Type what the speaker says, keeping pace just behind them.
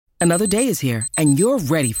Another day is here, and you're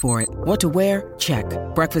ready for it. What to wear? Check.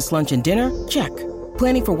 Breakfast, lunch, and dinner? Check.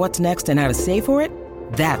 Planning for what's next and how to save for it?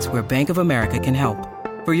 That's where Bank of America can help.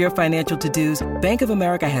 For your financial to-dos, Bank of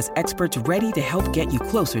America has experts ready to help get you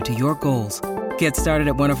closer to your goals. Get started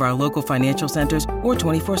at one of our local financial centers or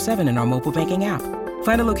 24/7 in our mobile banking app.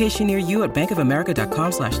 Find a location near you at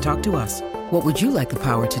bankofamerica.com/talktous. What would you like the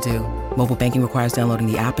power to do? Mobile banking requires downloading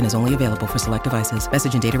the app and is only available for select devices.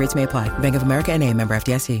 Message and data rates may apply. Bank of America N.A., member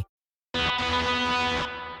FDIC.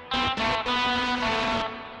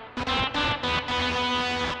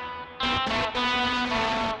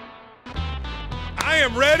 I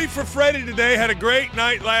am ready for Freddie today. Had a great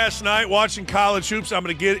night last night watching college hoops. I'm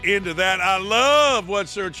going to get into that. I love what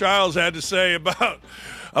Sir Charles had to say about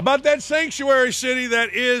that sanctuary city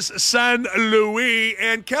that is San Luis.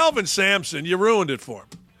 And Calvin Sampson, you ruined it for him.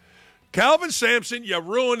 Calvin Sampson, you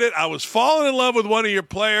ruined it. I was falling in love with one of your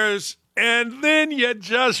players, and then you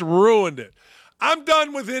just ruined it. I'm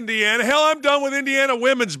done with Indiana. Hell, I'm done with Indiana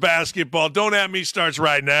women's basketball. Don't At Me starts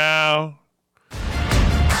right now.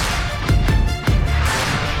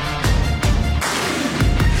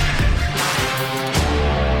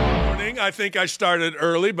 I think I started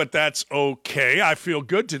early, but that's okay. I feel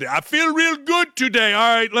good today. I feel real good today.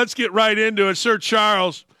 All right, let's get right into it. Sir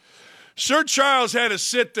Charles had to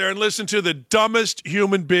sit there and listen to the dumbest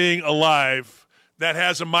human being alive that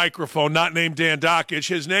has a microphone, not named Dan Dockich.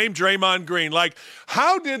 His name, Draymond Green. Like,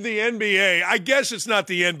 how did the NBA, I guess it's not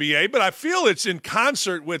the NBA, but I feel it's in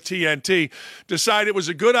concert with TNT, decide it was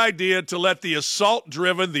a good idea to let the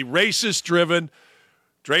assault-driven, the racist-driven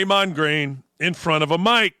Draymond Green in front of a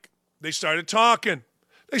mic? They started talking.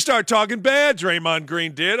 They started talking bad, Draymond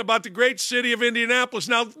Green did, about the great city of Indianapolis.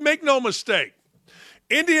 Now, make no mistake.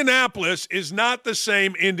 Indianapolis is not the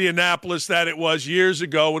same Indianapolis that it was years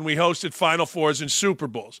ago when we hosted Final Fours and Super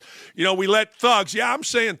Bowls. You know, we let thugs, I'm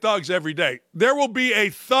saying thugs every day. There will be a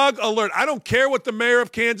thug alert. I don't care what the mayor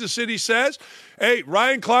of Kansas City says. Hey,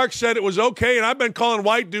 Ryan Clark said it was okay, and I've been calling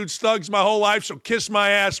white dudes thugs my whole life, so kiss my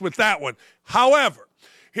ass with that one. However,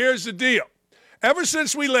 here's the deal. Ever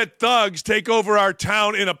since we let thugs take over our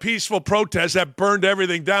town in a peaceful protest that burned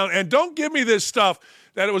everything down, and don't give me this stuff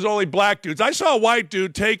that it was only black dudes. I saw a white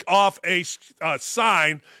dude take off a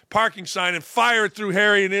parking sign, and fire it through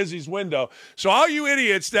Harry and Izzy's window. So all you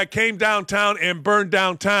idiots that came downtown and burned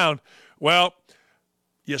downtown, well,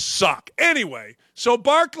 you suck. Anyway, so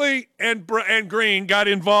Barkley and Green got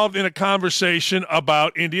involved in a conversation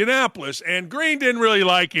about Indianapolis, and Green didn't really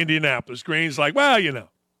like Indianapolis. Green's like, well,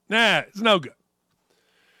 it's no good.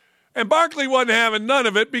 And Barkley wasn't having none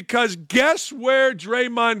of it because guess where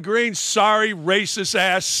Draymond Green's sorry racist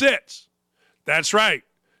ass sits? That's right,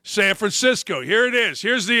 San Francisco. Here it is.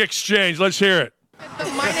 Here's the exchange. Let's hear it. The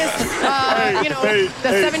minus,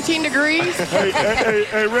 17 degrees.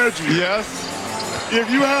 Hey, Reggie. Yes. If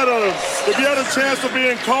you had a chance of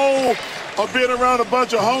being cold or being around a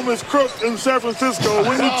bunch of homeless crooks in San Francisco,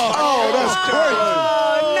 when you that's crazy.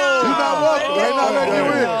 No. You're not welcome. They're not letting you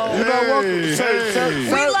in. You're not welcome.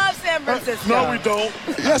 We love San Francisco. No, we don't.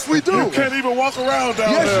 Yes, we do. You can't even walk around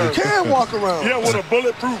down there. Yes, you can walk around. Yeah, with a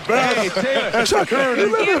bulletproof vest. Taylor. And security.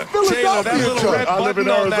 You live in Philadelphia, that little red I live in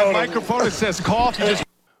button on that Arizona. microphone that says cough. You just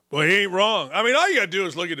Well, he ain't wrong. I mean, all you got to do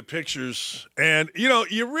is look at the pictures, and,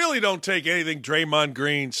 you really don't take anything Draymond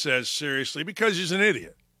Green says seriously because he's an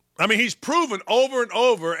idiot. I mean, he's proven over and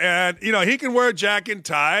over, and, he can wear a jacket and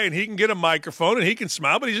tie, and he can get a microphone, and he can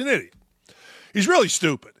smile, but he's an idiot. He's really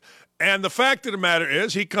stupid. And the fact of the matter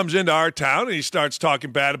is he comes into our town and he starts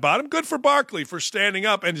talking bad about him. Good for Barkley for standing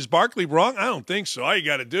up. And is Barkley wrong? I don't think so. All you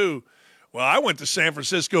got to do, well, I went to San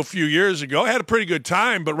Francisco a few years ago. I had a pretty good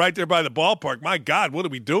time, but right there by the ballpark, my God, what are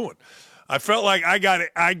we doing? I felt like I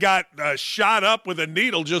got shot up with a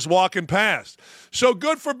needle just walking past. So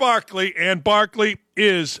good for Barkley, and Barkley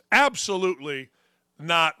is absolutely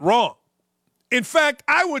not wrong. In fact,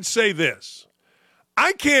 I would say this.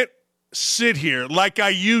 I can't sit here like I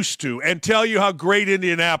used to and tell you how great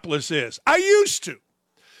Indianapolis is. I used to.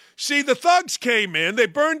 See, the thugs came in. They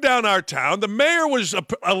burned down our town. The mayor was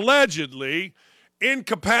allegedly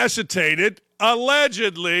incapacitated,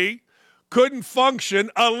 allegedly couldn't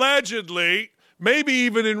function, allegedly maybe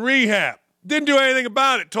even in rehab. Didn't do anything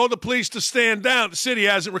about it. Told the police to stand down. The city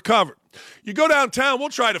hasn't recovered. You go downtown, we'll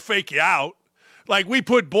try to fake you out. Like we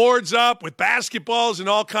put boards up with basketballs and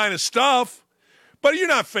all kind of stuff. But you're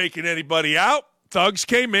not faking anybody out. Thugs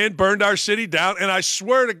came in, burned our city down, and I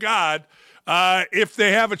swear to God, if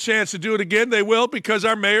they have a chance to do it again, they will because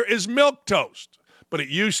our mayor is milquetoast. But it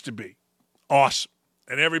used to be awesome,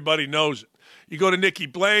 and everybody knows it. You go to Nikki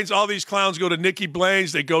Blaine's, all these clowns go to Nikki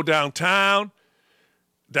Blaine's, they go downtown.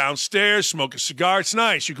 downstairs, smoke a cigar. It's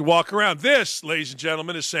nice. You can walk around. This, ladies and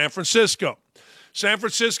gentlemen, is San Francisco. San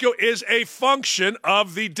Francisco is a function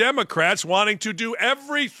of the Democrats wanting to do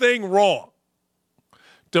everything wrong.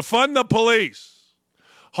 Defund the police.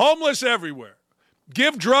 Homeless everywhere.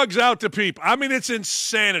 Give drugs out to people. I mean, it's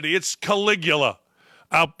insanity. It's Caligula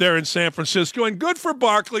out there in San Francisco. And good for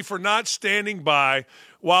Barkley for not standing by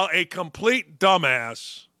while a complete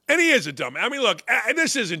dumbass, and he is a dumbass. I mean, look,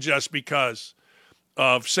 this isn't just because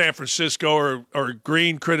of San Francisco or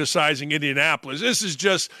Green criticizing Indianapolis. This is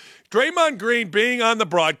just Draymond Green being on the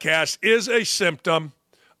broadcast is a symptom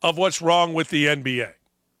of what's wrong with the NBA.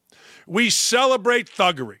 We celebrate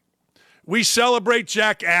thuggery. We celebrate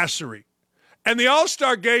jackassery. And the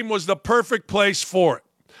All-Star Game was the perfect place for it.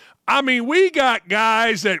 I mean, we got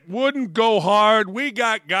guys that wouldn't go hard. We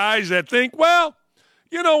got guys that think, well,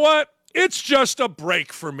 you know what? It's just a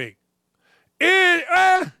break for me.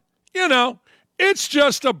 It's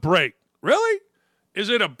just a break. Really? Is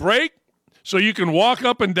it a break so you can walk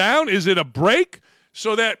up and down? Is it a break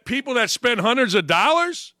so that people that spend hundreds of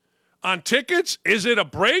dollars on tickets, is it a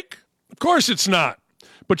break? Of course it's not.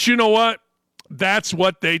 But you know what? That's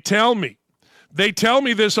what they tell me. They tell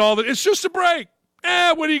me this all the time. It's just a break.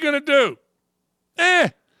 What are you going to do?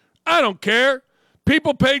 I don't care.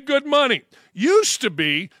 People paid good money. Used to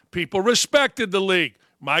be, people respected the league.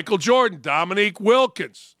 Michael Jordan, Dominique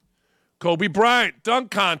Wilkins, Kobe Bryant,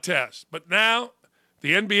 dunk contest. But now,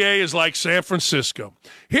 the NBA is like San Francisco.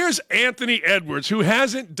 Here's Anthony Edwards, who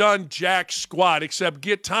hasn't done jack squat except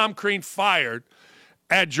get Tom Crean fired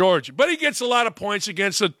at Georgia. But he gets a lot of points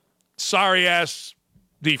against a sorry-ass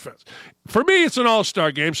defense. For me, it's an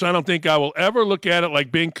all-star game, so I don't think I will ever look at it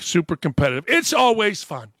like being super competitive. It's always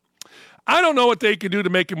fun. I don't know what they can do to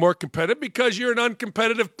make it more competitive because you're an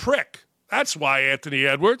uncompetitive prick. That's why, Anthony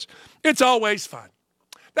Edwards. It's always fun.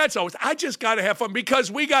 I just got to have fun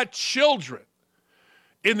because we got children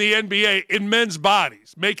in the NBA in men's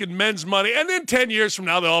bodies making men's money, and then 10 years from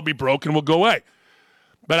now, they'll all be broke and will go away.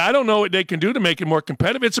 But I don't know what they can do to make it more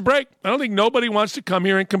competitive. It's a break. I don't think nobody wants to come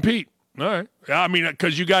here and compete. All right. I mean,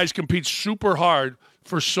 because you guys compete super hard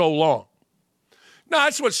for so long. No,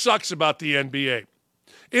 that's what sucks about the NBA.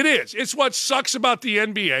 It is. It's what sucks about the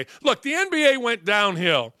NBA. Look, the NBA went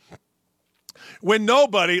downhill when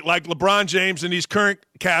nobody, like LeBron James and these current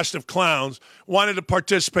cast of clowns, wanted to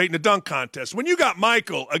participate in the dunk contest. When you got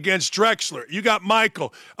Michael against Drexler, you got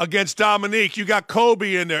Michael against Dominique, you got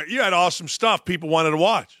Kobe in there, you had awesome stuff people wanted to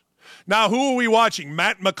watch. Now, who are we watching?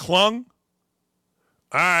 Matt McClung?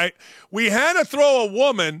 All right. We had to throw a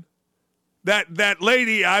woman, that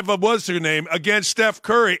lady, what's her name, against Steph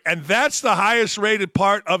Curry, and that's the highest rated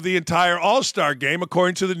part of the entire All-Star game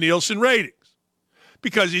according to the Nielsen ratings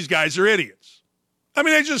because these guys are idiots. I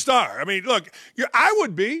mean, they just are. I mean, look, I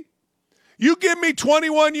would be. You give me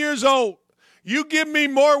 21 years old. You give me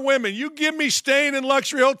more women. You give me staying in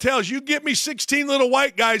luxury hotels. You give me 16 little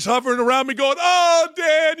white guys hovering around me going, oh,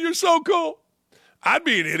 Dan, you're so cool. I'd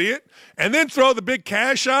be an idiot. And then throw the big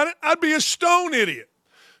cash on it, I'd be a stone idiot.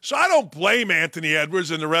 So I don't blame Anthony Edwards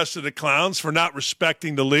and the rest of the clowns for not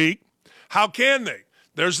respecting the league. How can they?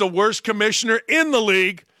 There's the worst commissioner in the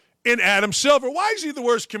league in Adam Silver. Why is he the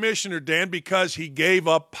worst commissioner, Dan? Because he gave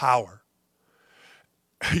up power.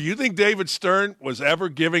 You think David Stern was ever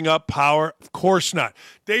giving up power? Of course not.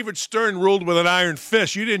 David Stern ruled with an iron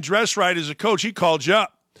fist. You didn't dress right as a coach. He called you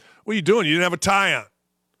up. What are you doing? You didn't have a tie on.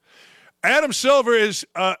 Adam Silver is,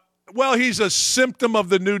 he's a symptom of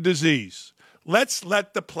the new disease. Let's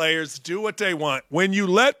let the players do what they want. When you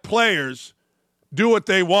let players do what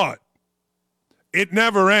they want, it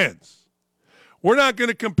never ends. We're not going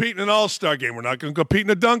to compete in an all-star game. We're not going to compete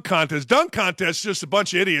in a dunk contest. Dunk contest is just a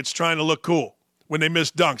bunch of idiots trying to look cool when they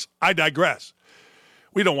miss dunks. I digress.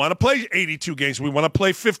 We don't want to play 82 games. We want to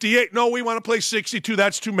play 58. No, we want to play 62.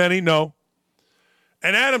 That's too many. No.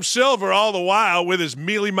 And Adam Silver, all the while, with his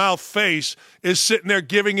mealy-mouthed face, is sitting there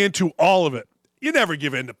giving into all of it. You never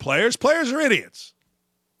give in to players. Players are idiots.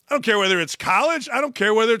 I don't care whether it's college. I don't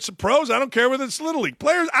care whether it's the pros. I don't care whether it's Little League.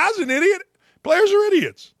 Players, I was an idiot. Players are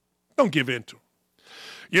idiots. Don't give in to them.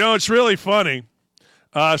 You know, it's really funny.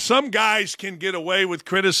 Some guys can get away with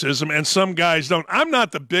criticism, and some guys don't. I'm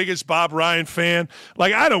not the biggest Bob Ryan fan.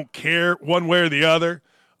 Like, I don't care one way or the other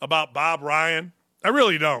about Bob Ryan. I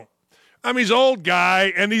really don't. I mean, he's an old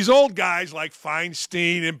guy, and these old guys like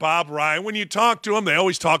Feinstein and Bob Ryan, when you talk to them, they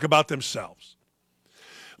always talk about themselves.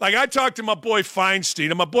 Like, I talked to my boy Feinstein,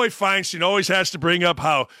 and my boy Feinstein always has to bring up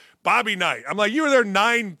how Bobby Knight, I'm like, you were there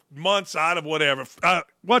 9 months out of whatever.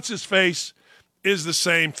 What's his face is the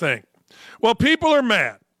same thing. Well, people are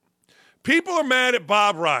mad. People are mad at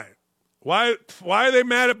Bob Ryan. Why are they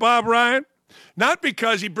mad at Bob Ryan? Not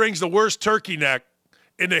because he brings the worst turkey neck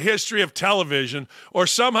in the history of television or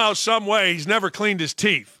somehow, some way, he's never cleaned his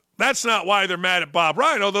teeth. That's not why they're mad at Bob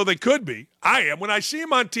Ryan, although they could be. I am. When I see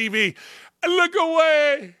him on TV, I look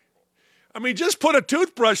away. I mean, just put a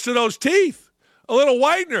toothbrush to those teeth, a little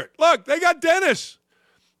whitener. Look, they got dentists.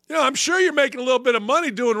 You know, I'm sure you're making a little bit of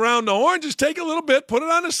money doing round the horn. Just take a little bit, put it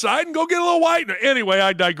on the side, and go get a little whitener. Anyway,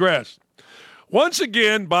 I digress. Once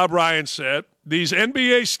again, Bob Ryan said, these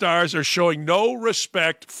NBA stars are showing no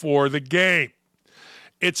respect for the game.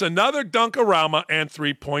 It's another dunkarama and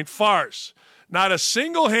three-point farce. Not a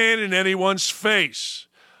single hand in anyone's face.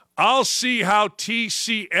 I'll see how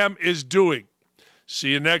TCM is doing.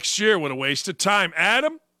 See you next year. What a waste of time.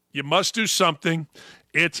 Adam, you must do something.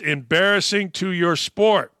 It's embarrassing to your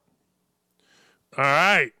sport. All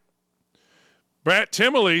right. Brett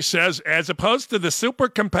Timmerly says, as opposed to the super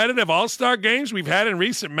competitive all-star games we've had in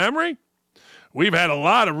recent memory, we've had a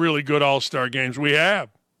lot of really good all-star games. We have.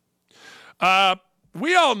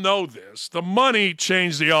 We all know this. The money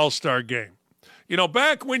changed the all-star game. You know,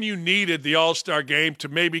 back when you needed the all-star game to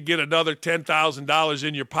maybe get another $10,000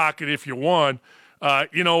 in your pocket if you won,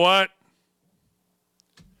 you know what?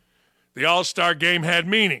 The all-star game had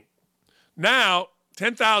meaning. Now,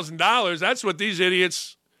 $10,000, that's what these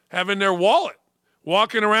idiots have in their wallet,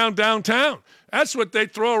 walking around downtown. That's what they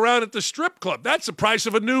throw around at the strip club. That's the price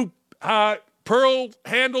of a new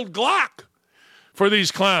pearl-handled Glock for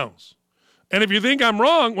these clowns. And if you think I'm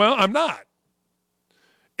wrong, well, I'm not.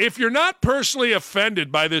 If you're not personally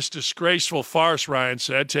offended by this disgraceful farce, Ryan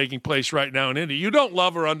said, taking place right now in Indy, you don't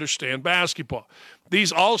love or understand basketball.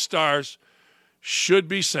 These all-stars should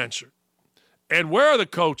be censored. And where are the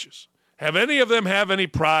coaches? Have any of them have any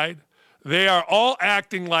pride? They are all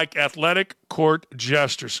acting like athletic court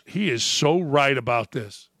jesters. He is so right about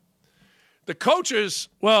this. The coaches,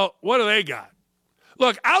 well, what do they got?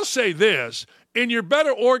 Look, I'll say this. In your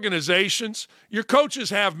better organizations, your coaches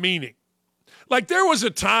have meaning. Like there was a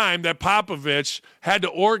time that Popovich had to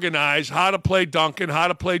organize how to play Duncan, how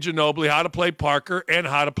to play Ginobili, how to play Parker, and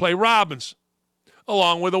how to play Robinson,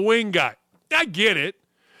 along with a wing guy. I get it.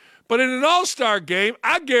 But in an all-star game,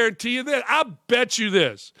 I guarantee you that. I'll bet you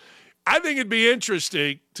this. I think it'd be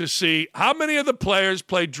interesting to see how many of the players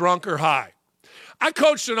play drunk or high. I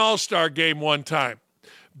coached an all-star game one time.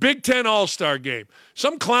 Big Ten all-star game.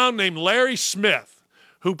 Some clown named Larry Smith,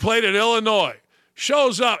 who played at Illinois,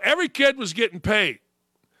 shows up. Every kid was getting paid.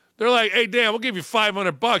 They're like, hey, Dan, we'll give you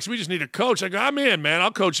 $500. We just need a coach. I go, I'm in, man.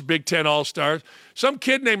 I'll coach Big Ten All-Stars. Some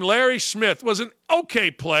kid named Larry Smith was an okay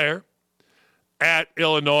player at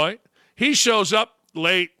Illinois. He shows up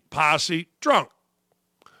late, posse, drunk.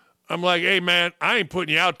 I'm like, hey, man, I ain't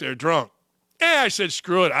putting you out there drunk. I said,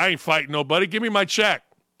 screw it. I ain't fighting nobody. Give me my check.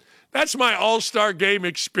 That's my all-star game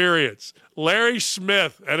experience. Larry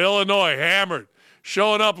Smith at Illinois, hammered,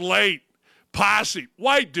 showing up late. Posse,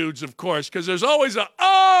 white dudes, of course, because there's always a,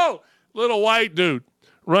 little white dude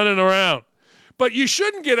running around. But you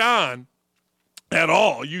shouldn't get on at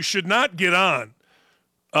all. You should not get on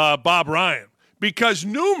Bob Ryan because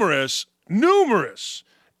numerous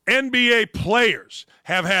NBA players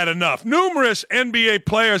have had enough. Numerous NBA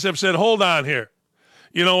players have said, hold on here.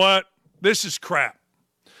 You know what? This is crap.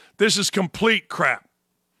 This is complete crap.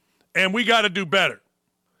 And we got to do better.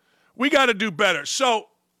 We got to do better. So,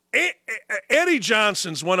 Eddie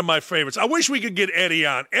Johnson's one of my favorites. I wish we could get Eddie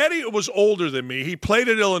on. Eddie was older than me. He played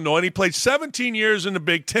at Illinois, and he played 17 years in the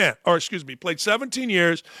Big Ten. Played 17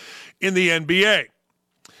 years in the NBA.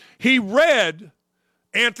 He read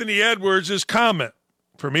Anthony Edwards' comment.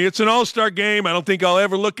 For me, it's an all-star game. I don't think I'll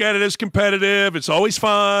ever look at it as competitive. It's always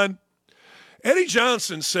fun. Eddie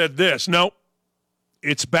Johnson said this, no,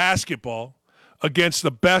 it's basketball against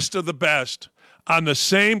the best of the best on the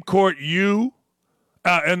same court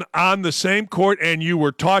and you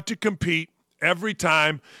were taught to compete every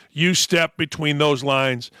time you step between those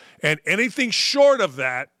lines. And anything short of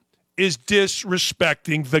that is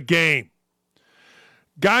disrespecting the game.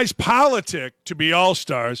 Guys politic to be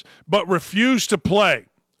all-stars, but refuse to play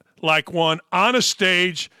like one on a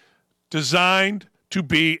stage designed to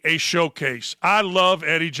be a showcase. I love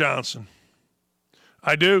Eddie Johnson.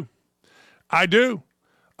 I do.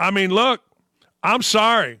 I mean, look, I'm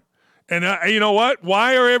sorry. And you know what?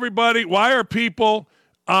 Why are people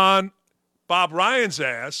on Bob Ryan's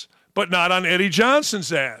ass, but not on Eddie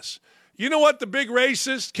Johnson's ass? You know what the big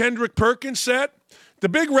racist Kendrick Perkins said? The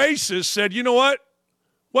big racist said, you know what?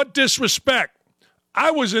 What disrespect.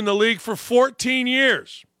 I was in the league for 14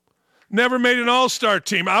 years. Never made an all-star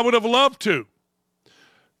team. I would have loved to.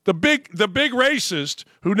 The big racist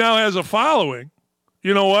who now has a following,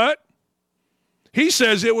 you know what? He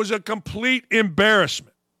says it was a complete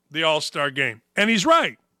embarrassment. the All-Star game. And he's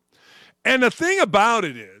right. And the thing about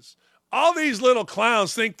it is, all these little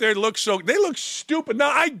clowns think they look stupid. Now,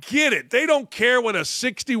 I get it. They don't care what a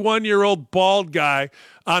 61-year-old bald guy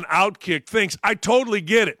on Outkick thinks. I totally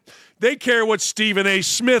get it. They care what Stephen A.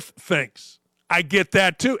 Smith thinks. I get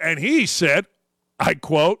that too. And he said, I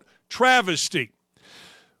quote, travesty.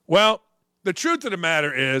 Well, the truth of the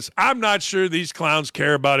matter is, I'm not sure these clowns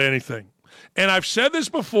care about anything. And I've said this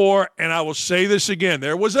before, and I will say this again.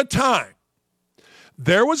 There was a time,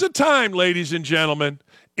 ladies and gentlemen,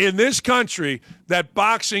 in this country that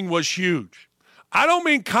boxing was huge. I don't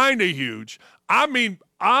mean kind of huge. I mean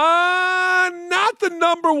not the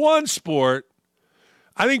number one sport.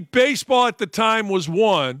 I think baseball at the time was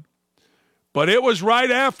one, but it was right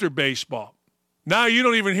after baseball. Now you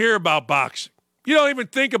don't even hear about boxing. You don't even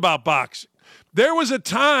think about boxing. There was a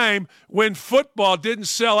time when football didn't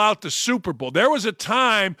sell out the Super Bowl. There was a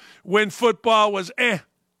time when football was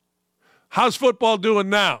How's football doing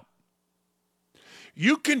now?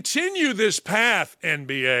 You continue this path,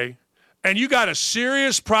 NBA, and you got a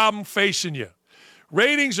serious problem facing you.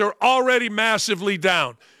 Ratings are already massively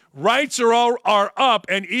down. Rights are up,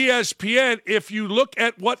 and ESPN, if you look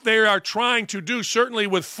at what they are trying to do, certainly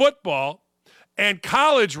with football and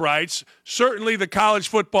college rights, certainly the college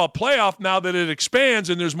football playoff, now that it expands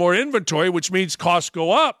and there's more inventory, which means costs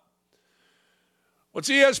go up. What's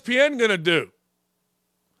ESPN going to do?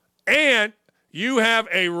 And you have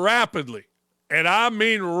a rapidly, and I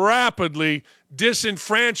mean rapidly,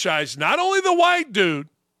 disenfranchised, not only the white dude,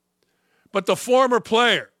 but the former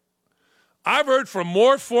player. I've heard from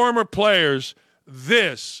more former players,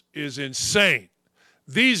 this is insane.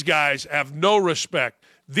 These guys have no respect.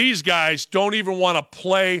 These guys don't even want to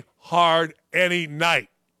play hard any night.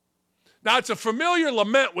 Now, it's a familiar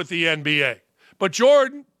lament with the NBA, but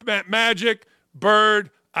Jordan, Magic, Bird,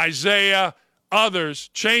 Isaiah, others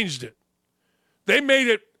changed it. They made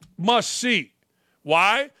it must-see.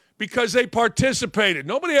 Why? Because they participated.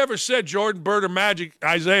 Nobody ever said Jordan, Bird, or Magic,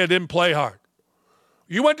 Isaiah didn't play hard.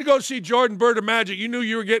 You went to go see Jordan, Bird, or Magic, you knew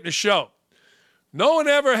you were getting a show. No one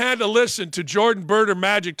ever had to listen to Jordan, Bird, or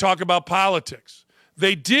Magic talk about politics.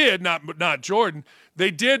 They did, not Jordan.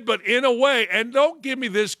 They did, but in a way, and don't give me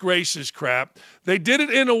this gracious crap, they did it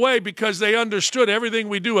in a way because they understood everything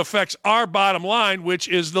we do affects our bottom line, which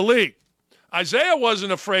is the league. Isaiah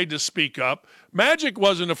wasn't afraid to speak up. Magic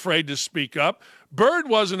wasn't afraid to speak up. Bird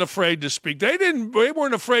wasn't afraid to speak. They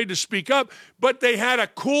weren't afraid to speak up, but they had a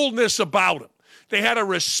coolness about them. They had a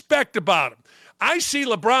respect about them. I see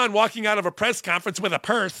LeBron walking out of a press conference with a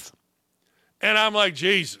purse, and I'm like,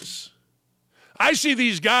 Jesus. I see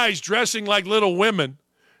these guys dressing like little women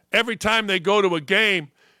every time they go to a game,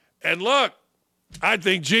 and look, I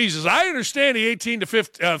think, Jesus, I understand the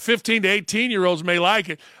 15 to 18-year-olds may like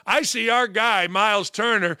it. I see our guy, Miles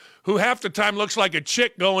Turner, who half the time looks like a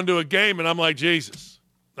chick going to a game, and I'm like, Jesus.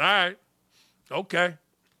 All right. Okay.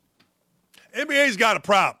 NBA's got a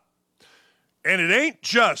problem. And it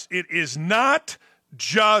is not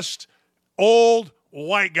just old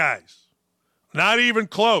white guys. Not even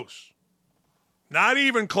close. Not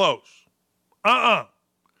even close. Got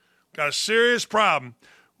a serious problem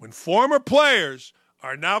when former players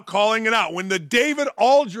are now calling it out. When the David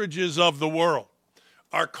Aldridges of the world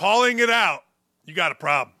are calling it out, you got a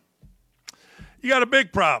problem. You got a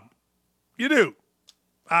big problem. You do.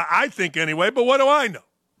 I think anyway, but what do I know?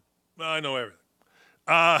 Well, I know everything.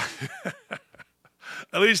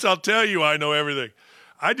 At least I'll tell you I know everything.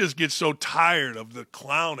 I just get so tired of the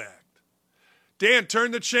clown act. Dan,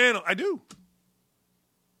 turn the channel. I do.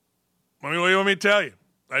 What do you want me to tell you?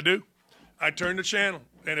 I do. I turn the channel.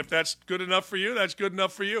 And if that's good enough for you, that's good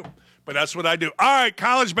enough for you. But that's what I do. All right,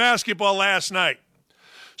 college basketball last night.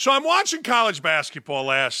 So I'm watching college basketball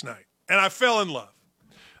last night, and I fell in love.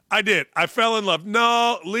 I did. I fell in love.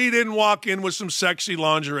 No, Lee didn't walk in with some sexy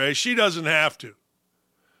lingerie. She doesn't have to.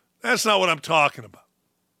 That's not what I'm talking about.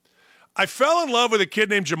 I fell in love with a kid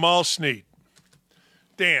named Jamal Sneed.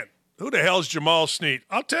 Dan, who the hell's Jamal Sneed?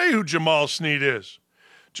 I'll tell you who Jamal Sneed is.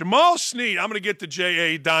 Jamal Sneed, I'm going to get to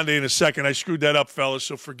J.A. Donde in a second. I screwed that up, fellas,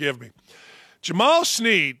 so forgive me. Jamal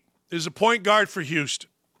Sneed is a point guard for Houston.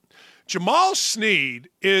 Jamal Sneed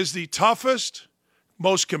is the toughest,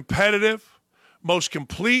 most competitive, most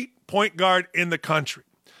complete point guard in the country.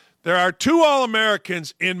 There are two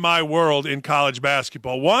All-Americans in my world in college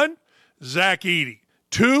basketball. One, Zach Edey.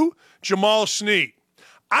 Two, Jamal Sneed.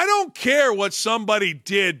 I don't care what somebody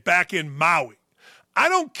did back in Maui. I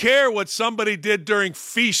don't care what somebody did during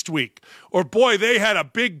Feast Week. Or, boy, they had a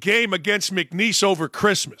big game against McNeese over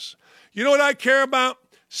Christmas. You know what I care about?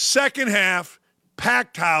 Second half,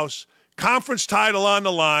 packed house, conference title on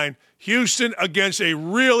the line, Houston against a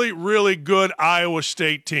really, really good Iowa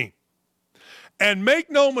State team. And make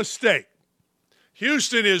no mistake,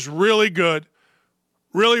 Houston is really good,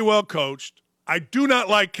 really well coached. I do not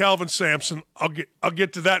like Kelvin Sampson. I'll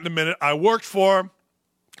get to that in a minute. I worked for him.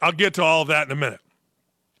 I'll get to all of that in a minute.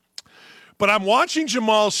 But I'm watching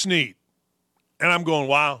Jamal Snead, and I'm going,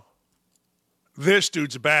 wow, this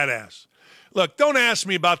dude's a badass. Look, don't ask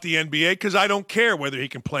me about the NBA because I don't care whether he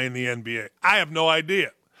can play in the NBA. I have no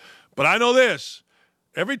idea. But I know this.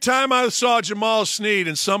 Every time I saw Jamal Snead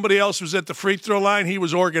and somebody else was at the free throw line, he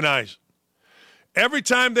was organized. Every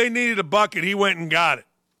time they needed a bucket, he went and got it.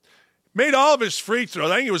 Made all of his free throws.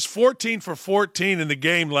 I think it was 14 for 14 in the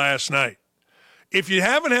game last night. If you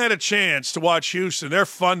haven't had a chance to watch Houston, they're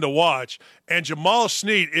fun to watch. And Jamal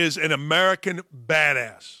Snead is an American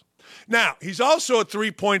badass. Now, he's also a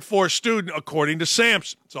 3.4 student, according to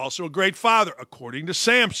Sampson. He's also a great father, according to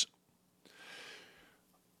Sampson.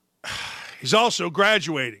 He's also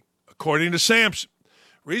graduating, according to Sampson.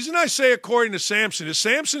 Reason I say according to Sampson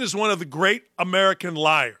is one of the great American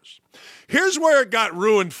liars. Here's where it got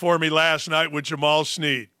ruined for me last night with Jamal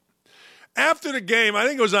Snead. After the game, I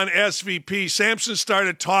think it was on SVP, Sampson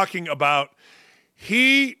started talking about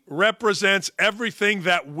he represents everything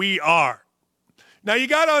that we are. Now, you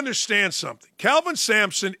got to understand something. Kelvin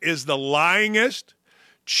Sampson is the lyingest,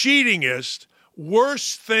 cheatingest,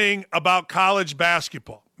 worst thing about college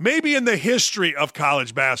basketball, maybe in the history of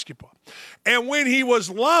college basketball. And when he was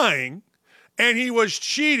lying and he was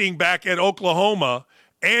cheating back at Oklahoma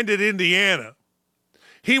and at Indiana,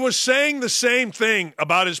 he was saying the same thing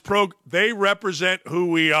about his program. They represent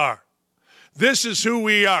who we are. This is who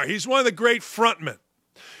we are. He's one of the great frontmen.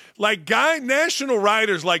 Like national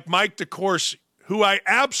writers like Mike DeCourcy, who I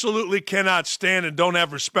absolutely cannot stand and don't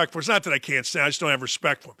have respect for. It's not that I can't stand, I just don't have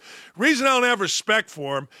respect for him. The reason I don't have respect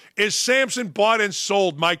for him is Sampson bought and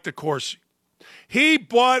sold Mike DeCourcy. He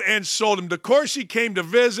bought and sold him. DeCourcy came to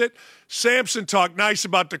visit. Sampson talked nice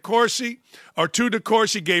about DeCourcy, or to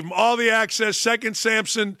DeCourcy, gave him all the access. Second,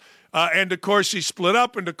 Sampson and DeCourcy split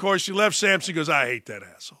up, and DeCourcy left. Sampson goes, I hate that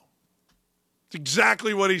asshole. It's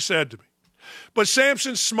exactly what he said to me. But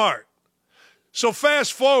Sampson's smart. So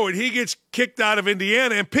fast forward, he gets kicked out of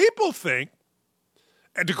Indiana, and people think,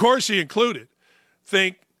 and DeCourcy included,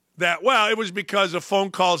 think that, well, it was because of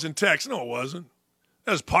phone calls and texts. No, it wasn't.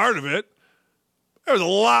 That was part of it. There was a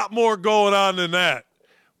lot more going on than that.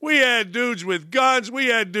 We had dudes with guns. We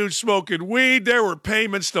had dudes smoking weed. There were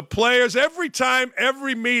payments to players. Every time,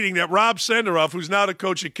 every meeting that Rob Senderoff, who's now the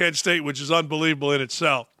coach at Kent State, which is unbelievable in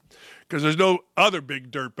itself, because there's no other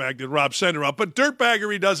big dirtbag than Rob Senderoff, but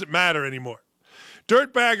dirtbaggery doesn't matter anymore.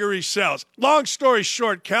 Dirtbaggery sells. Long story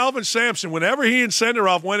short, Kelvin Sampson, whenever he and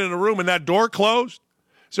Senderoff went in a room and that door closed,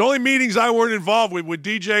 it's the only meetings I weren't involved with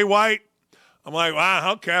DJ White. I'm like,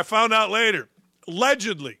 wow, okay, I found out later.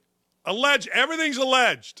 Allegedly. Everything's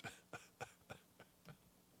alleged.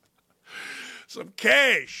 Some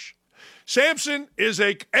cash. Sampson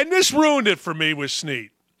and this ruined it for me with Snead.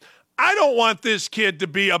 I don't want this kid to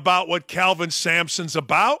be about what Kelvin Sampson's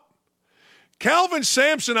about. Kelvin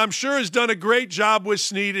Sampson, I'm sure, has done a great job with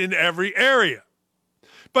Snead in every area.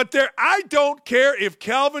 But I don't care if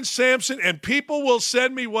Kelvin Sampson, and people will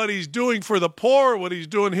send me what he's doing for the poor, what he's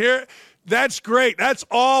doing here. That's great. That's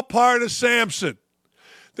all part of Sampson.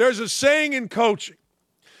 There's a saying in coaching.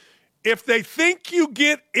 If they think you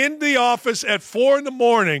get in the office at 4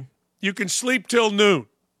 a.m, you can sleep till noon.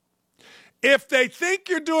 If they think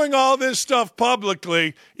you're doing all this stuff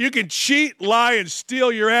publicly, you can cheat, lie, and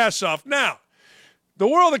steal your ass off. Now, the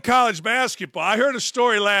world of college basketball, I heard a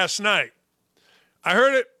story last night.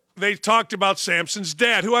 They talked about Sampson's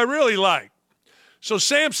dad, who I really like. So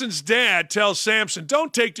Sampson's dad tells Sampson,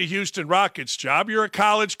 don't take the Houston Rockets job. You're a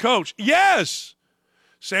college coach. Yes.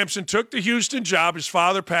 Sampson took the Houston job. His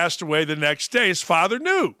father passed away the next day. His father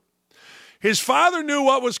knew. His father knew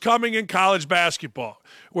what was coming in college basketball,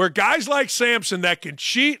 where guys like Sampson that can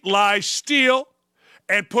cheat, lie, steal,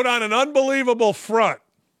 and put on an unbelievable front.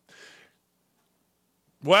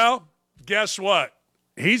 Well, guess what?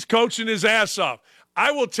 He's coaching his ass off.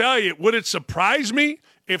 I will tell you, would it surprise me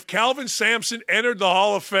if Kelvin Sampson entered the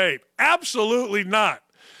Hall of Fame? Absolutely not.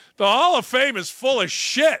 The Hall of Fame is full of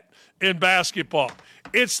shit in basketball.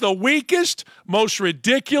 It's the weakest, most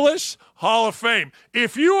ridiculous Hall of Fame.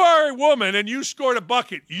 If you are a woman and you scored a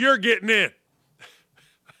bucket, you're getting in.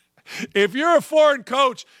 If you're a foreign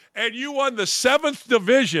coach and you won the 7th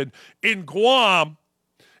division in Guam,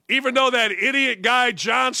 even though that idiot guy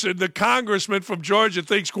Johnson, the congressman from Georgia,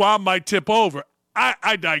 thinks Guam might tip over,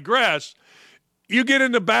 I digress. You get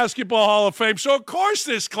in the Basketball Hall of Fame. So, of course,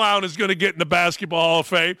 this clown is going to get in the Basketball Hall of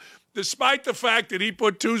Fame. despite the fact that he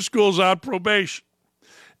put 2 schools on probation.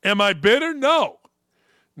 Am I bitter? No.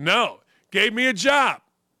 Gave me a job.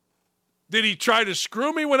 Did he try to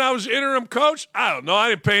screw me when I was interim coach? I don't know. I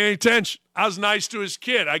didn't pay any attention. I was nice to his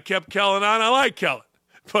kid. I kept Kellen on. I like Kellen.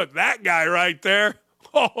 But that guy right there,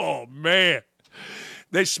 oh, man.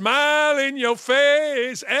 They smile in your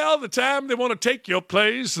face all the time. They want to take your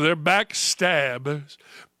place. They're backstabbers.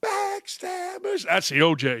 Backstabbers. That's the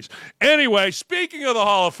OJs. Anyway, speaking of the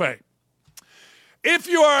Hall of Fame, if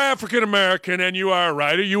you are African-American and you are a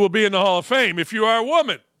writer, you will be in the Hall of Fame. If you are a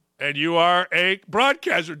woman and you are a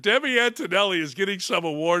broadcaster, Debbie Antonelli is getting some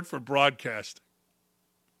award for broadcasting.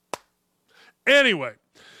 Anyway,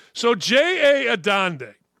 so J.A.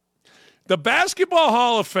 Adande, the Basketball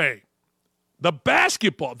Hall of Fame,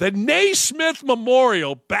 the Naismith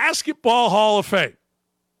Memorial Basketball Hall of Fame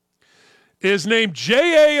is named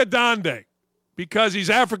J.A. Adande because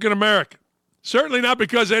he's African-American. Certainly not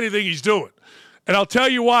because of anything he's doing. And I'll tell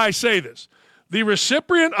you why I say this. The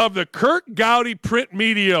recipient of the Kurt Gowdy Print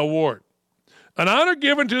Media Award, an honor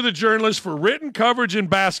given to the journalist for written coverage in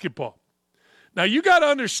basketball. Now, you got to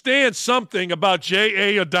understand something about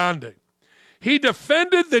J.A. Adande. He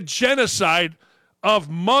defended the genocide of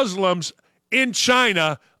Muslims in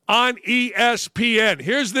China on ESPN.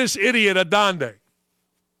 Here's this idiot, Adande.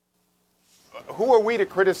 Who are we to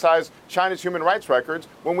criticize China's human rights records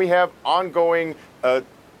when we have ongoing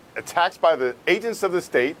attacks by the agents of the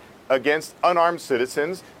state against unarmed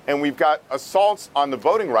citizens, and we've got assaults on the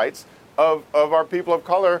voting rights of our people of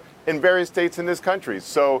color in various states in this country?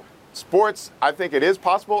 So sports, I think it is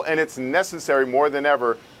possible, and it's necessary more than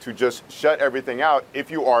ever to just shut everything out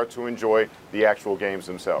if you are to enjoy the actual games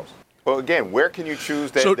themselves. Well, again, where can you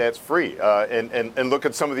choose that's free? And look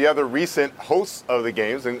at some of the other recent hosts of the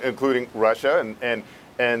games, including Russia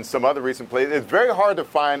and some other recent plays. It's very hard to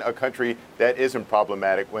find a country that isn't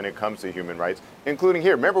problematic when it comes to human rights, including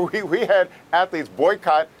here. Remember, we had athletes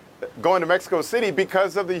boycott going to Mexico City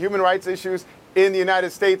because of the human rights issues in the United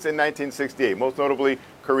States in 1968, most notably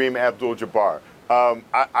Kareem Abdul-Jabbar.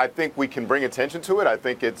 I think we can bring attention to it. I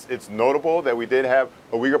think it's notable that we did have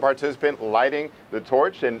a Uyghur participant lighting the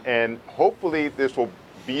torch, and hopefully this will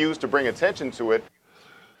be used to bring attention to it.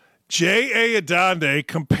 J.A. Adande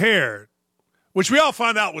compared, which we all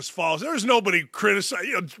found out was false. There was nobody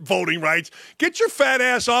criticizing voting rights. Get your fat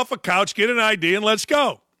ass off a couch, get an ID, and let's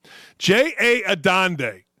go. J.A.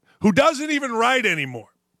 Adande, who doesn't even write anymore.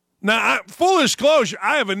 Now, full disclosure,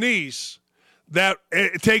 I have a niece that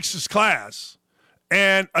takes this class.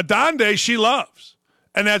 And Adande, she loves.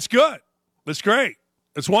 And that's good. That's great.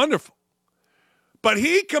 It's wonderful. But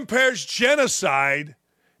he compares genocide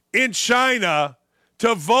in China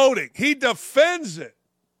to voting. He defends it.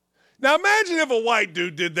 Now imagine if a white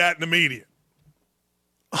dude did that in the media.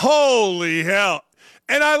 Holy hell.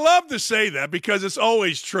 And I love to say that because it's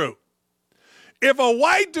always true. If a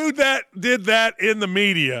white dude did that in the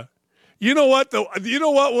media, you know what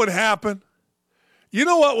would happen? You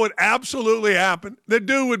know what would absolutely happen? The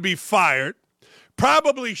dude would be fired,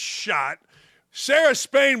 probably shot. Sarah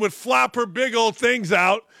Spain would flop her big old things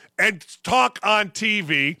out and talk on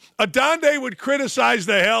TV. Adande would criticize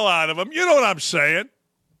the hell out of him. You know what I'm saying?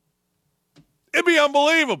 It'd be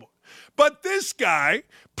unbelievable. But this guy,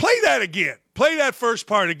 play that again. Play that first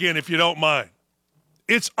part again if you don't mind.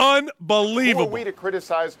 It's unbelievable. Who are we to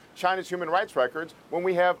criticize China's human rights records when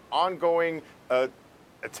we have ongoing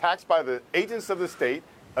attacks by the agents of the state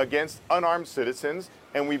against unarmed citizens,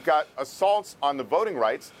 and we've got assaults on the voting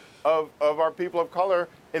rights of our people of color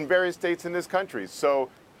in various states in this country? So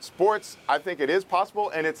sports, I think it is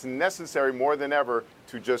possible, and it's necessary more than ever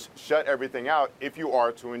to just shut everything out if you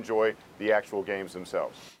are to enjoy the actual games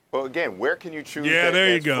themselves. Well, again, where can you choose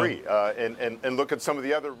that's free? And look at some of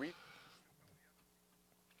the other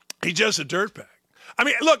He's just a dirtbag. I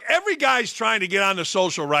mean, look, every guy's trying to get on the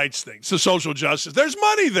social rights thing, the social justice. There's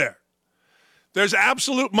money there. There's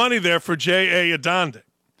absolute money there for J.A. Adande.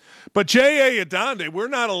 But J.A. Adande, we're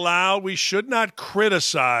not allowed, we should not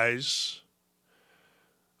criticize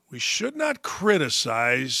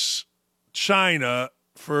China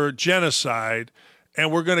for genocide,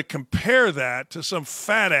 and we're going to compare that to some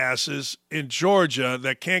fat asses in Georgia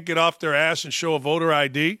that can't get off their ass and show a voter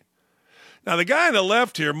ID. Now, the guy on the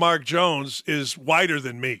left here, Mark Jones, is whiter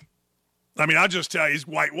than me. I mean, I'll just tell you, he's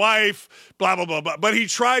white wife, blah, blah, blah, blah. But he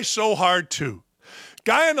tries so hard to.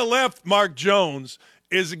 Guy on the left, Mark Jones,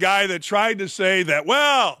 is a guy that tried to say that,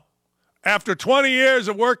 well, after 20 years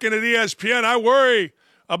of working at ESPN, I worry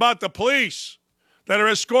about the police that are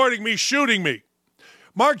escorting me, shooting me.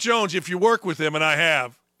 Mark Jones, if you work with him, and I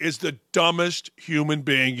have, is the dumbest human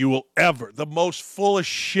being you will ever, the most full of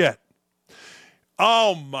shit.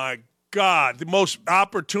 Oh, my God, the most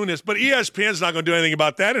opportunist. But ESPN's not going to do anything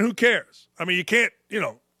about that, and who cares? I mean, you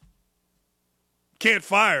can't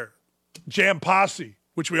fire Jam Posse,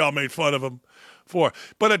 which we all made fun of him for.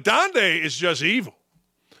 But Adonde is just evil.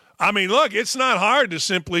 I mean, look, it's not hard to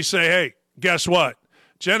simply say, hey, guess what?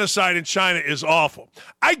 Genocide in China is awful.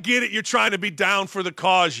 I get it. You're trying to be down for the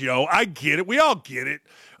cause, yo. I get it. We all get it.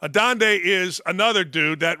 Adonde is another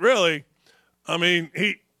dude that really, I mean,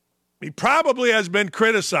 he probably has been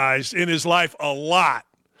criticized in his life a lot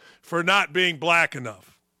for not being black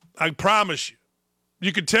enough. I promise you.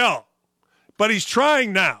 You could tell. But he's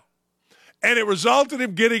trying now. And it resulted in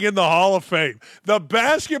him getting in the Hall of Fame. The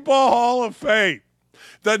Basketball Hall of Fame.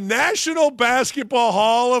 The National Basketball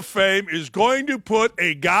Hall of Fame is going to put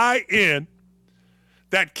a guy in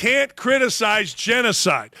that can't criticize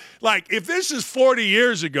genocide. Like, if this is 40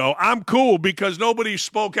 years ago, I'm cool because nobody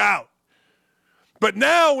spoke out. But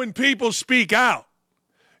now when people speak out,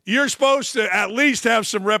 you're supposed to at least have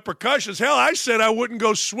some repercussions. Hell, I said I wouldn't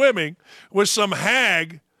go swimming with some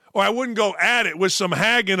hag, or I wouldn't go at it with some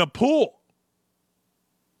hag in a pool.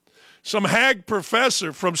 Some hag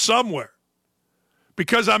professor from somewhere.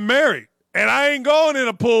 Because I'm married, and I ain't going in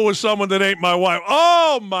a pool with someone that ain't my wife.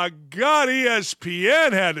 Oh, my God,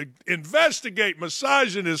 ESPN had to investigate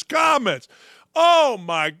misogynist comments. Oh,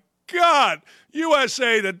 my God,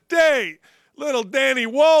 USA Today, little Danny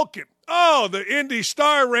Wolkin. Oh, the Indy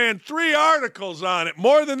Star ran 3 articles on it,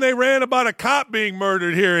 more than they ran about a cop being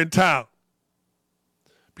murdered here in town.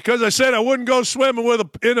 Because I said I wouldn't go swimming in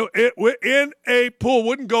a pool,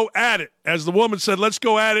 wouldn't go at it. As the woman said, let's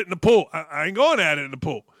go at it in the pool. I ain't going at it in the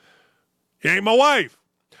pool. You ain't my wife.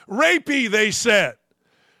 Rapey, they said.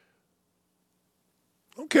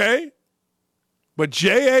 Okay. But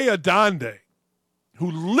J.A. Adonde, who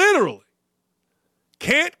literally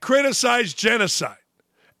can't criticize genocide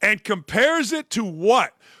and compares it to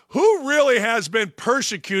what? Who really has been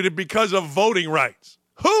persecuted because of voting rights?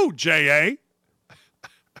 Who, J.A.?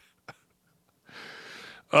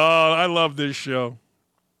 Oh, I love this show.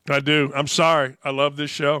 I do. I'm sorry. I love this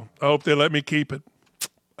show. I hope they let me keep it.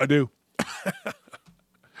 I do.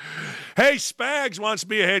 Hey, Spags wants to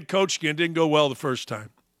be a head coach again. Didn't go well the first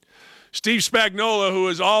time. Steve Spagnuolo, who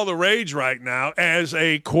is all the rage right now as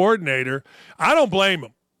a coordinator, I don't blame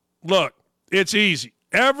him. Look, it's easy.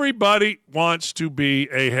 Everybody wants to be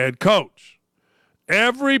a head coach.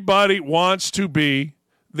 Everybody wants to be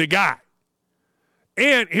the guy.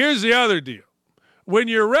 And here's the other deal. When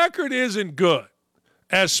your record isn't good,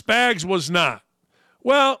 as Spags was not,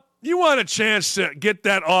 well, you want a chance to get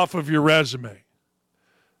that off of your resume.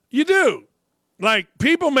 You do. Like,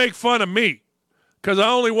 people make fun of me because I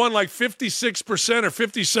only won like 56% or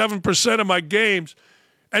 57% of my games,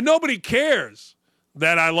 and nobody cares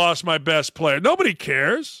that I lost my best player. Nobody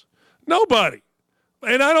cares. Nobody.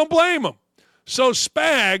 And I don't blame them. So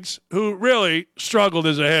Spags, who really struggled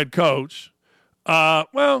as a head coach,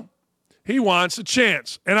 well, he wants a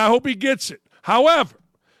chance, and I hope he gets it. However,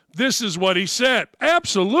 this is what he said.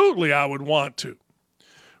 Absolutely, I would want to.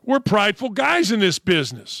 We're prideful guys in this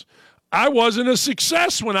business. I wasn't a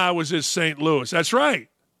success when I was at St. Louis. That's right.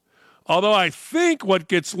 Although I think what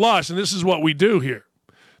gets lost, and this is what we do here.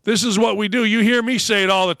 This is what we do. You hear me say it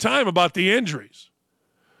all the time about the injuries,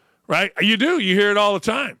 right? You do. You hear it all the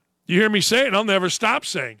time. You hear me say it, and I'll never stop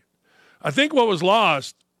saying it. I think what was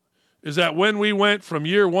lost is that when we went from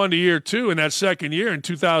year 1 to year 2 in that second year in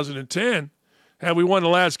 2010, had we won the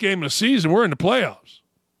last game of the season, we're in the playoffs.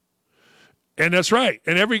 And that's right.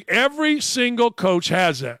 And every single coach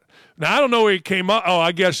has that. Now, I don't know where he came up. Oh,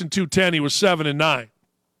 I guess in 2010 he was 7-9.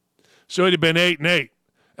 So he'd have been 8-8.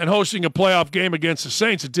 And hosting a playoff game against the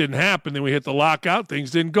Saints, it didn't happen. Then we hit the lockout. Things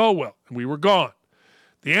didn't go well, and we were gone.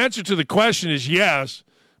 The answer to the question is yes,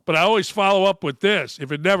 but I always follow up with this.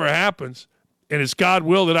 If it never happens, and it's God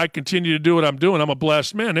will that I continue to do what I'm doing, I'm a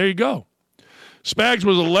blessed man. There you go. Spags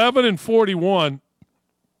was 11-41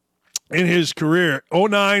 in his career.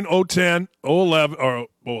 09, 010, 011, or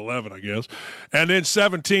 011, I guess. And then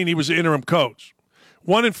 17, he was the interim coach.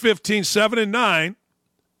 1-15, 7-9.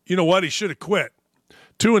 You know what? He should have quit.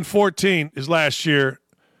 2-14 is last year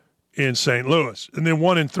in St. Louis. And then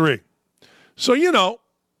 1-3. So, you know,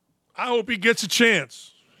 I hope he gets a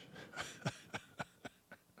chance.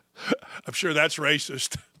 I'm sure that's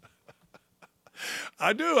racist.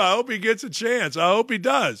 I do. I hope he gets a chance. I hope he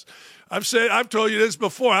does. I've told you this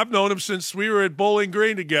before. I've known him since we were at Bowling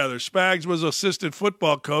Green together. Spags was assistant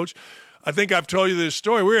football coach. I think I've told you this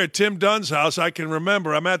story. We were at Tim Dunn's house. I can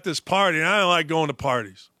remember. I'm at this party, and I don't like going to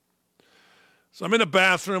parties. So I'm in the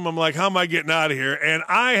bathroom. I'm like, how am I getting out of here? And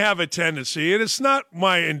I have a tendency, and it's not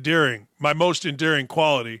my most endearing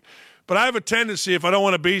quality, But I have a tendency, if I don't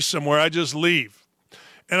want to be somewhere, I just leave.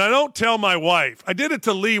 And I don't tell my wife. I did it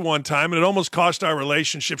to Lee one time, and it almost cost our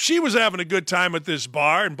relationship. She was having a good time at this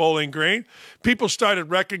bar in Bowling Green. People started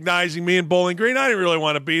recognizing me in Bowling Green. I didn't really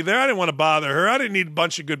want to be there. I didn't want to bother her. I didn't need a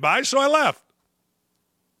bunch of goodbyes, so I left.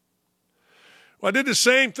 Well, I did the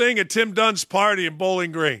same thing at Tim Dunn's party in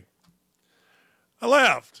Bowling Green. I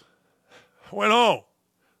left. I went home.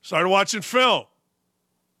 Started watching film.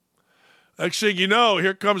 Next thing you know,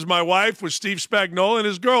 here comes my wife with Steve Spagnuolo and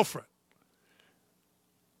his girlfriend.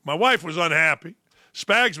 My wife was unhappy.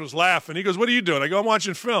 Spags was laughing. He goes, "What are you doing?" I go, "I'm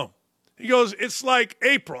watching film." He goes, "It's like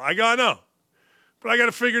April." I go, "I know, but I got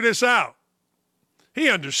to figure this out." He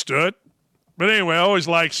understood. But anyway, I always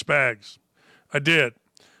liked Spags. I did.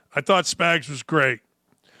 I thought Spags was great.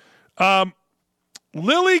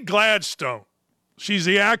 Lily Gladstone. She's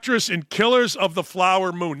the actress in Killers of the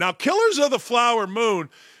Flower Moon. Now, Killers of the Flower Moon,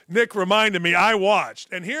 Nick reminded me I watched.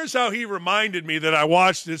 And here's how he reminded me that I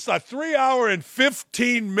watched it. It's a 3-hour and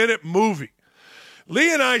 15-minute movie.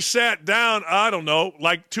 Lee and I sat down, I don't know,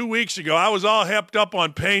 like 2 weeks ago. I was all hepped up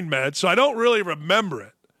on pain meds, so I don't really remember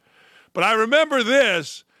it. But I remember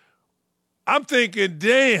this. I'm thinking,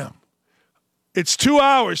 damn, it's 2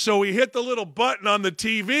 hours. So we hit the little button on the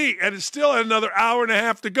TV, and it's still another hour and a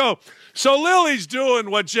half to go. So Lily's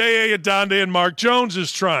doing what J.A. Adonde and Mark Jones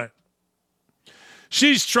is trying.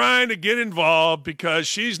 She's trying to get involved because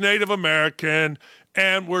she's Native American,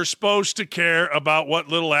 and we're supposed to care about what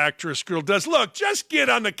little actress girl does. Look, just get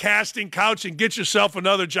on the casting couch and get yourself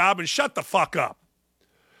another job and shut the fuck up.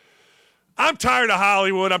 I'm tired of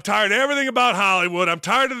Hollywood. I'm tired of everything about Hollywood. I'm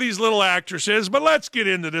tired of these little actresses, but let's get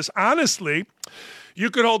into this. Honestly, you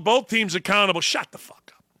could hold both teams accountable. Shut the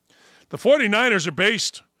fuck up. The 49ers are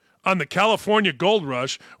based on the California Gold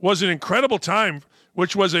Rush, was an incredible time,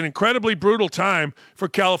 which was an incredibly brutal time for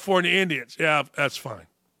California Indians. Yeah, that's fine.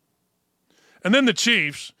 And then the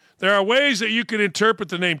Chiefs. There are ways that you can interpret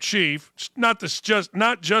the name Chief. It's not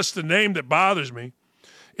just the name that bothers me.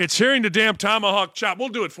 It's hearing the damn tomahawk chop. We'll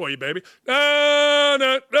do it for you, baby. I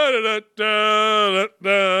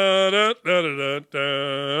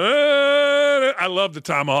love the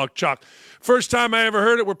tomahawk chop. First time I ever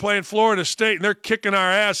heard it, we're playing Florida State, and they're kicking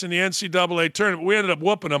our ass in the NCAA tournament. We ended up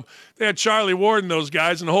whooping them. They had Charlie Ward and those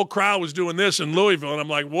guys, and the whole crowd was doing this in Louisville. And I'm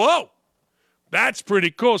like, whoa, that's pretty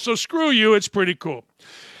cool. So screw you, it's pretty cool.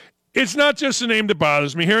 It's not just the name that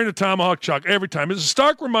bothers me. Hearing the tomahawk chalk every time is a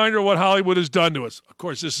stark reminder of what Hollywood has done to us. Of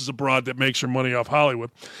course, this is a broad that makes her money off Hollywood.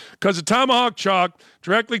 Because the tomahawk chalk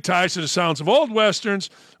directly ties to the sounds of old westerns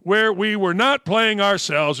where we were not playing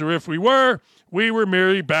ourselves, or if we were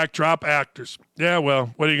merely backdrop actors. Yeah,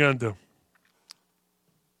 well, what are you going to do?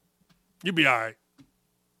 You'll be all right.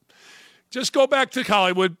 Just go back to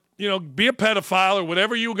Hollywood, be a pedophile or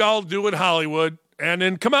whatever you all do in Hollywood, and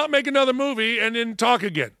then come out and make another movie and then talk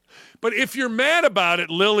again. But if you're mad about it,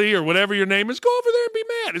 Lily, or whatever your name is, go over there and be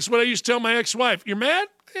mad. It's what I used to tell my ex-wife. You're mad?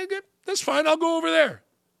 That's fine. I'll go over there.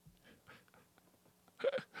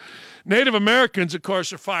 Native Americans, of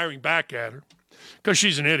course, are firing back at her because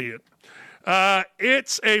she's an idiot.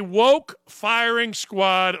 It's a woke firing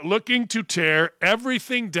squad looking to tear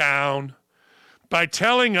everything down by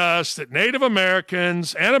telling us that Native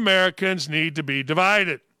Americans and Americans need to be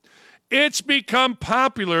divided. It's become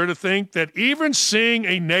popular to think that even seeing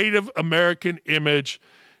a Native American image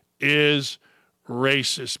is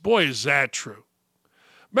racist. Boy, is that true.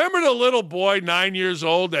 Remember the little boy, 9 years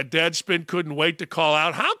old, that Deadspin couldn't wait to call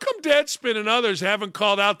out? How come Deadspin and others haven't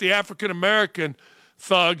called out the African American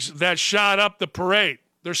thugs that shot up the parade?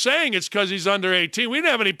 They're saying it's because he's under 18. We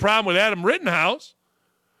didn't have any problem with Adam Rittenhouse.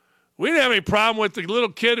 We didn't have any problem with the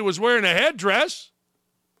little kid who was wearing a headdress.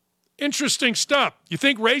 Interesting stuff. You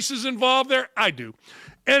think race is involved there? I do.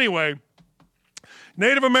 Anyway,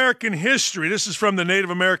 Native American history. This is from the Native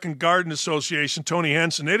American Garden Association, Tony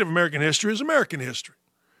Henson. Native American history is American history.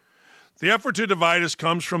 The effort to divide us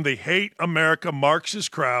comes from the hate America Marxist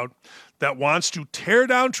crowd that wants to tear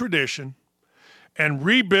down tradition and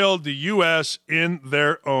rebuild the U.S. in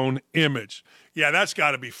their own image. Yeah, that's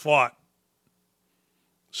got to be fought.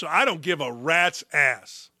 So I don't give a rat's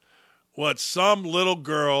ass what some little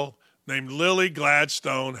girl named Lily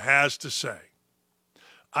Gladstone has to say.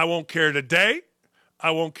 I won't care today. I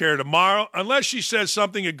won't care tomorrow unless she says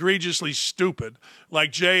something egregiously stupid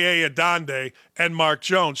like J.A. Adonde and Mark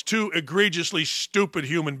Jones, two egregiously stupid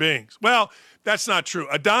human beings. Well, that's not true.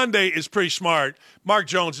 Adonde is pretty smart. Mark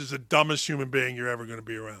Jones is the dumbest human being you're ever going to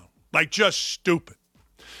be around. Like, just stupid.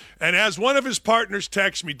 And as one of his partners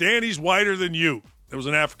texts me, Danny's whiter than you. There was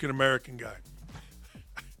an African-American guy.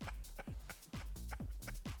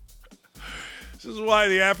 This is why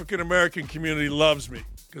the African-American community loves me.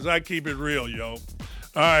 because I keep it real, yo. All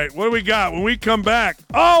right, what do we got when we come back?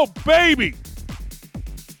 Oh, baby,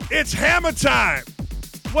 it's Hammer Time,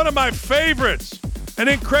 one of my favorites. And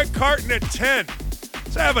then Craig Carton at 10.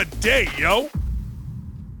 Let's have a day, yo.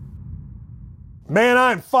 Man,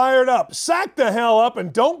 I'm fired up. Sack the hell up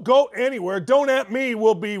and don't go anywhere. Don't at me.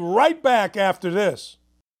 We'll be right back after this.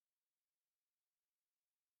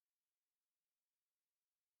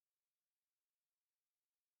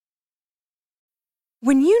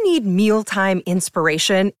 When you need mealtime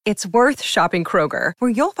inspiration, it's worth shopping Kroger, where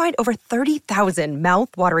you'll find over 30,000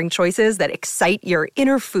 mouth-watering choices that excite your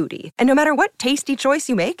inner foodie. And no matter what tasty choice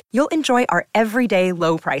you make, you'll enjoy our everyday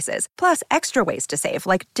low prices, plus extra ways to save,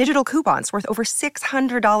 like digital coupons worth over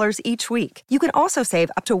 $600 each week. You can also save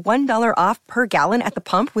up to $1 off per gallon at the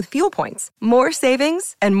pump with fuel points. More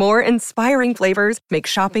savings and more inspiring flavors make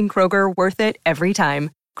shopping Kroger worth it every time.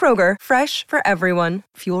 Kroger, fresh for everyone.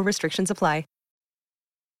 Fuel restrictions apply.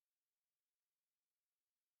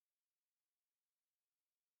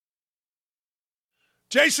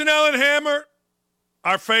 Jason Ellenhammer,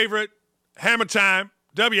 our favorite, Hammer Time,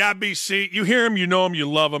 WIBC. You hear him, you know him,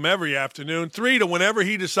 you love him every afternoon, 3 to whenever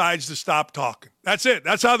he decides to stop talking. That's it.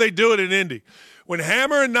 That's how they do it in Indy. When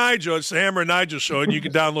Hammer and Nigel, it's the Hammer and Nigel show, and you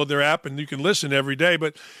can download their app and you can listen every day,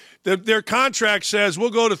 but their contract says we'll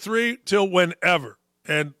go to 3 till whenever,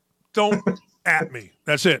 and don't at me.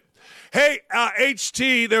 That's it. Hey,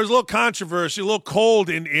 HT, there was a little controversy, a little cold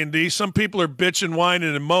in Indy. Some people are bitching,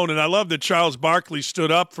 whining, and moaning. I love that Charles Barkley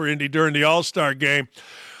stood up for Indy during the All-Star game.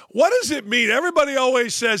 What does it mean? Everybody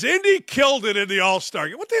always says Indy killed it in the All-Star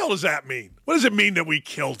game. What the hell does that mean? What does it mean that we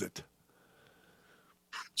killed it?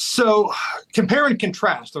 So compare and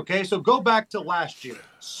contrast, okay? So go back to last year,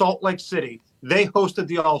 Salt Lake City. They hosted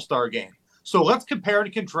the All-Star game. So let's compare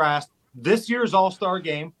and contrast this year's All-Star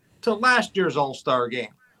game to last year's All-Star game.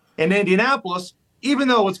 In Indianapolis, even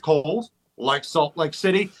though it's cold, like Salt Lake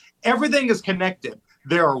City, everything is connected.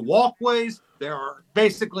 There are walkways, there are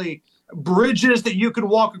basically bridges that you can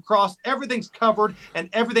walk across. Everything's covered and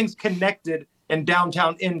everything's connected in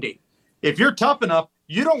downtown Indy. If you're tough enough,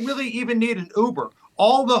 you don't really even need an Uber.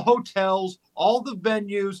 All the hotels, all the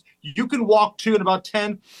venues, you can walk to in about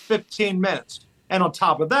 10, 15 minutes. And on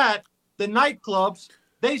top of that, the nightclubs,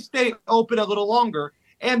 they stay open a little longer,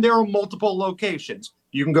 and there are multiple locations.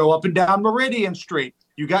 You can go up and down Meridian Street.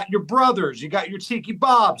 You got your Brothers. You got your Tiki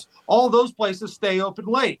Bob's. All those places stay open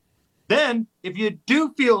late. Then, if you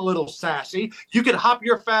do feel a little sassy, you can hop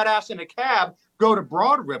your fat ass in a cab, go to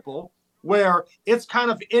Broad Ripple, where it's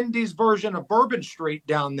kind of Indy's version of Bourbon Street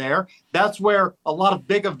down there. That's where a lot of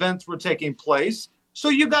big events were taking place. So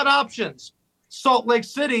you got options. Salt Lake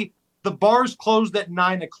City, the bars closed at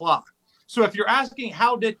 9 o'clock. So if you're asking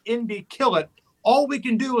how did Indy kill it, all we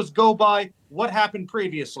can do is go by what happened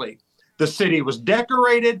previously. The city was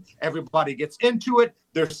decorated. Everybody gets into it.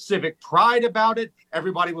 There's civic pride about it.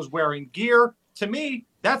 Everybody was wearing gear. To me,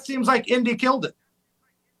 that seems like Indy killed it.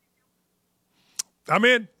 I'm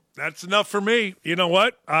in. That's enough for me. You know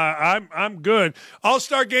what? I'm good.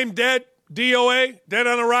 All-Star game dead. DOA, dead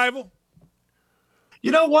on arrival.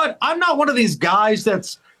 You know what? I'm not one of these guys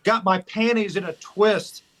that's got my panties in a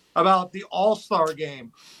twist about the All-Star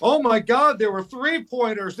game. Oh, my God, there were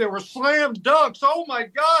three-pointers. There were slam dunks. Oh, my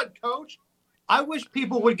God, Coach. I wish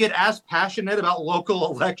people would get as passionate about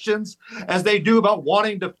local elections as they do about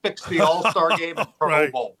wanting to fix the All-Star game and Pro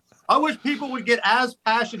Right. Bowl. I wish people would get as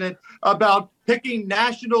passionate about picking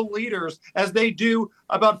national leaders as they do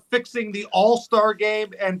about fixing the All-Star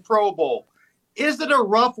game and Pro Bowl. Is it a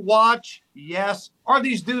rough watch? Yes. Are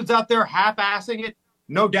these dudes out there half-assing it?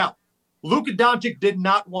 No doubt. Luka Doncic did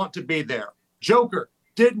not want to be there. Joker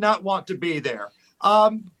did not want to be there.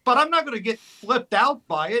 But I'm not going to get flipped out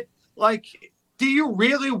by it. Like, do you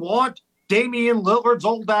really want Damian Lillard's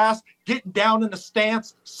old ass getting down in the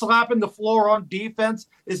stance, slapping the floor on defense?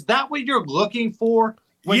 Is that what you're looking for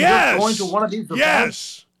when you're going to one of these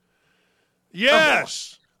events?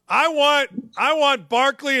 Yes. I want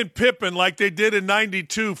Barkley and Pippen like they did in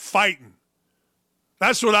 92 fighting.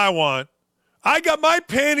 That's what I want. I got my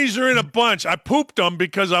panties are in a bunch. I pooped them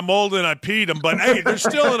because I'm old and I peed them, but hey, they're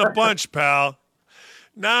still in a bunch, pal.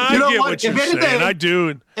 Nah, I get what you're saying. I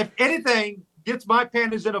do. If anything gets my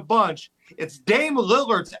panties in a bunch, it's Dame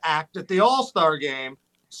Lillard's act at the All-Star game.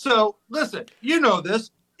 So, listen, you know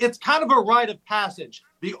this. It's kind of a rite of passage.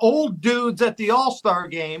 The old dudes at the All-Star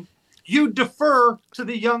game, you defer to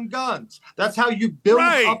the young guns. That's how you build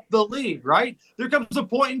up the league, right? There comes a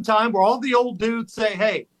point in time where all the old dudes say,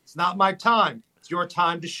 hey, it's not my time. It's your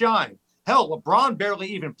time to shine. Hell, LeBron barely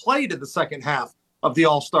even played in the second half of the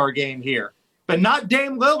All-Star game here. But not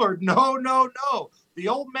Dame Lillard. No. The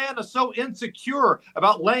old man is so insecure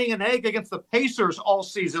about laying an egg against the Pacers all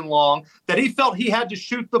season long that he felt he had to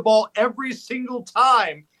shoot the ball every single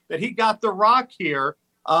time that he got the rock here.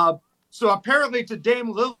 So apparently to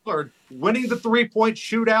Dame Lillard, winning the three-point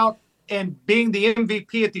shootout and being the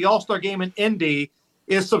MVP at the All-Star game in Indy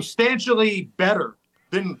is substantially better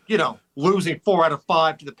than, losing 4 out of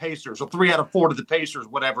 5 to the Pacers or 3 out of 4 to the Pacers,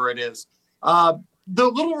 whatever it is. The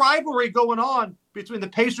little rivalry going on between the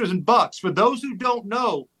Pacers and Bucks, for those who don't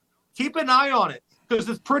know, keep an eye on it because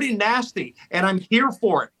it's pretty nasty, and I'm here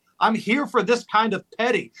for it. I'm here for this kind of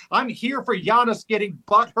petty. I'm here for Giannis getting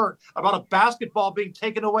butthurt about a basketball being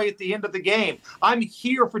taken away at the end of the game. I'm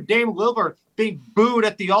here for Dame Lillard being booed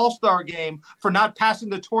at the All-Star game for not passing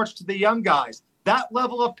the torch to the young guys. That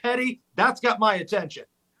level of petty, that's got my attention.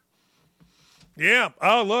 Yeah.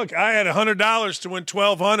 Oh, look, I had $100 to win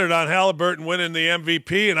 $1,200 on Halliburton winning the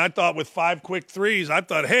MVP, and I thought with 5 quick threes, I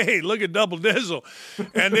thought, hey, look at double dizzle.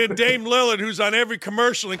 And then Dame Lillard, who's on every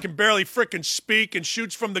commercial and can barely frickin' speak and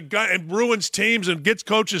shoots from the gun and ruins teams and gets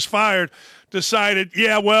coaches fired, decided,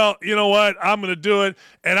 yeah, well, you know what, I'm going to do it,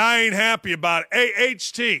 and I ain't happy about it. Hey,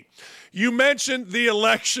 HT, you mentioned the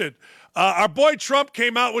election. Our boy Trump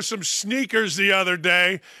came out with some sneakers the other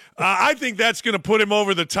day. I think that's going to put him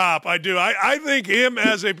over the top. I do. I think him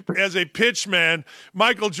as a pitch man,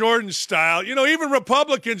 Michael Jordan style. Even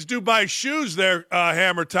Republicans do buy shoes there,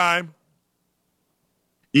 Hammer Time.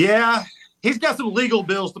 Yeah, he's got some legal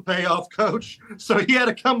bills to pay off, Coach. So he had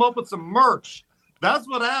to come up with some merch. That's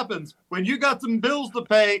what happens. When you got some bills to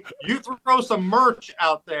pay, you throw some merch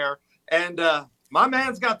out there. And my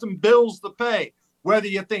man's got some bills to pay. Whether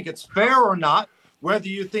you think it's fair or not, whether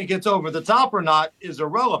you think it's over the top or not is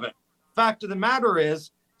irrelevant. Fact of the matter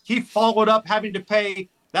is, he followed up having to pay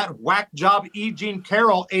that whack job E. Jean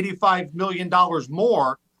Carroll $85 million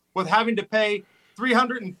more with having to pay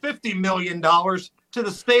 $350 million to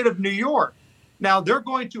the state of New York. Now, they're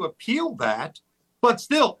going to appeal that, but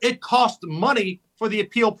still, it costs money for the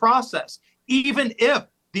appeal process. Even if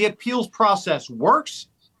the appeals process works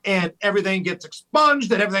and everything gets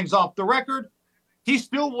expunged and everything's off the record, he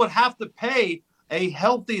still would have to pay a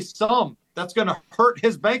healthy sum that's going to hurt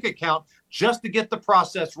his bank account just to get the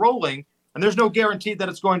process rolling. And there's no guarantee that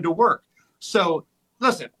it's going to work. So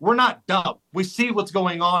listen, we're not dumb. We see what's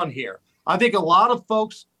going on here. I think a lot of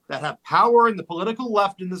folks that have power in the political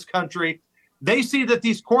left in this country, they see that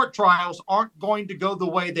these court trials aren't going to go the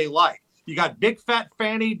way they like. You got big fat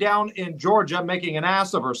Fanny down in Georgia making an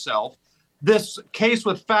ass of herself. This case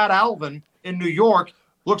with Fat Alvin in New York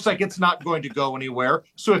looks like it's not going to go anywhere.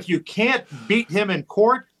 So if you can't beat him in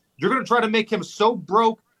court, you're going to try to make him so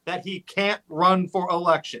broke that he can't run for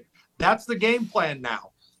election. That's the game plan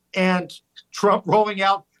now. And Trump rolling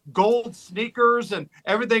out gold sneakers and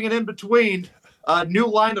everything in between, a new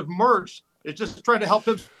line of merch, is just trying to help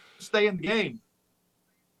him stay in the game.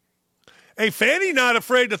 Hey, Fanny not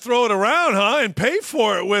afraid to throw it around, huh, and pay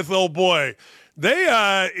for it with old boy.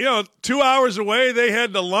 They, 2 hours away, they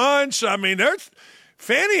had to lunch. I mean, they're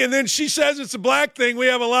Fanny, and then she says it's a black thing. We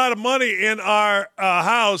have a lot of money in our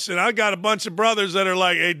house, and I got a bunch of brothers that are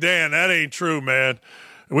like, hey, Dan, that ain't true, man.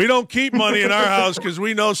 We don't keep money in our house because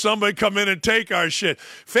we know somebody come in and take our shit.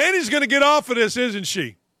 Fanny's going to get off of this, isn't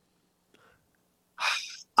she?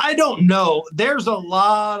 I don't know. There's a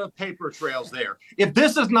lot of paper trails there. If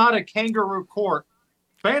this is not a kangaroo court,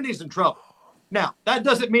 Fanny's in trouble. Now, that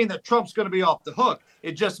doesn't mean that Trump's going to be off the hook.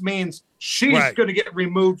 It just means she's going to get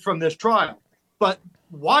removed from this trial. But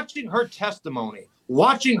watching her testimony,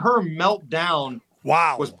 watching her melt down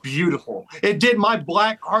was beautiful. It did my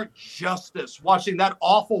black heart justice watching that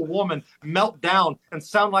awful woman melt down and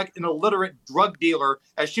sound like an illiterate drug dealer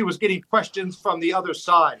as she was getting questions from the other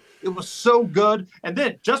side. It was so good. And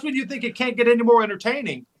then just when you think it can't get any more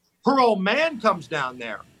entertaining, her old man comes down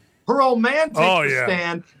there. Her old man takes the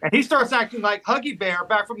stand, and he starts acting like Huggy Bear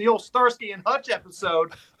back from the old Starsky and Hutch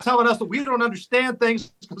episode, telling us that we don't understand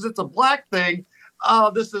things because it's a black thing.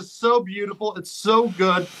 Oh, this is so beautiful. It's so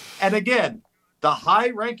good. And again, the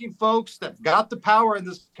high-ranking folks that got the power in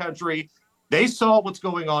this country, they saw what's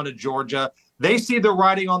going on in Georgia. They see the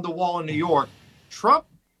writing on the wall in New York.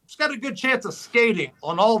 Trump's got a good chance of skating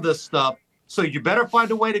on all this stuff, so you better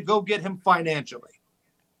find a way to go get him financially.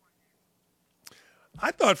 I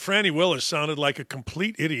thought Franny Willis sounded like a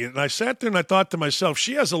complete idiot, and I sat there and I thought to myself,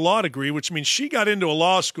 she has a law degree, which means she got into a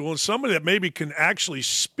law school, and somebody that maybe can actually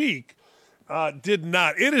speak did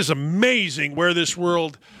not. It is amazing where this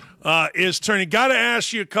world is turning. Got to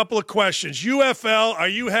ask you a couple of questions.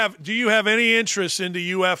 UFL, do you have any interest into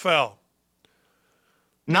UFL?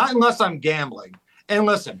 Not unless I'm gambling. And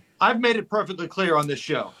listen, I've made it perfectly clear on this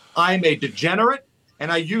show. I'm a degenerate,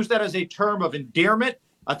 and I use that as a term of endearment.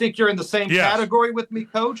 I think you're in the same Yes. category with me,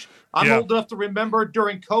 Coach. I'm old enough to remember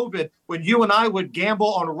during COVID when you and I would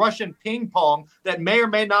gamble on Russian ping pong that may or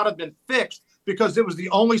may not have been fixed because it was the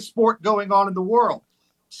only sport going on in the world.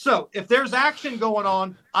 So if there's action going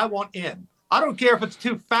on, I want in. I don't care if it's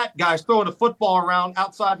two fat guys throwing a football around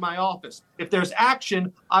outside my office. If there's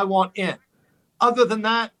action, I want in. Other than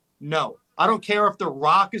that, no. I don't care if The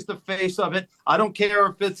Rock is the face of it. I don't care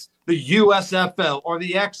if it's the USFL or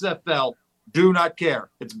the XFL. Do not care.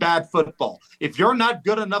 It's bad football. If you're not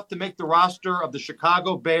good enough to make the roster of the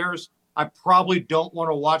Chicago Bears, I probably don't want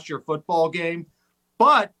to watch your football game.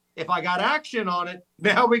 But if I got action on it,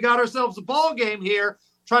 now we got ourselves a ball game here,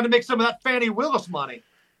 trying to make some of that Fannie Willis money.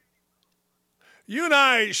 You and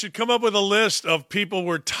I should come up with a list of people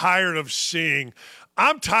we're tired of seeing.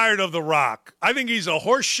 I'm tired of The Rock. I think he's a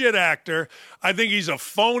horseshit actor. I think he's a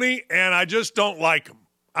phony, and I just don't like him.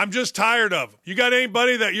 I'm just tired of him. You got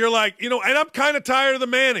anybody that you're like, and I'm kind of tired of the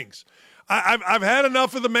Mannings. I've had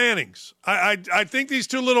enough of the Mannings. I think these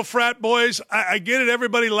two little frat boys, I get it,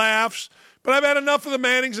 everybody laughs, but I've had enough of the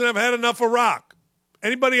Mannings and I've had enough of Rock.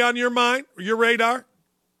 Anybody on your mind or your radar?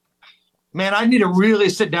 Man, I need to really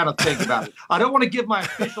sit down and think about it. I don't want to give my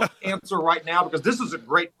official answer right now because this is a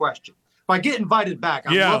great question. If I get invited back,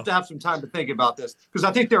 I'd love to have some time to think about this because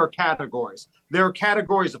I think there are categories. There are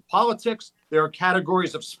categories of politics. There are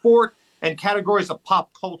categories of sport and categories of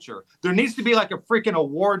pop culture. There needs to be like a freaking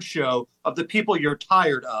award show of the people you're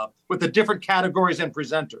tired of with the different categories and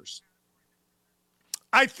presenters.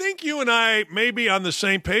 I think you and I may be on the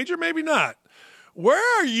same page or maybe not.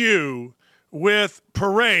 Where are you with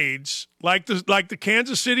parades like the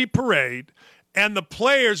Kansas City parade and the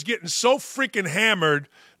players getting so freaking hammered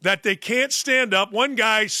that they can't stand up? One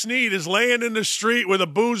guy, Snead, is laying in the street with a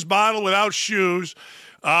booze bottle without shoes.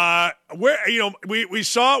 We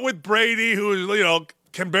saw it with Brady, who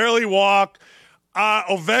can barely walk.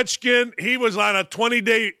 Ovechkin, he was on a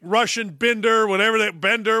 20-day Russian bender, whatever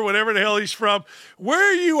the hell he's from.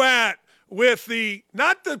 Where are you at with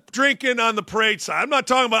not the drinking on the parade side? I'm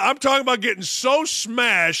talking about getting so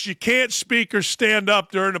smashed you can't speak or stand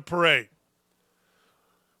up during the parade.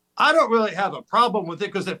 I don't really have a problem with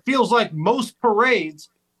it because it feels like most parades,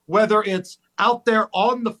 whether it's out there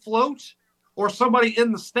on the float or somebody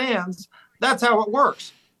in the stands, that's how it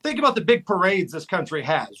works. Think about the big parades this country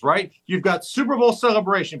has, right? You've got Super Bowl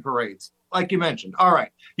celebration parades, like you mentioned. All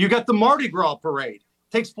right. You got the Mardi Gras parade.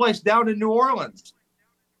 Takes place down in New Orleans.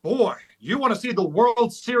 Boy, you want to see the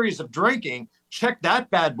World Series of drinking, check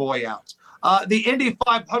that bad boy out. The Indy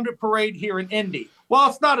 500 parade here in Indy. While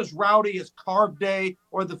it's not as rowdy as Carb Day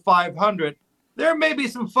or the 500, there may be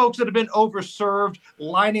some folks that have been overserved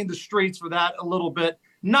lining the streets for that a little bit.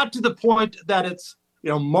 Not to the point that it's,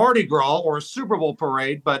 Mardi Gras or a Super Bowl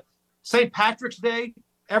parade, but St. Patrick's Day,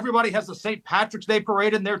 everybody has a St. Patrick's Day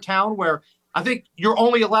parade in their town where I think you're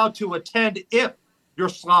only allowed to attend if you're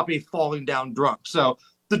sloppy, falling down drunk. So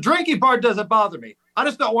the drinking part doesn't bother me. I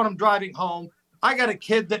just don't want them driving home. I got a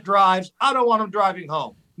kid that drives. I don't want them driving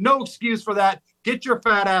home. No excuse for that. Get your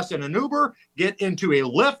fat ass in an Uber, get into a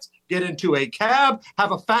Lyft, get into a cab,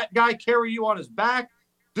 have a fat guy carry you on his back,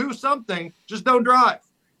 do something, just don't drive.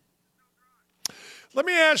 Let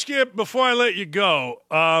me ask you before I let you go,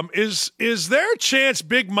 is there a chance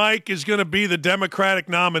Big Mike is going to be the Democratic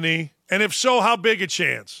nominee? And if so, how big a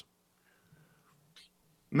chance?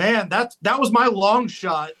 Man, that was my long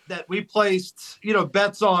shot that we placed,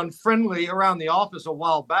 bets on friendly around the office a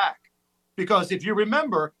while back. Because if you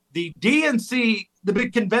remember, the DNC, the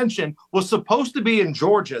big convention, was supposed to be in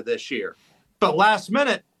Georgia this year. But last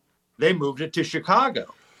minute, they moved it to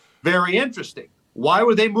Chicago. Very interesting. Why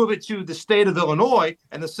would they move it to the state of Illinois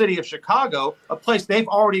and the city of Chicago, a place they've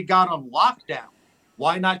already got on lockdown?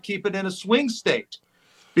 Why not keep it in a swing state?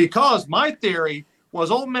 Because my theory was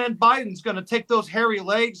old man Biden's going to take those hairy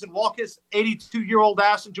legs and walk his 82-year-old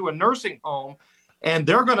ass into a nursing home, and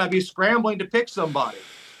they're going to be scrambling to pick somebody.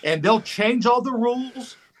 And they'll change all the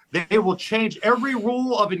rules. They will change every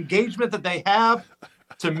rule of engagement that they have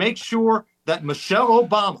to make sure that Michelle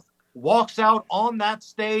Obama walks out on that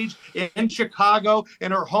stage in Chicago,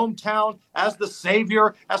 in her hometown, as the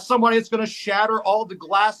savior, as somebody that's going to shatter all the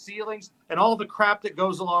glass ceilings and all the crap that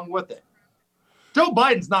goes along with it. Joe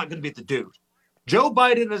Biden's not going to be the dude. Joe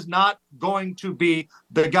Biden is not going to be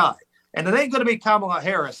the guy. And it ain't going to be Kamala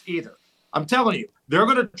Harris either. I'm telling you, they're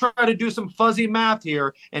going to try to do some fuzzy math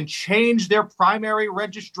here and change their primary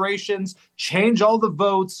registrations, change all the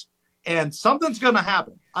votes, and something's going to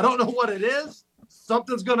happen. I don't know what it is.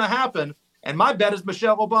 Something's going to happen, and my bet is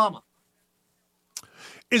Michelle Obama.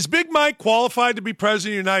 Is Big Mike qualified to be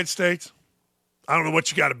president of the United States? I don't know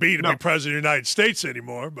what you got to be to be president of the United States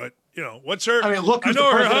anymore, but, what's her – I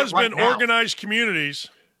know her husband organized communities.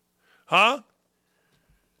 Huh?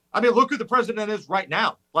 I mean, look who the president is right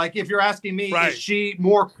now. Like, if you're asking me, is she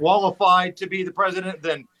more qualified to be the president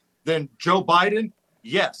than Joe Biden?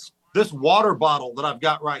 Yes. This water bottle that I've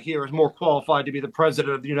got right here is more qualified to be the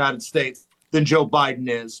president of the United States than Joe Biden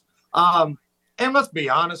is. And let's be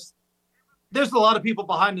honest, there's a lot of people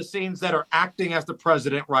behind the scenes that are acting as the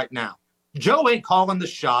president right now. Joe ain't calling the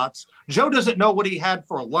shots. Joe doesn't know what he had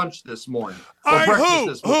for lunch this morning. All right,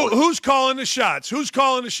 who's calling the shots? Who's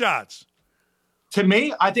calling the shots? To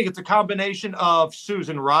me, I think it's a combination of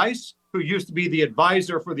Susan Rice, who used to be the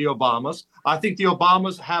advisor for the Obamas. I think the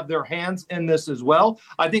Obamas have their hands in this as well.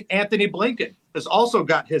 I think Anthony Blinken has also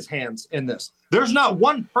got his hands in this. There's not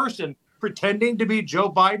one person pretending to be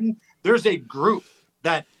Joe Biden. There's a group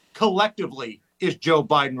that collectively is Joe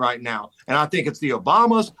Biden right now. And I think it's the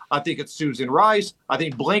Obamas. I think it's Susan Rice. I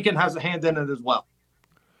think Blinken has a hand in it as well.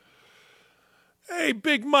 Hey,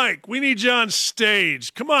 Big Mike, we need you on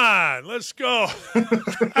stage. Come on, let's go.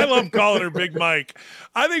 I love calling her Big Mike.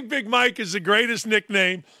 I think Big Mike is the greatest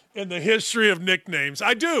nickname in the history of nicknames.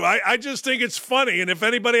 I do. I just think it's funny. And if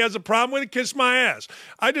anybody has a problem with it, kiss my ass.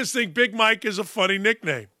 I just think Big Mike is a funny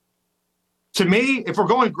nickname. To me, if we're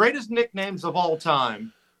going greatest nicknames of all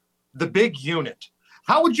time, the Big Unit.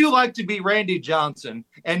 How would you like to be Randy Johnson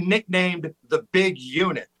and nicknamed the Big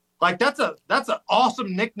Unit? Like, that's an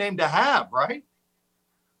awesome nickname to have, right?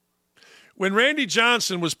 When Randy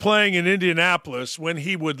Johnson was playing in Indianapolis, when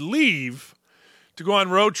he would leave to go on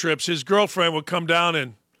road trips, his girlfriend would come down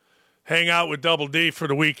and hang out with Double D for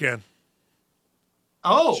the weekend.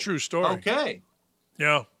 Oh, it's a true story. Okay.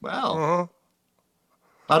 Yeah. Well,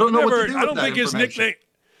 I don't know what to do with I don't think his nickname.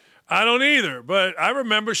 I don't either, but I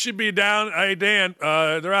remember she'd be down. Hey, Dan,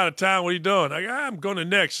 they're out of town. What are you doing? I'm going to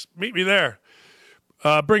Nick's. Meet me there.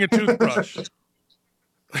 Bring a toothbrush.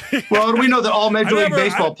 Well, we know that all Major League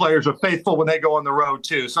Baseball players are faithful when they go on the road,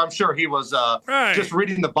 too. So I'm sure he was just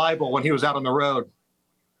reading the Bible when he was out on the road.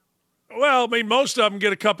 Well, I mean, most of them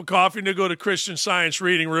get a cup of coffee and they go to Christian Science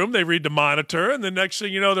reading room. They read the Monitor, and the next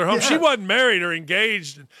thing you know, they're home. Yeah. She wasn't married or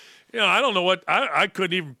engaged. And, I don't know what I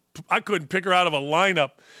couldn't pick her out of a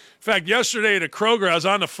lineup. In fact, yesterday at a Kroger, I was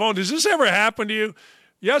on the phone. Does this ever happen to you?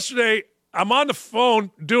 Yesterday, I'm on the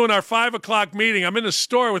phone doing our 5 o'clock meeting. I'm in the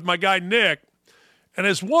store with my guy Nick. And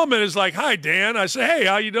this woman is like, "Hi, Dan." I say, "Hey,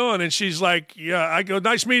 how you doing?" And she's like, "Yeah." I go,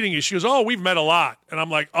 "Nice meeting you." She goes, "Oh, we've met a lot." And I'm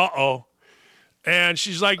like, "Uh-oh." And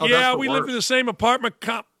she's like, "Yeah, we lived in the same apartment."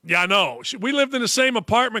 Yeah, I know. We lived in the same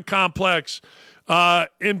apartment complex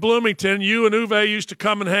in Bloomington. You and Uwe used to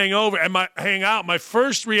come and hang out. My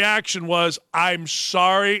first reaction was, "I'm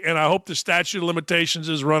sorry, and I hope the statute of limitations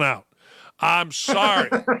is run out. I'm sorry."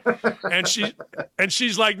 and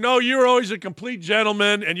she's like, "No, you were always a complete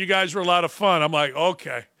gentleman, and you guys were a lot of fun." I'm like,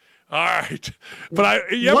 "Okay, all right."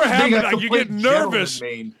 But you ever have you get nervous?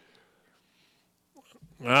 I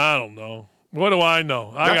don't know. What do I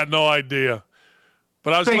know? I got no idea.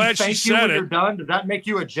 But I was glad she said it. You're done. Does that make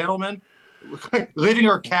you a gentleman? Leaving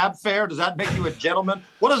her cab fare, does that make you a gentleman?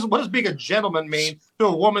 What does being a gentleman mean to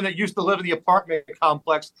a woman that used to live in the apartment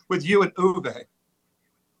complex with you and Uwe?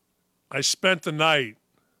 I spent the night.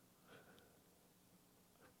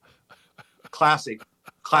 Classy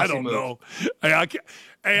I don't move. know.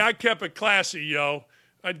 I kept it classy, yo.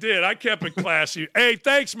 I did. I kept it classy. Hey,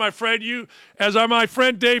 thanks, my friend. You, as my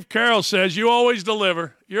friend Dave Carroll says, you always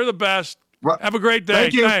deliver. You're the best. Have a great day.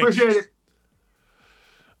 Thank you. Thanks. Appreciate it.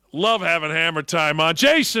 Love having Hammer Time on.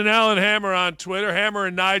 Jason Allen Hammer on Twitter. Hammer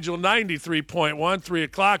and Nigel 93.1. 3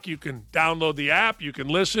 o'clock. You can download the app. You can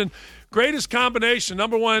listen. Greatest combination.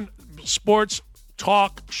 Number one sports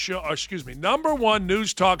talk show. Number one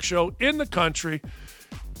news talk show in the country.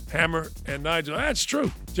 Hammer and Nigel. That's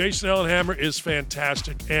true. Jason Allen Hammer is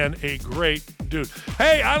fantastic and a great dude.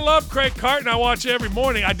 Hey, I love Craig Carton. I watch every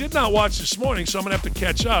morning. I did not watch this morning, so I'm going to have to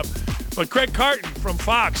catch up. But Craig Carton from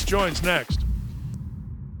Fox joins next.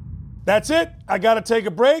 That's it. I got to take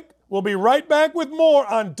a break. We'll be right back with more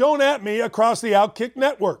on Don't At Me across the Outkick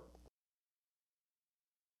Network.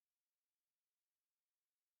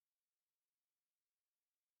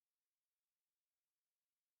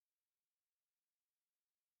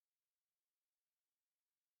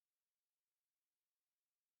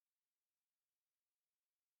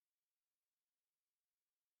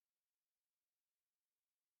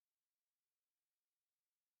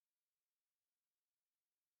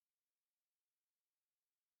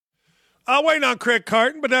 I'll wait on Craig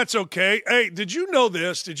Carton, but that's okay. Hey, did you know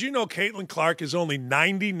this? Did you know Caitlin Clark is only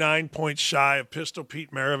 99 points shy of Pistol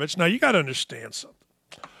Pete Maravich? Now, you got to understand something.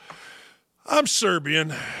 I'm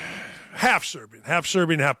Serbian. half Serbian,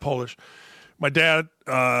 half Polish. My dad,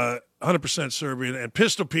 100% Serbian, and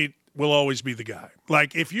Pistol Pete will always be the guy.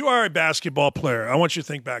 Like, if you are a basketball player, I want you to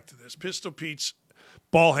think back to this. Pistol Pete's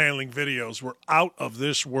ball handling videos were out of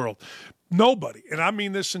this world. Nobody, and I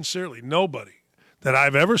mean this sincerely, nobody that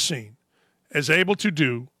I've ever seen is able to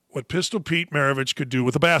do what Pistol Pete Maravich could do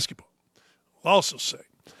with a basketball. I'll also say,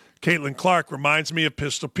 Caitlin Clark reminds me of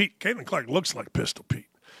Pistol Pete. Caitlin Clark looks like Pistol Pete.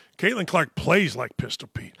 Caitlin Clark plays like Pistol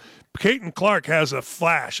Pete. Caitlin Clark has a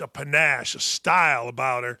flash, a panache, a style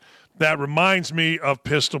about her that reminds me of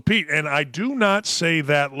Pistol Pete. And I do not say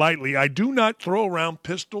that lightly. I do not throw around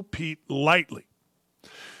Pistol Pete lightly.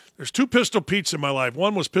 There's two Pistol Petes in my life.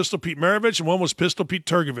 One was Pistol Pete Maravich, and one was Pistol Pete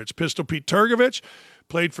Turgovich. Pistol Pete Turgovich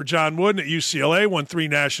played for John Wooden at UCLA, won 3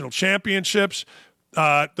 national championships.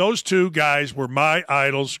 Those two guys were my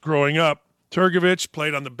idols growing up. Turgovich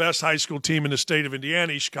played on the best high school team in the state of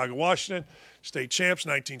Indiana, East Chicago, Washington, state champs,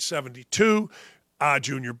 1972.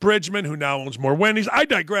 Junior Bridgman, who now owns more Wendy's. I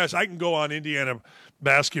digress. I can go on Indiana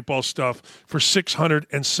basketball stuff for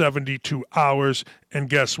 672 hours, and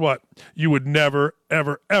guess what? You would never,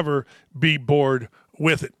 ever, ever be bored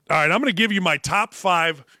with it. All right, I'm going to give you my top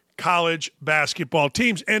 5 college basketball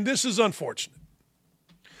teams, and this is unfortunate.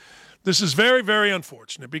 This is very, very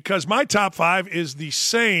unfortunate because my top 5 is the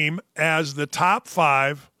same as the top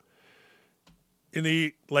 5 in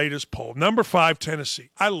the latest poll. Number 5,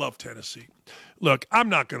 Tennessee. I love Tennessee. Look, I'm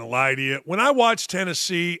not going to lie to you. When I watch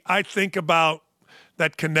Tennessee, I think about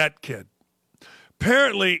that Connect kid.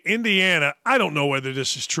 Apparently, Indiana, I don't know whether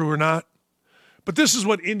this is true or not, but this is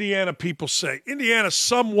what Indiana people say. Indiana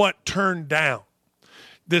somewhat turned down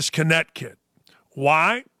this Connect kid.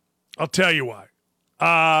 Why? I'll tell you why.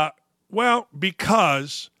 Well,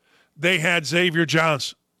 because they had Xavier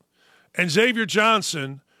Johnson. And Xavier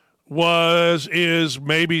Johnson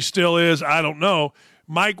maybe still is, I don't know,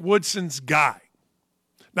 Mike Woodson's guy.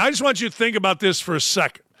 Now, I just want you to think about this for a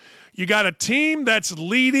second. You got a team that's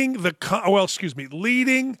leading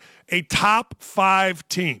a top 5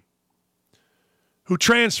 team who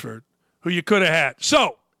transferred, who you could have had.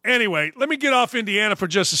 So, anyway, let me get off Indiana for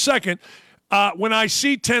just a second. When I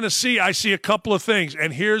see Tennessee, I see a couple of things,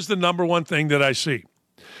 and here's the number one thing that I see.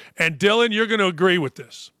 And, Dylan, you're going to agree with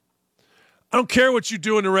this. I don't care what you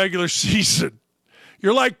do in the regular season.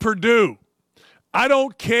 You're like Purdue. I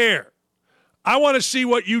don't care. I want to see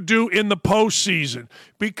what you do in the postseason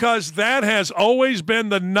because that has always been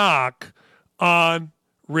the knock on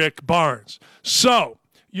Rick Barnes. So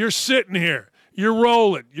you're sitting here. You're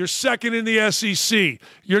rolling. You're second in the SEC.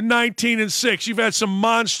 You're 19-6. You've had some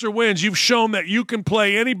monster wins. You've shown that you can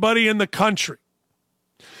play anybody in the country.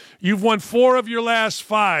 You've won 4 of your last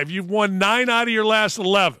 5. You've won 9 out of your last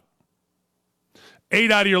 11.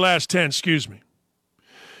 8 out of your last 10, excuse me.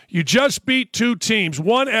 You just beat 2 teams,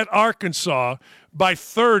 one at Arkansas by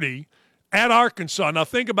 30 at Arkansas. Now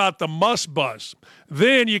think about the must bus.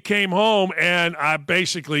 Then you came home and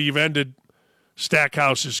you've ended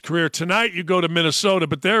Stackhouse's career. Tonight you go to Minnesota,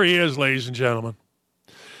 but there he is, ladies and gentlemen.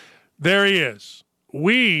 There he is.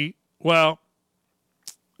 We got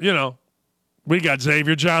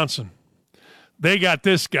Xavier Johnson. They got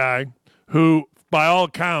this guy who, by all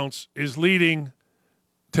accounts, is leading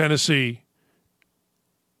Tennessee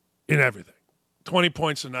in everything. 20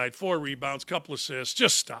 points a night, 4 rebounds, couple assists.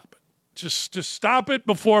 Just stop it. Just stop it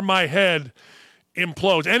before my head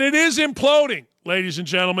implodes. And it is imploding, ladies and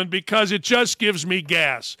gentlemen, because it just gives me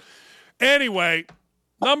gas. Anyway,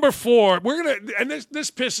 number 4,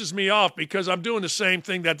 this pisses me off because I'm doing the same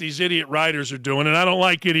thing that these idiot writers are doing, and I don't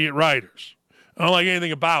like idiot writers. I don't like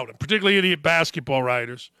anything about them, particularly idiot basketball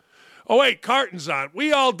writers. Oh, wait, Carton's on.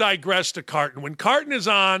 We all digress to Carton. When Carton is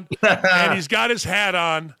on and he's got his hat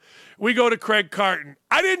on, we go to Craig Carton.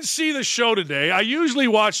 I didn't see the show today. I usually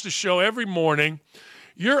watch the show every morning.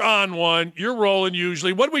 You're on one. You're rolling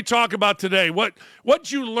usually. What did we talk about today? What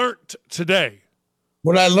you learned today?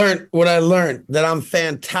 What I learned that I'm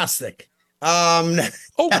fantastic. Good.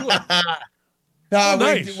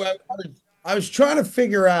 Nice. I was trying to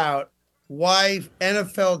figure out why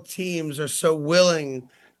NFL teams are so willing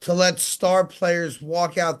to let star players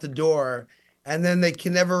walk out the door and then they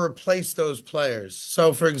can never replace those players.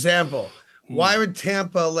 So, for example, why would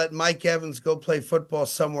Tampa let Mike Evans go play football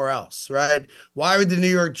somewhere else, right? Why would the New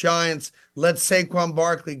York Giants let Saquon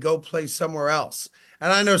Barkley go play somewhere else?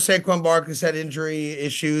 And I know Saquon Barkley's had injury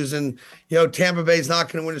issues, and, Tampa Bay's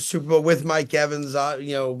not going to win a Super Bowl with Mike Evans,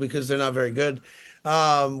 because they're not very good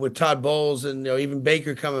with Todd Bowles and, even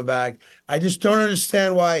Baker coming back. I just don't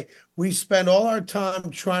understand why we spend all our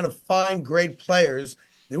time trying to find great players.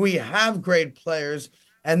 Then we have great players,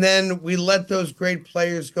 and then we let those great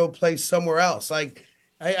players go play somewhere else. Like,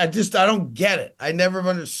 I don't get it. I never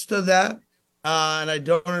understood that. And I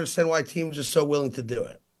don't understand why teams are so willing to do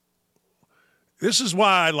it. This is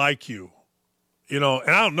why I like you, and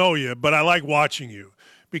I don't know you, but I like watching you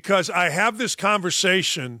because I have this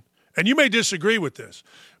conversation, and you may disagree with this,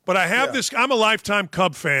 but I have this. I'm a lifetime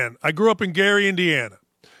Cub fan. I grew up in Gary, Indiana.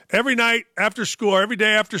 Every night after school, or every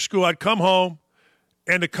day after school, I'd come home,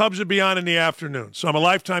 and the Cubs would be on in the afternoon. So I'm a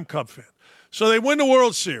lifetime Cub fan. So they win the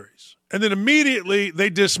World Series, and then immediately they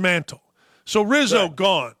dismantle. So Rizzo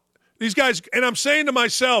gone. These guys, and I'm saying to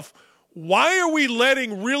myself, why are we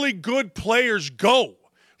letting really good players go?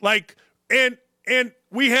 And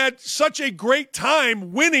we had such a great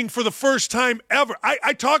time winning for the first time ever.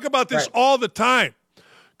 I talk about this all the time,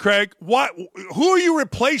 Craig. Who are you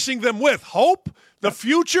replacing them with? Hope? The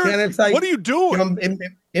future? And it's like, what are you doing?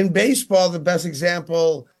 In baseball, the best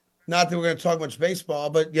example, not that we're going to talk much baseball,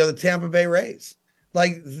 but the Tampa Bay Rays.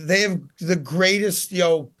 Like, they have the greatest,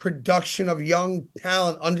 production of young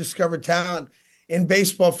talent, undiscovered talent in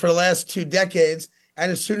baseball for the last 2 decades.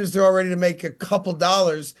 And as soon as they're all ready to make a couple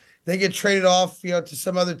dollars, they get traded off, to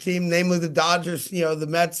some other team, namely the Dodgers, the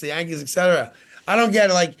Mets, the Yankees, etc. I don't get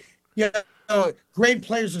it. Great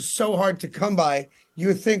players are so hard to come by. You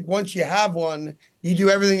would think once you have one, you do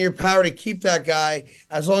everything in your power to keep that guy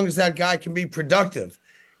as long as that guy can be productive.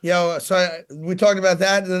 We talked about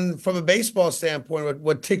that. And then from a baseball standpoint,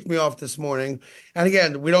 what ticked me off this morning, and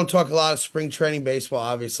again, we don't talk a lot of spring training baseball,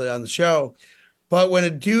 obviously, on the show, but when a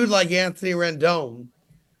dude like Anthony Rendon,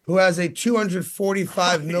 who has a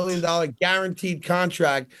 $245 million guaranteed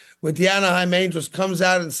contract with the Anaheim Angels, comes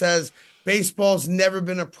out and says, baseball's never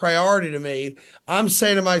been a priority to me, I'm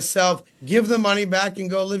saying to myself, give the money back and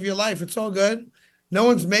go live your life. It's all good. No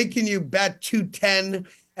one's making you bet 210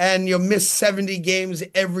 and you'll miss 70 games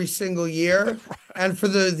every single year. And for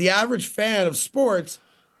the average fan of sports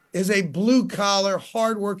is a blue-collar,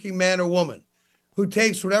 hardworking man or woman who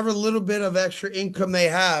takes whatever little bit of extra income they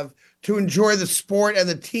have to enjoy the sport and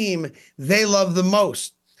the team they love the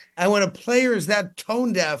most. And when a player is that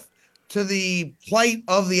tone deaf to the plight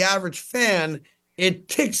of the average fan, it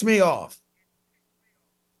ticks me off.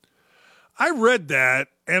 I read that,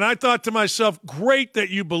 and I thought to myself, great that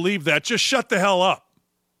you believe that. Just shut the hell up.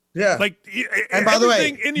 Yeah. And by the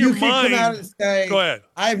way, in your mind, come out and say, go ahead.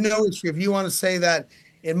 I have no issue. If you want to say that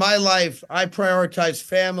in my life, I prioritize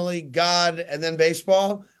family, God, and then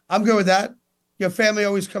baseball, I'm good with that. Your family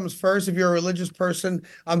always comes first. If you're a religious person,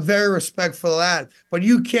 I'm very respectful of that. But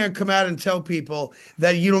you can't come out and tell people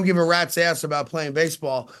that you don't give a rat's ass about playing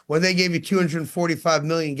baseball when they gave you $245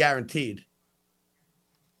 million guaranteed.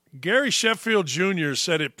 Gary Sheffield Jr.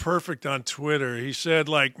 said it perfect on Twitter. He said,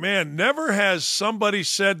 man, never has somebody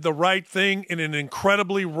said the right thing in an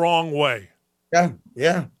incredibly wrong way.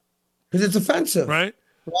 Yeah. Because it's offensive. Right?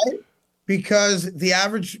 Because the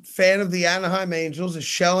average fan of the Anaheim Angels is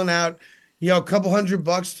shelling out a couple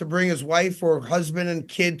 $100 to bring his wife or husband and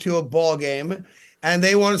kid to a ball game, and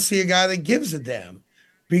they want to see a guy that gives a damn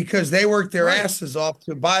because they work their asses off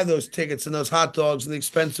to buy those tickets and those hot dogs and the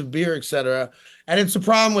expensive beer, etc. And it's a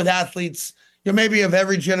problem with athletes, maybe of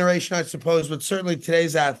every generation, I suppose, but certainly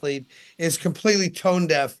today's athlete is completely tone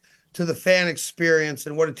deaf to the fan experience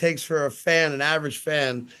and what it takes for a fan, an average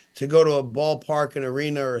fan, to go to a ballpark, an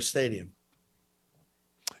arena, or a stadium.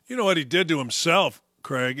 You know what he did to himself,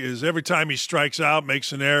 Craig, is every time he strikes out,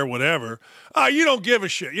 makes an error, whatever, you don't give a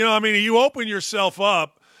shit. You open yourself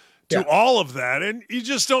up to all of that, and you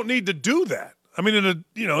just don't need to do that.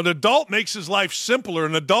 An adult makes his life simpler.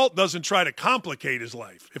 An adult doesn't try to complicate his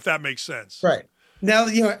life, if that makes sense. Right. Now,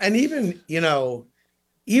 and even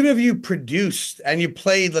if you produced and you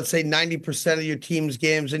played, let's say 90% of your team's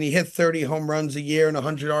games and you hit 30 home runs a year and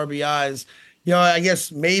 100 RBIs, I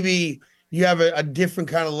guess maybe you have a different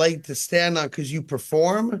kind of leg to stand on because you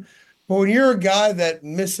perform. But when you're a guy that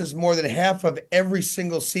misses more than half of every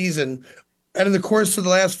single season, and in the course of the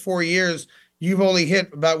last 4 years, you've only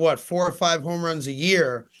hit about 4 or 5 home runs a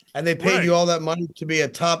year, and they paid you all that money to be a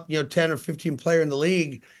top, 10 or 15 player in the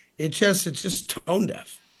league, it's just tone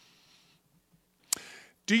deaf.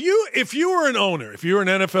 If you were an owner, if you were an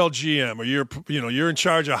NFL GM, or you're in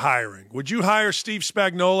charge of hiring, would you hire Steve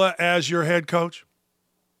Spagnuolo as your head coach?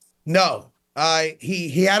 No,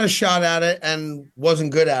 he had a shot at it and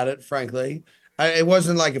wasn't good at it, frankly. It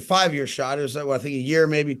wasn't like a 5-year shot. It was, I think, a year,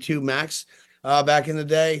 maybe 2 max back in the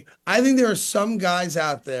day. I think there are some guys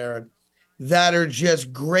out there that are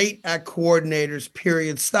just great at coordinators,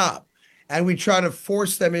 period, stop. And we try to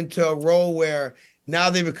force them into a role where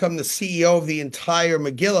now they become the CEO of the entire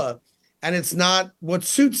Megillah, and it's not what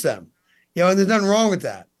suits them. And there's nothing wrong with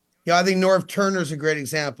that. I think Norv Turner is a great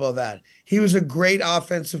example of that. he was a great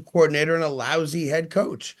offensive coordinator and a lousy head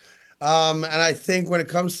coach. And I think when it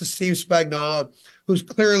comes to Steve Spagnuolo, who's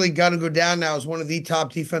clearly going to go down now as one of the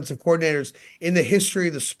top defensive coordinators in the history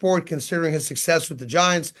of the sport, considering his success with the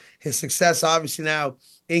Giants, his success obviously now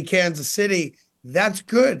in Kansas City, that's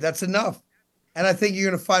good. That's enough. And I think you're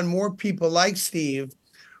going to find more people like Steve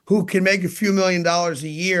who can make a few $1,000,000 a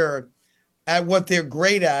year at what they're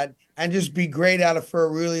great at and just be great at it for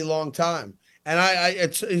a really long time. And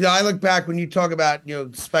I look back when you talk about,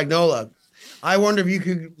 Spagnuolo, I wonder if you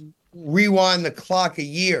could rewind the clock a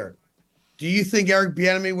year. Do you think Eric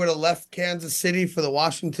Bieniemy would have left Kansas City for the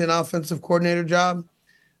Washington offensive coordinator job?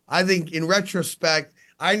 I think in retrospect,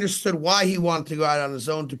 I understood why he wanted to go out on his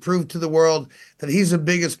own to prove to the world that he's the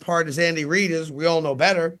biggest part as Andy Reid is. We all know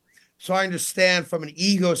better. So I understand from an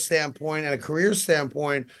ego standpoint and a career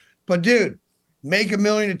standpoint. But dude, make $1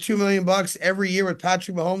 million to $2 million every year with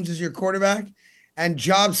Patrick Mahomes as your quarterback and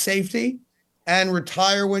job safety, and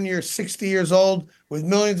retire when you're 60 years old with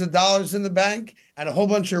millions of dollars in the bank and a whole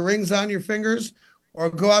bunch of rings on your fingers, or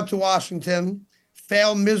go out to Washington,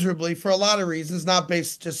 fail miserably for a lot of reasons, not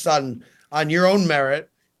based just on your own merit,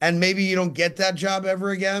 and maybe you don't get that job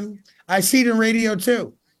ever again. I see it in radio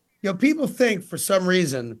too. People think for some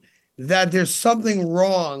reason that there's something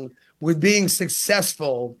wrong with being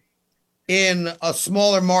successful in a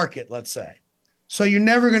smaller market, let's say. So you're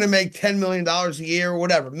never going to make $10 million a year or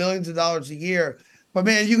whatever, millions of dollars a year. But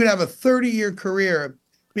man, you could have a 30-year career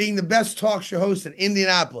being the best talk show host in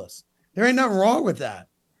Indianapolis. There ain't nothing wrong with that.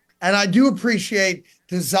 And I do appreciate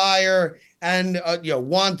desire and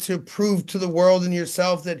want to prove to the world and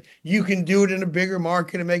yourself that you can do it in a bigger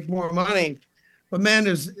market and make more money. But man,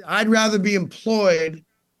 I'd rather be employed,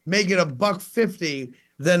 making $150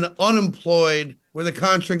 than unemployed with a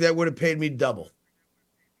contract that would have paid me double.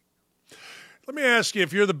 Let me ask you,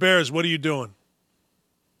 if you're the Bears, what are you doing?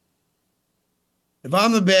 If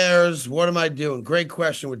I'm the Bears, what am I doing? Great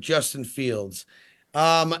question with Justin Fields.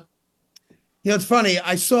 It's funny.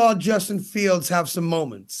 I saw Justin Fields have some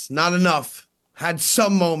moments, not enough, had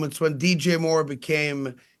some moments when DJ Moore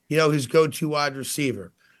became, his go-to wide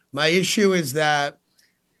receiver. My issue is that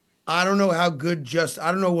I don't know how good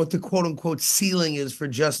I don't know what the quote unquote ceiling is for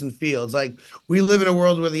Justin Fields. Like, we live in a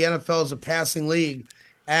world where the NFL is a passing league,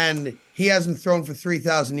 and he hasn't thrown for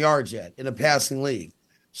 3,000 yards yet in a passing league.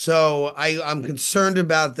 So I'm concerned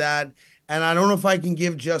about that. And I don't know if I can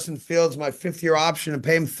give Justin Fields my fifth-year option and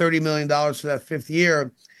pay him $30 million for that fifth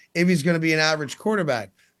year if he's going to be an average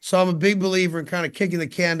quarterback. So I'm a big believer in kind of kicking the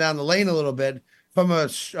can down the lane a little bit from a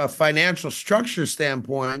financial structure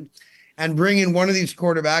standpoint and bring in one of these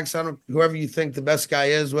quarterbacks, whoever you think the best guy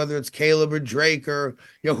is, whether it's Caleb or Drake or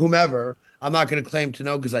whomever. I'm not going to claim to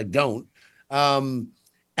know because I don't.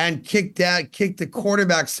 And kick the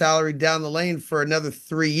quarterback salary down the lane for another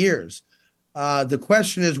 3 years. The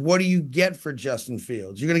question is, what do you get for Justin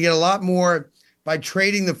Fields? You're going to get a lot more by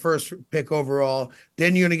trading the first pick overall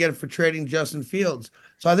than you're going to get for trading Justin Fields.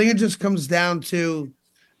 So I think it just comes down to,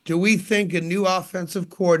 do we think a new offensive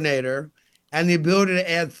coordinator and the ability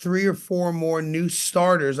to add 3 or 4 more new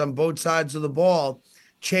starters on both sides of the ball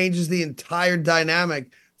changes the entire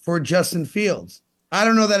dynamic for Justin Fields? I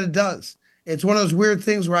don't know that it does. It's one of those weird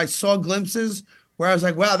things where I saw glimpses where I was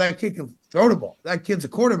like, wow, that kid can throw the ball. That kid's a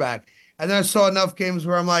quarterback. And then I saw enough games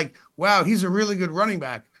where I'm like, wow, he's a really good running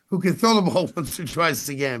back who can throw the ball once or twice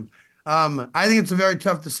a game. I think it's a very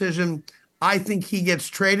tough decision. I think he gets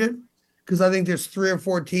traded because I think there's 3 or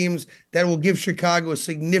 4 teams that will give Chicago a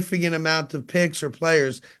significant amount of picks or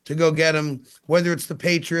players to go get him, whether it's the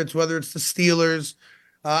Patriots, whether it's the Steelers.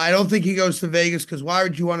 I don't think he goes to Vegas because why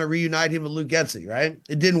would you want to reunite him with Luke Getsy, right?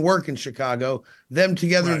 It didn't work in Chicago. Them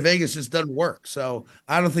together in Vegas just doesn't work. So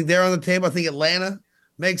I don't think they're on the table. I think Atlanta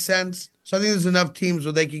makes sense. So I think there's enough teams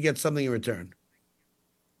where they could get something in return.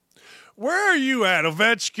 Where are you at?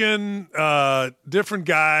 Ovechkin, different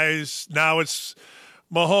guys. Now it's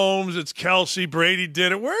Mahomes, it's Kelsey, Brady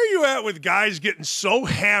did it. Where are you at with guys getting so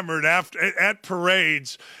hammered at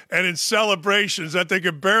parades and in celebrations that they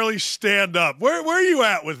could barely stand up? Where are you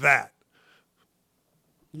at with that?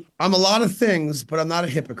 I'm a lot of things, but I'm not a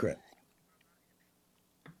hypocrite.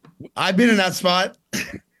 I've been in that spot.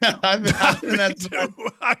 I've been in that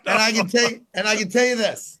spot. And I can tell you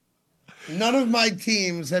this. None of my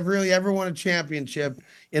teams have really ever won a championship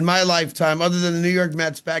in my lifetime other than the New York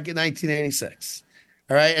Mets back in 1986.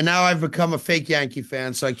 All right. And now I've become a fake Yankee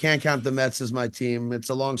fan, so I can't count the Mets as my team. It's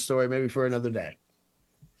a long story, maybe for another day.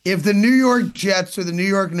 If the New York Jets or the New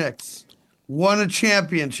York Knicks won a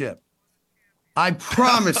championship, I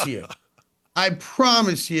promise you,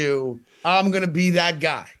 I'm going to be that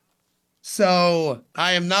guy. So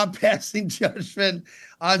I am not passing judgment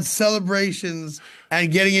on celebrations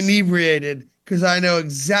and getting inebriated because I know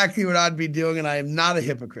exactly what I'd be doing, and I am not a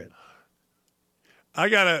hypocrite.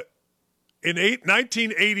 In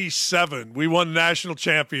 1987, we won the national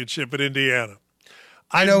championship in Indiana.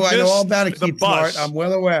 I know all about it, the Keith bus. Smart. I'm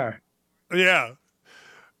well aware. Yeah.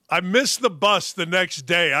 I missed the bus the next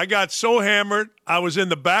day. I got so hammered, I was in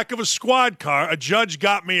the back of a squad car. A judge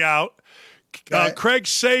got me out. Craig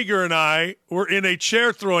Sager and I were in a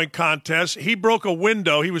chair throwing contest. He broke a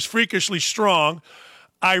window. He was freakishly strong.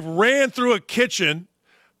 I ran through a kitchen,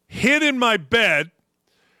 hid in my bed.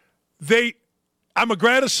 I'm a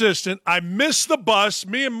grad assistant. I missed the bus.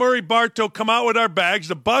 Me and Murray Bartow come out with our bags.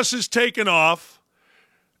 The bus is taken off,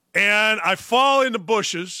 and I fall in the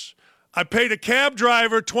bushes. I paid a cab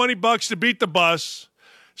driver $20 to beat the bus.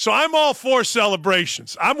 So I'm all for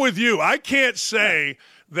celebrations. I'm with you. I can't say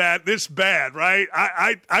that it's bad, right?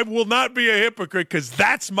 I will not be a hypocrite because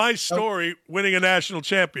that's my story, winning a national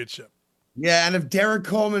championship. Yeah, and if Derek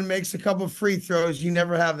Coleman makes a couple free throws, you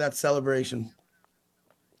never have that celebration.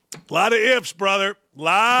 A lot of ifs, brother. A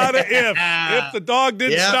lot of ifs. If the dog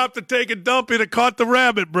didn't stop to take a dump, he'd have caught the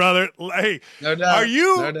rabbit, brother. Hey, no doubt. Are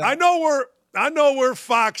you? No doubt. I know we're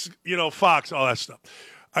Fox. Fox, all that stuff.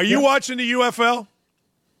 Are you watching the UFL?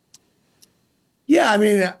 Yeah, I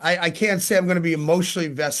mean, I can't say I'm going to be emotionally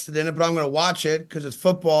invested in it, but I'm going to watch it because it's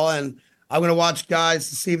football, and I'm going to watch guys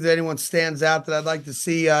to see if anyone stands out that I'd like to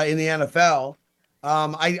see in the NFL.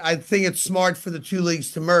 I think it's smart for the two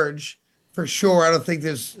leagues to merge, for sure. I don't think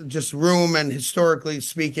there's just room, and historically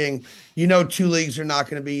speaking, two leagues are not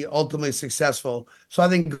going to be ultimately successful. So I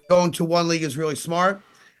think going to one league is really smart.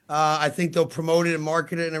 I think they'll promote it and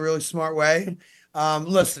market it in a really smart way.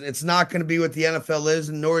 Listen, it's not going to be what the NFL is,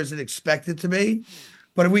 and nor is it expected to be.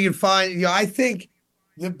 But if we can find, I think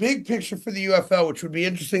the big picture for the UFL, which would be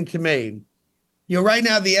interesting to me, right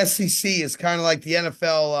now the SEC is kind of like the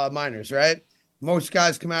NFL minors, right? Most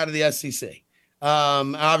guys come out of the SEC.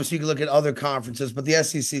 Obviously, you can look at other conferences, but the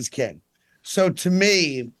SEC's king. So to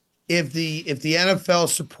me, if the NFL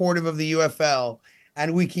is supportive of the UFL,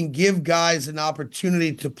 and we can give guys an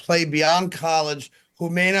opportunity to play beyond college who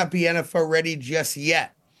may not be NFL ready just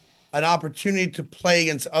yet, an opportunity to play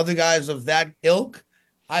against other guys of that ilk,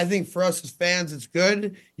 I think for us as fans, it's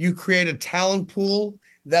good. You create a talent pool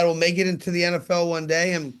that will make it into the NFL one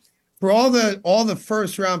day. And for all the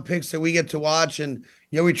first round picks that we get to watch, and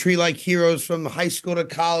we treat like heroes from high school to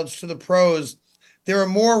college to the pros, there are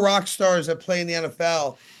more rock stars that play in the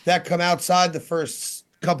NFL that come outside the first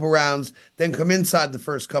couple rounds than come inside the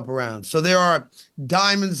first couple rounds. So there are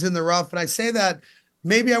diamonds in the rough. And I say that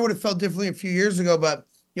maybe I would have felt differently a few years ago, but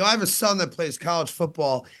I have a son that plays college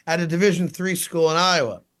football at a Division III school in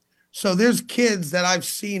Iowa. So there's kids that I've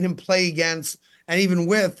seen him play against and even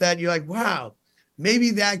with that you're like, wow,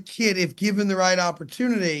 maybe that kid, if given the right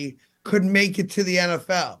opportunity, could make it to the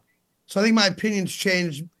NFL. So I think my opinion's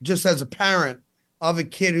changed just as a parent of a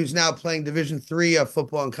kid who's now playing Division III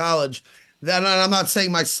football in college. That, I'm not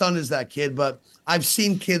saying my son is that kid, but I've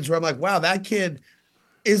seen kids where I'm like, wow, that kid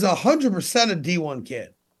is 100% a D1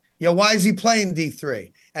 kid. Why is he playing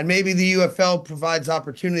D3? And maybe the UFL provides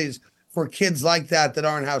opportunities for kids like that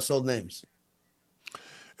aren't household names.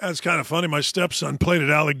 That's kind of funny. My stepson played at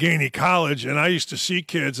Allegheny College, and I used to see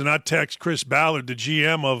kids, and I'd text Chris Ballard, the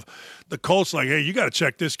GM of the Colts, like, hey, you got to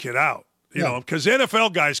check this kid out. Because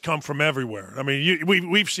NFL guys come from everywhere. I mean,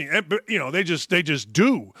 we've seen, they just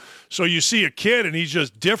do. So you see a kid and he's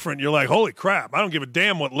just different. You're like, holy crap, I don't give a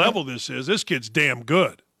damn what level this is. This kid's damn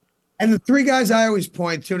good. And the three guys I always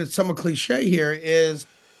point to, and it's somewhat cliche here, is,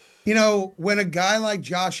 when a guy like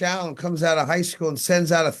Josh Allen comes out of high school and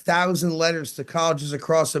sends out 1,000 letters to colleges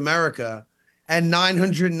across America, and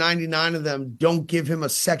 999 of them don't give him a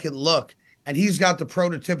second look, and he's got the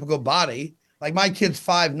prototypical body, like my kid's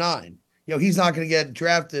 5'9". He's not going to get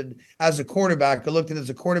drafted as a quarterback or looked at as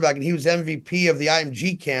a quarterback. And he was MVP of the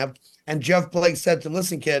IMG camp. And Jeff Blake said to him,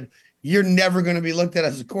 listen, kid, you're never going to be looked at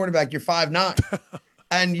as a quarterback. You're 5'9".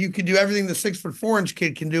 And you can do everything the 6'4"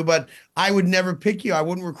 kid can do, but I would never pick you. I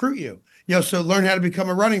wouldn't recruit you. So learn how to become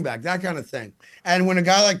a running back, that kind of thing. And when a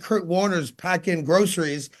guy like Kurt Warner's packing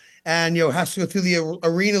groceries and, has to go through the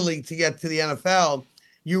Arena League to get to the NFL,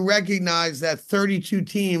 you recognize that 32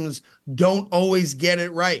 teams don't always get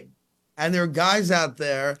it right. And there are guys out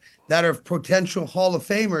there that are potential Hall of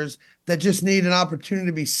Famers that just need an opportunity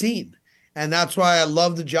to be seen. And that's why I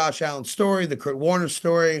love the Josh Allen story, the Kurt Warner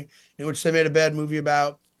story, in which they made a bad movie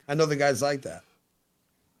about. I know the guys like that.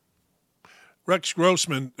 Rex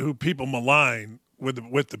Grossman, who people malign,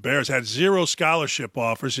 with the Bears, had 0 scholarship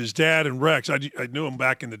offers. His dad and Rex, I knew him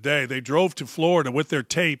back in the day. They drove to Florida with their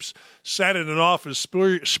tapes, sat in an office.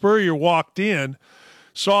 Spurrier walked in,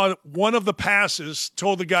 saw one of the passes,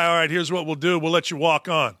 told the guy, all right, here's what we'll do. We'll let you walk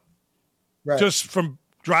on. Right. Just from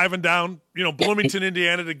driving down, Bloomington,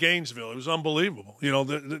 Indiana to Gainesville. It was unbelievable.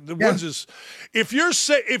 The Woods is – if you're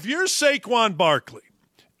Saquon Barkley,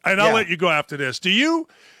 and I'll let you go after this, if you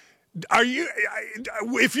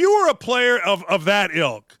were a player of that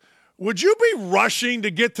ilk, would you be rushing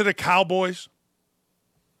to get to the Cowboys?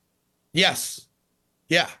 Yes.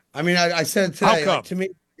 Yeah. I mean, I said it today. How come? To me,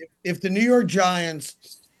 if the New York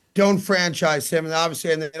Giants don't franchise him, and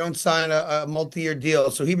obviously they don't sign a multi-year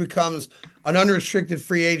deal, so he becomes an unrestricted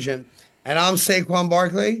free agent, and I'm Saquon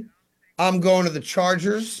Barkley, I'm going to the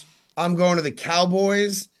Chargers, I'm going to the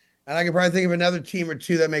Cowboys, and I can probably think of another team or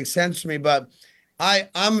two that makes sense to me, but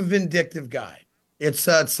I'm a vindictive guy. It's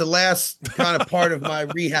the last kind of part of my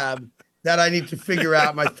rehab that I need to figure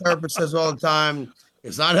out. My therapist says all the time,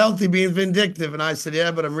 it's not healthy being vindictive, and I said,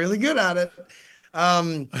 yeah, but I'm really good at it.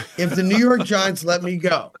 If the New York Giants let me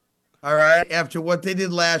go, all right, after what they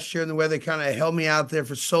did last year and the way they kind of held me out there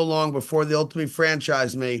for so long before they ultimately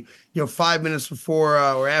franchised me, 5 minutes before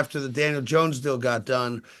or after the Daniel Jones deal got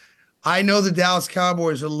done, I know the Dallas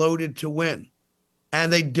Cowboys are loaded to win.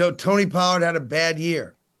 And Tony Pollard had a bad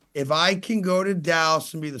year. If I can go to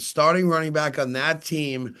Dallas and be the starting running back on that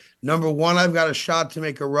team, number one, I've got a shot to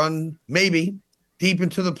make a run, maybe, deep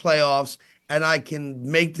into the playoffs, and I can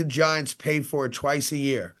make the Giants pay for it twice a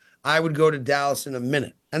year. I would go to Dallas in a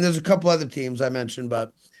minute. And there's a couple other teams I mentioned,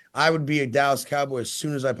 but I would be a Dallas Cowboy as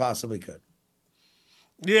soon as I possibly could.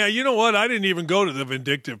 Yeah, you know what? I didn't even go to the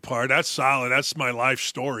vindictive part. That's solid. That's my life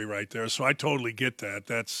story right there. So I totally get that.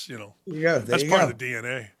 That's, that's part of the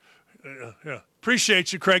DNA. Yeah.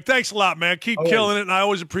 Appreciate you, Craig. Thanks a lot, man. Keep killing it, and I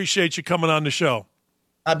always appreciate you coming on the show.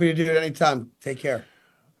 Happy to do it anytime. Take care.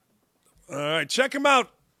 All right. Check him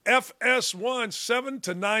out. FS1, 7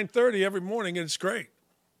 to 9:30 every morning, and it's great.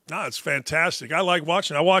 No, it's fantastic. I like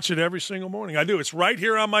watching it. I watch it every single morning. I do. It's right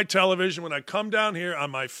here on my television when I come down here on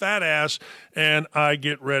my fat ass and I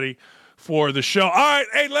get ready for the show. All right,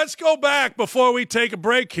 hey, let's go back before we take a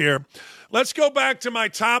break here. Let's go back to my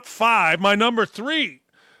top 5. My number 4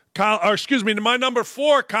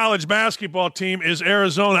 college basketball team is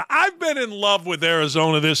Arizona. I've been in love with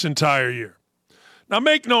Arizona this entire year. Now,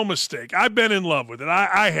 make no mistake, I've been in love with it.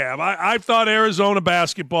 I have. I've thought Arizona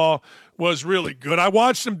basketball was really good. I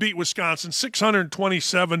watched them beat Wisconsin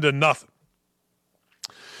 627-0.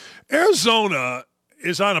 Arizona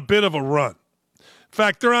is on a bit of a run. In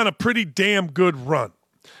fact, they're on a pretty damn good run.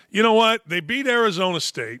 You know what? They beat Arizona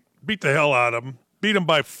State, beat the hell out of them, beat them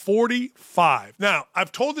by 45. Now,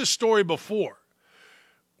 I've told this story before.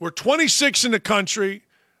 We're 26 in the country.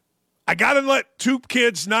 I got to let 2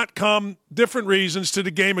 kids not come, different reasons, to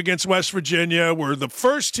the game against West Virginia. We're the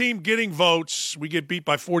first team getting votes. We get beat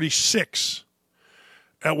by 46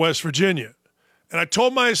 at West Virginia. And I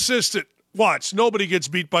told my assistant, watch, nobody gets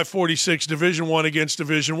beat by 46 Division I against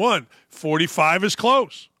Division I. 45 is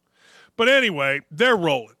close. But anyway, they're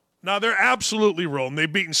rolling. Now, they're absolutely rolling.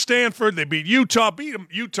 They've beaten Stanford. They beat Utah,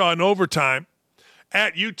 Utah in overtime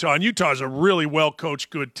at Utah. And Utah's a really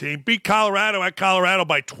well-coached, good team. Beat Colorado at Colorado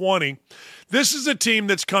by 20. This is a team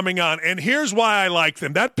that's coming on, and here's why I like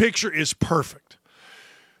them. That picture is perfect.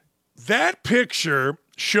 That picture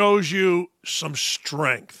shows you some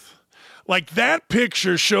strength. Like, that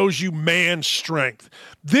picture shows you man strength.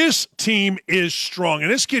 This team is strong,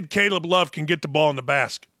 and this kid, Caleb Love, can get the ball in the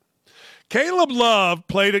basket. Caleb Love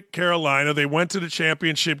played at Carolina. They went to the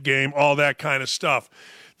championship game, all that kind of stuff.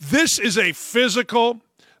 This is a physical,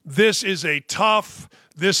 this is a tough,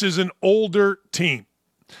 this is an older team.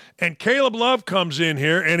 And Caleb Love comes in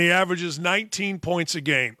here, and he averages 19 points a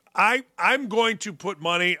game. I'm going to put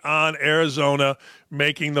money on Arizona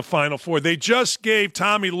making the Final Four. They just gave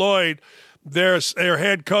Tommy Lloyd, their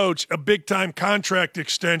head coach, a big-time contract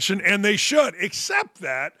extension, and they should, except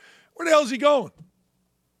that, where the hell is he going?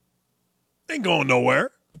 Ain't going nowhere.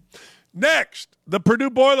 Next, the Purdue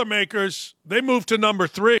Boilermakers, they move to number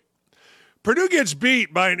 3. Purdue gets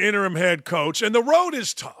beat by an interim head coach, and the road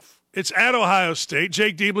is tough. It's at Ohio State.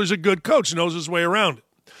 Jake Diebler's a good coach, knows his way around it.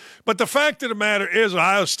 But the fact of the matter is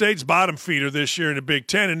Ohio State's bottom feeder this year in the Big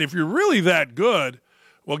Ten, and if you're really that good,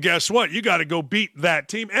 well, guess what? You got to go beat that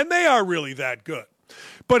team, and they are really that good.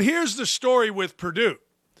 But here's the story with Purdue.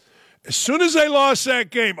 As soon as they lost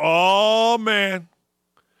that game, oh, man,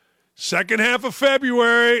 second half of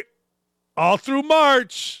February, all through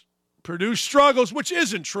March, Purdue struggles, which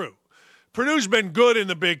isn't true. Purdue's been good in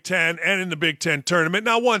the Big Ten and in the Big Ten tournament.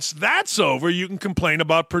 Now, once that's over, you can complain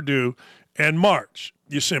about Purdue and march.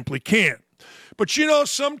 You simply can't. But,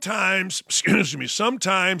 sometimes,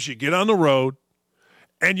 sometimes you get on the road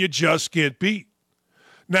and you just get beat.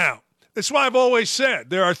 Now, that's why I've always said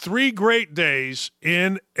there are 3 great days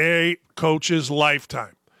in a coach's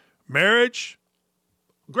lifetime. Marriage,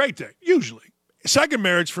 great day, usually. Second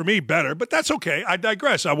marriage for me, better, but that's okay. I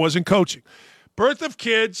digress. I wasn't coaching. Birth of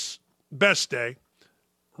kids, best day.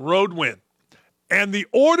 Road win. And the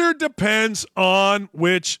order depends on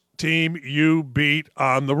which team you beat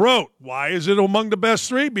on the road. Why is it among the best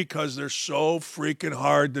 3? Because they're so freaking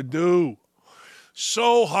hard to do.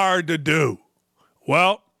 So hard to do.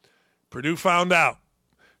 Well, Purdue found out.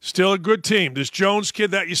 Still a good team. This Jones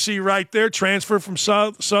kid that you see right there, transferred from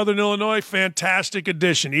Southern Illinois, fantastic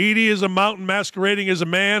addition. Edey is a mountain masquerading as a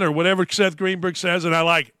man, or whatever Seth Greenberg says, and I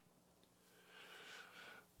like it.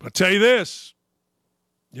 But I'll tell you this.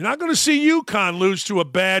 You're not going to see UConn lose to a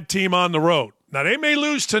bad team on the road. Now, they may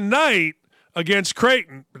lose tonight against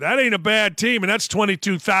Creighton, but that ain't a bad team, and that's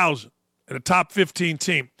 22,000 and a top 15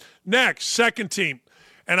 team. Next, second team.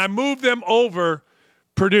 And I moved them over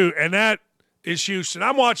Purdue, and that is Houston.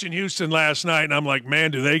 I'm watching Houston last night, and I'm like,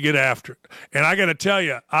 man, do they get after it. And I got to tell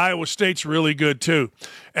you, Iowa State's really good too.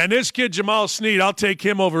 And this kid, Jamal Snead, I'll take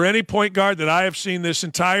him over any point guard that I have seen this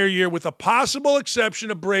entire year, with a possible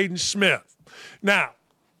exception of Braden Smith. Now,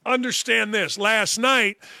 understand this. Last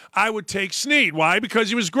night, I would take Snead. Why? Because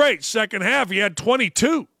he was great. Second half, he had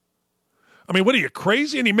 22. I mean, what are you,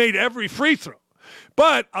 crazy? And he made every free throw.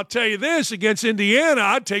 But I'll tell you this, against Indiana,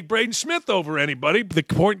 I'd take Braden Smith over anybody. The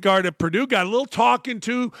point guard at Purdue got a little talking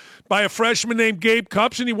to by a freshman named Gabe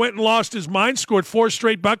Cupps, and he went and lost his mind, scored 4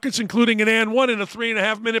 straight buckets, including an and one in a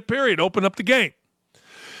 3.5-minute period, opened up the game.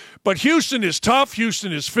 But Houston is tough.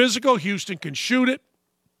 Houston is physical. Houston can shoot it.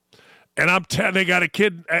 And they got a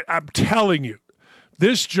kid, I'm telling you,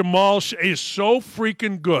 this Jamal is so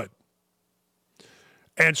freaking good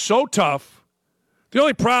and so tough. The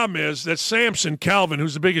only problem is that Samson Calvin,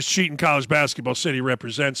 who's the biggest cheat in college basketball, said he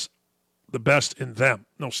represents the best in them.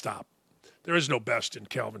 No, stop. There is no best in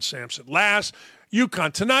Calvin Sampson. Last,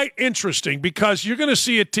 UConn. Tonight, interesting, because you're going to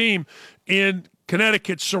see a team in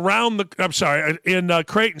Connecticut in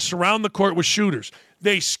Creighton surround the court with shooters.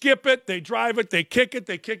 They skip it, they drive it, they kick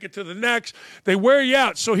it to the next. They wear you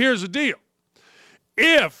out. So here's the deal.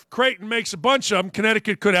 If Creighton makes a bunch of them,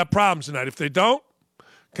 Connecticut could have problems tonight. If they don't,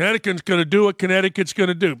 Connecticut's going to do what Connecticut's going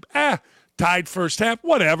to do. Tied first half,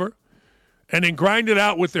 whatever. And then grind it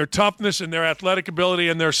out with their toughness and their athletic ability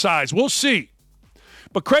and their size. We'll see.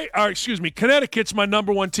 But Connecticut's my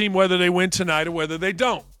number 1 team, whether they win tonight or whether they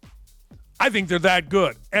don't. I think they're that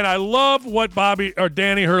good. And I love what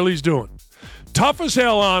Danny Hurley's doing. Tough as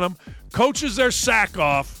hell on them, coaches their sack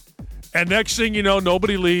off, and next thing you know,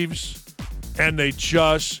 nobody leaves, and they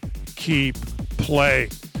just keep playing.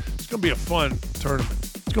 It's going to be a fun tournament.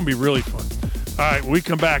 It's going to be really fun. All right, when we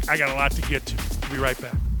come back, I got a lot to get to. We'll be right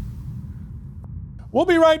back. We'll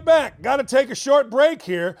be right back. Got to take a short break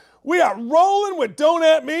here. We are rolling with Don't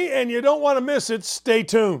At Me, and you don't want to miss it. Stay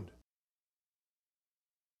tuned.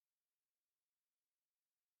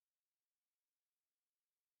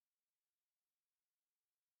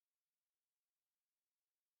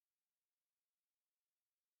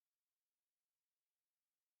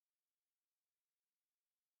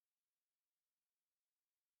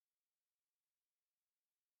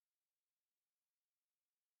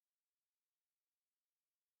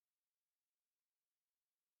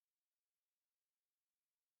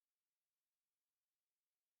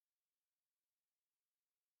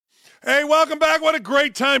 Hey, welcome back. What a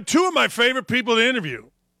great time. 2 of my favorite people to interview.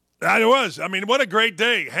 It was. I mean, what a great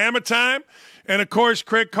day. Hammer time. And, of course,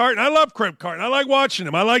 Craig Carton. I love Craig Carton. I like watching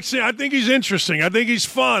him. I think he's interesting. I think he's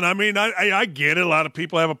fun. I mean, I get it. A lot of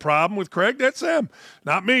people have a problem with Craig. That's them.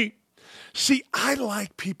 Not me. See, I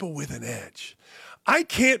like people with an edge. I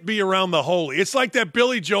can't be around the holy. It's like that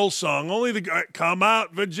Billy Joel song. Only the guy, come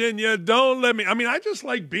out, Virginia, don't let me. I mean, I just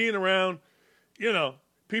like being around,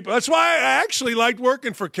 people. That's why I actually liked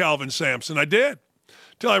working for Calvin Sampson. I did.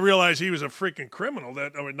 Until I realized he was a freaking criminal.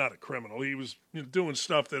 Not a criminal. He was doing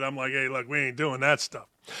stuff that I'm like, hey, look, we ain't doing that stuff.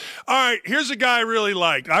 All right, here's a guy I really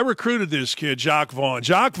liked. I recruited this kid, Jacques Vaughn.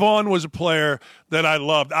 Jacques Vaughn was a player that I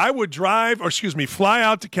loved. I would fly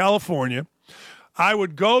out to California. I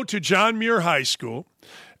would go to John Muir High School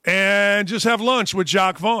and just have lunch with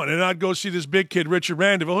Jacques Vaughn. And I'd go see this big kid, Richard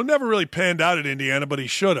Mandeville, who never really panned out at Indiana, but he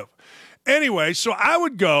should have. Anyway, so I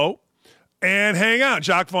would go and hang out.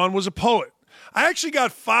 Jacques Vaughn was a poet. I actually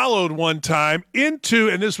got followed one time into,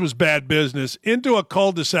 and this was bad business, into a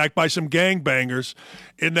cul-de-sac by some gangbangers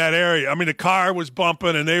in that area. I mean, the car was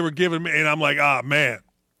bumping, and they were giving me, and I'm like, man.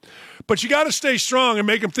 But you got to stay strong and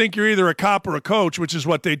make them think you're either a cop or a coach, which is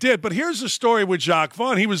what they did. But here's the story with Jacques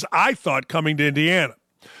Vaughn. He was, I thought, coming to Indiana.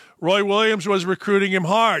 Roy Williams was recruiting him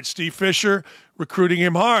hard. Steve Fisher recruiting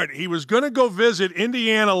him hard. He was going to go visit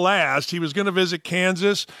Indiana last. He was going to visit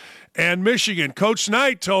Kansas and Michigan. Coach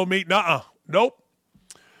Knight told me, nope.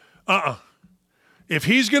 If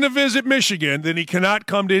he's going to visit Michigan, then he cannot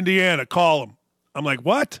come to Indiana. Call him. I'm like,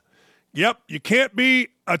 what? Yep, you can't be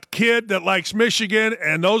a kid that likes Michigan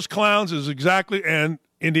and those clowns and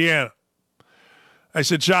Indiana. I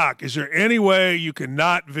said, Jacques, is there any way you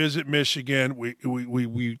cannot visit Michigan?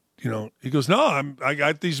 He goes, no, I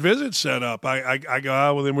got these visits set up. I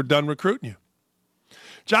go, well, then we're done recruiting you.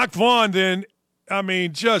 Jacques Vaughn then,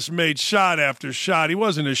 just made shot after shot. He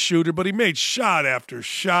wasn't a shooter, but he made shot after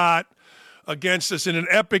shot against us in an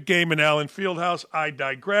epic game in Allen Fieldhouse. I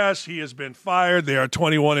digress. He has been fired. They are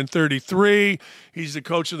 21-33. He's the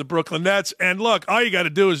coach of the Brooklyn Nets. And look, all you got to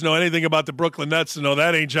do is know anything about the Brooklyn Nets to know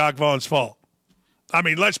that ain't Jacques Vaughn's fault.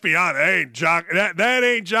 Let's be honest. That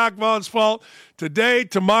ain't Jacques Vaughn's fault. Today,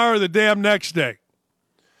 tomorrow, the damn next day.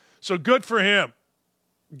 So good for him.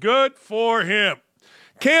 Good for him.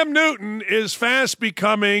 Cam Newton is fast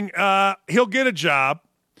becoming, he'll get a job.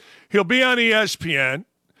 He'll be on ESPN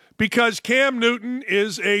because Cam Newton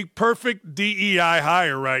is a perfect DEI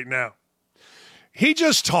hire right now. He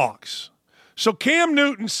just talks. So Cam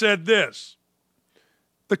Newton said this: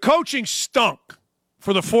 the coaching stunk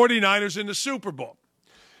for the 49ers in the Super Bowl.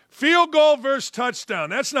 Field goal versus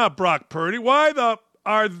touchdown. That's not Brock Purdy. Why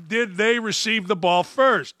did they receive the ball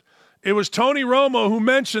first? It was Tony Romo who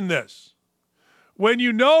mentioned this. When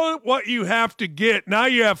you know what you have to get, now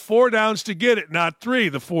you have 4 downs to get it, not 3.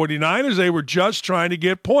 The 49ers, they were just trying to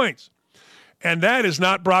get points. And that is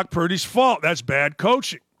not Brock Purdy's fault. That's bad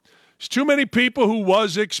coaching. There's too many people who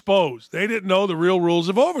was exposed. They didn't know the real rules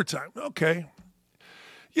of overtime. Okay.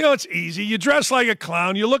 It's easy. You dress like a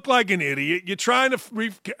clown. You look like an idiot. You're trying to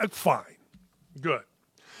fine. Good.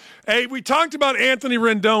 Hey, we talked about Anthony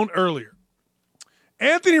Rendon earlier.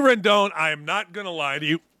 Anthony Rendon, I am not going to lie to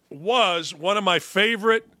you, was one of my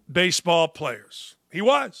favorite baseball players. He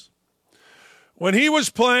was. When he was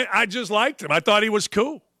playing, I just liked him. I thought he was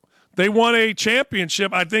cool. They won a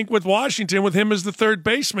championship, I think, with Washington with him as the third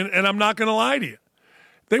baseman, and I'm not going to lie to you.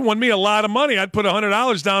 They won me a lot of money. I'd put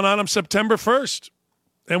 $100 down on him September 1st,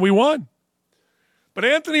 and we won. But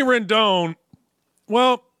Anthony Rendon,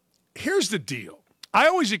 well, here's the deal. I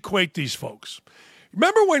always equate these folks.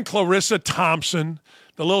 Remember when Clarissa Thompson,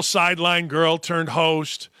 the little sideline girl turned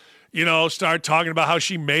host, started talking about how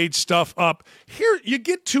she made stuff up? Here, you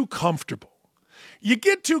get too comfortable. You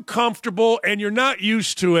get too comfortable, and you're not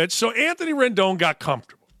used to it. So Anthony Rendon got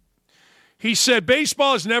comfortable. He said,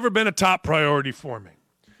 baseball has never been a top priority for me.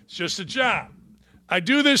 It's just a job. I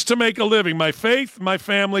do this to make a living. My faith, my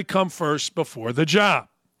family come first before the job.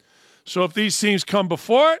 So if these teams come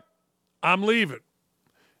before it, I'm leaving.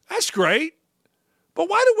 That's great. But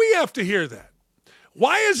why do we have to hear that?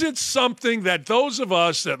 Why is it something that those of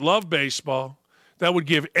us that love baseball, that would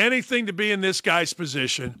give anything to be in this guy's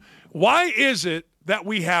position, why is it that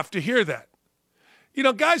we have to hear that?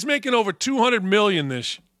 Guys making over $200 million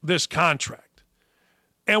this contract.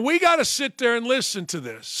 And we got to sit there and listen to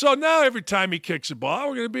this. So now every time he kicks a ball,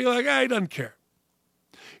 we're going to be like, he doesn't care.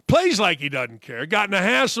 Plays like he doesn't care. Got in a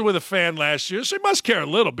hassle with a fan last year, so he must care a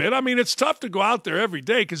little bit. It's tough to go out there every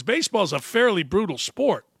day because baseball is a fairly brutal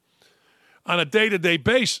sport on a day-to-day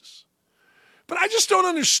basis. But I just don't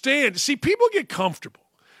understand. See, people get comfortable.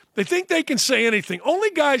 They think they can say anything.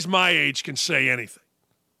 Only guys my age can say anything.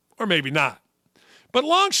 Or maybe not. But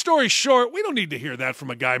long story short, we don't need to hear that from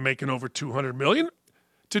a guy making over $200 million.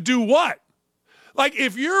 To do what? Like,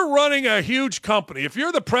 if you're running a huge company, if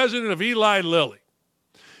you're the president of Eli Lilly,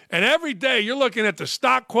 and every day you're looking at the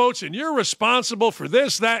stock quotes and you're responsible for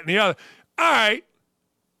this, that, and the other, all right,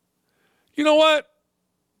 you know what?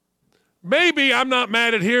 Maybe I'm not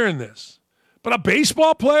mad at hearing this. But a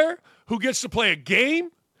baseball player who gets to play a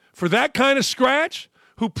game for that kind of scratch,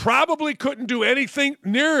 who probably couldn't do anything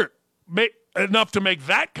near enough to make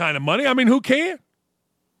that kind of money, who can?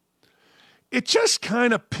 It just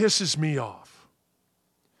kind of pisses me off.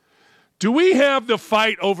 Do we have the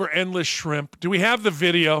fight over endless shrimp? Do we have the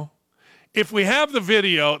video? If we have the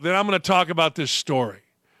video, then I'm going to talk about this story.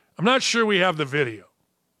 I'm not sure we have the video.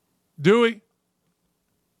 Do we?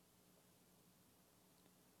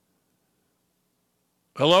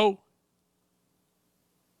 Hello?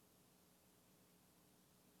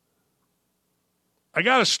 I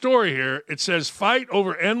got a story here. It says, fight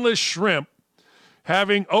over endless shrimp,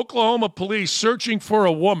 having Oklahoma police searching for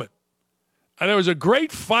a woman. And there was a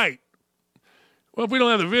great fight Well, if we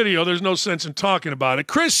don't have the video, there's no sense in talking about it.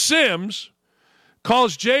 Chris Sims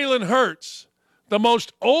calls Jalen Hurts the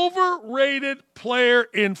most overrated player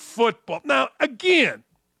in football. Now, again,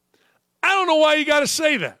 I don't know why you got to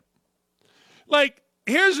say that. Like,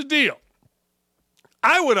 here's the deal.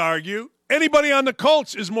 I would argue anybody on the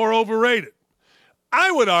Colts is more overrated.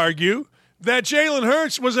 I would argue that Jalen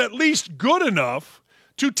Hurts was at least good enough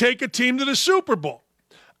to take a team to the Super Bowl.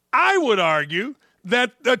 I would argue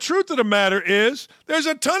that the truth of the matter is there's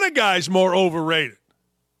a ton of guys more overrated.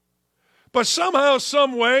 But somehow,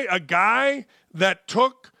 some way, a guy that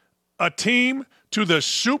took a team to the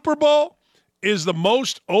Super Bowl is the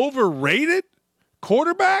most overrated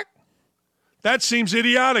quarterback? That seems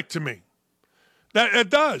idiotic to me. It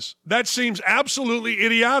does. That seems absolutely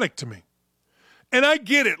idiotic to me. And I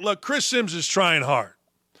get it. Look, Chris Sims is trying hard.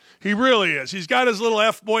 He really is. He's got his little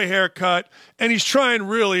F-boy haircut, and he's trying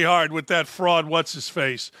really hard with that fraud,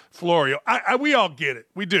 what's-his-face, Florio. We all get it.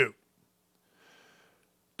 We do.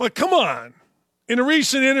 But come on. In a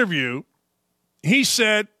recent interview, he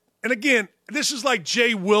said, and again, this is like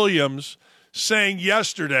Jay Williams saying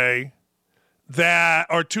yesterday that,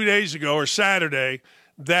 or 2 days ago, or Saturday,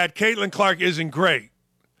 that Caitlin Clark isn't great.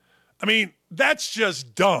 I mean, that's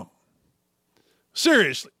just dumb.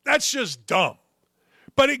 Seriously, that's just dumb.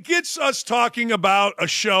 But it gets us talking about a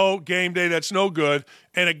show, Game Day, that's no good,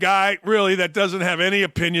 and a guy, really, that doesn't have any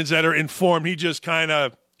opinions that are informed. He just kind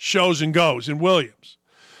of shows and goes in Williams.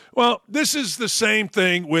 Well, this is the same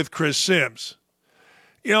thing with Chris Sims.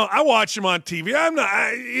 You know, I watch him on TV.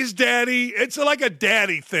 His daddy, it's like a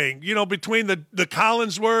daddy thing, you know, between the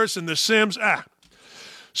Collinsworths and the Sims.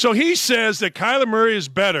 So he says that Kyler Murray is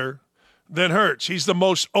better than Hurts. He's the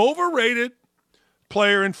most overrated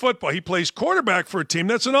player in football. He plays quarterback for a team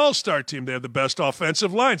that's an all-star team. They have the best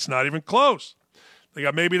offensive line. It's not even close. They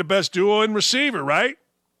got maybe the best duo in receiver, right?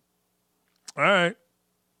 All right.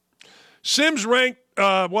 Sims ranked,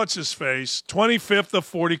 25th of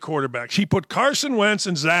 40 quarterbacks. He put Carson Wentz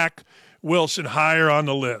and Zach Wilson higher on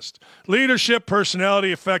the list. Leadership,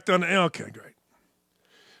 personality, effect on – okay, great.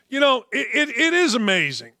 You know, it is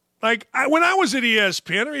amazing. Like, when I was at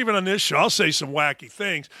ESPN, or even on this show, I'll say some wacky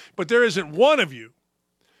things, but there isn't one of you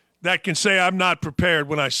that can say I'm not prepared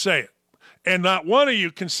when I say it. And not one of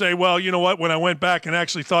you can say, well, you know what, when I went back and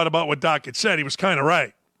actually thought about what Doc had said, he was kind of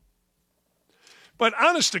right. But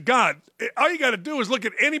honest to God, all you got to do is look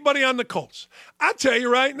at anybody on the Colts. I tell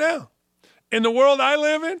you right now, in the world I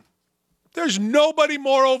live in, there's nobody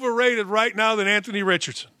more overrated right now than Anthony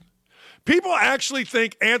Richardson. People actually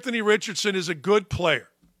think Anthony Richardson is a good player.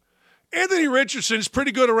 Anthony Richardson is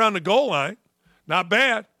pretty good around the goal line. Not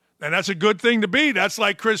bad. And that's a good thing to be. That's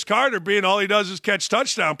like Chris Carter being all he does is catch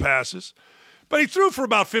touchdown passes. But he threw for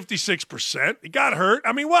about 56%. He got hurt.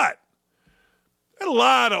 I mean, what? A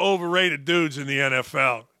lot of overrated dudes in the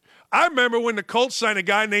NFL. I remember when the Colts signed a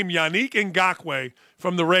guy named Yannick Ngakoue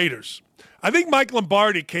from the Raiders. I think Mike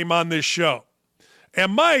Lombardi came on this show.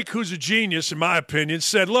 And Mike, who's a genius in my opinion,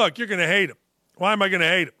 said, look, you're going to hate him. Why am I going to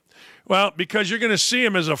hate him? Well, because you're going to see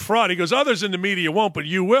him as a fraud. He goes, others in the media won't, but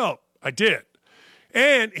you will. I did.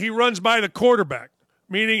 And he runs by the quarterback,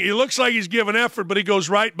 meaning he looks like he's giving effort, but he goes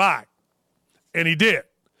right by. And he did.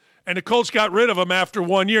 And the Colts got rid of him after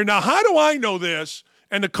 1 year. Now, how do I know this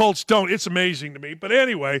and the Colts don't? It's amazing to me. But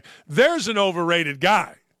anyway, there's an overrated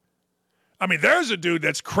guy. I mean, there's a dude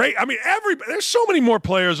that's crazy. I mean, there's so many more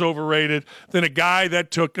players overrated than a guy that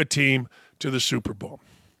took a team to the Super Bowl.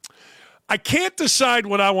 I can't decide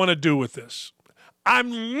what I want to do with this.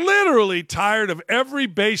 I'm literally tired of every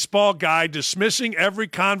baseball guy dismissing every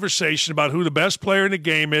conversation about who the best player in the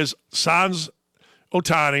game is, sans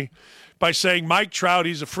Ohtani, by saying Mike Trout,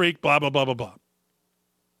 he's a freak, blah, blah, blah, blah, blah.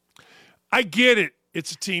 I get it.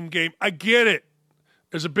 It's a team game. I get it.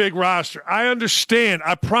 There's a big roster. I understand.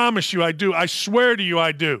 I promise you I do. I swear to you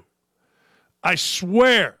I do. I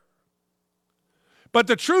swear. But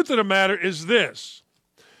the truth of the matter is this.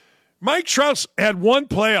 Mike Trout's had one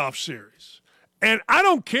playoff series, and I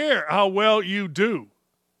don't care how well you do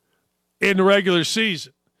in the regular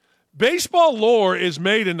season. Baseball lore is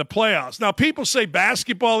made in the playoffs. Now, people say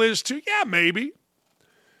basketball is too. Yeah, maybe.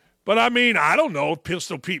 But, I mean, I don't know if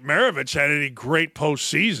Pistol Pete Maravich had any great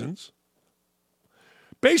postseasons.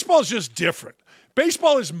 Baseball is just different.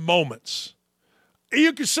 Baseball is moments.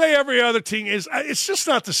 You could say every other team is. It's just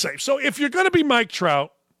not the same. So if you're going to be Mike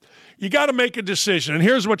Trout, you got to make a decision. And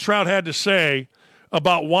here's what Trout had to say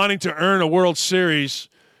about wanting to earn a World Series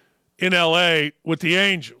in L.A. with the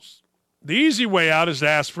Angels. The easy way out is to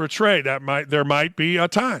ask for a trade. There might be a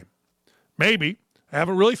time. Maybe. I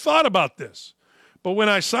haven't really thought about this. But when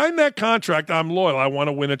I signed that contract, I'm loyal. I want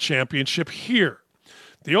to win a championship here.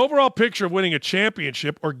 The overall picture of winning a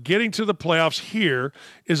championship or getting to the playoffs here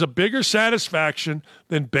is a bigger satisfaction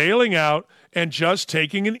than bailing out and just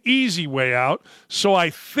taking an easy way out. So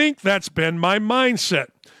I think that's been my mindset.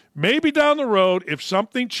 Maybe down the road if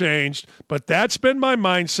something changed, but that's been my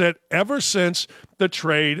mindset ever since the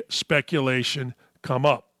trade speculation come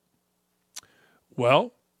up.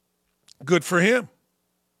 Well, good for him.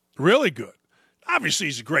 Really good. Obviously,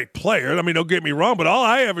 he's a great player. I mean, don't get me wrong, but all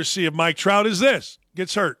I ever see of Mike Trout is this.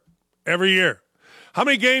 Gets hurt every year. How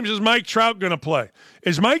many games is Mike Trout going to play?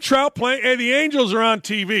 Is Mike Trout playing? Hey, the Angels are on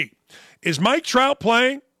TV. Is Mike Trout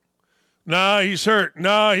playing? No, he's hurt.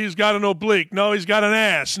 No, he's got an oblique. No, he's got an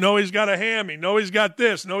ass. No, he's got a hammy. No, he's got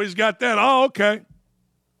this. No, he's got that. Oh, okay.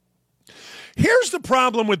 Here's the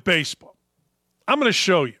problem with baseball. I'm going to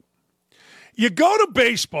show you. You go to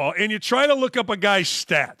baseball and you try to look up a guy's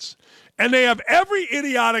stats, and they have every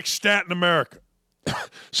idiotic stat in America.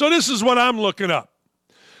 So this is what I'm looking up.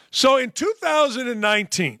 So in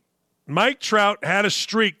 2019, Mike Trout had a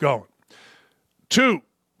streak going. 2,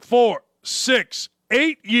 4, 6,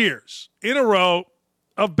 8 years in a row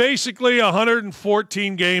of basically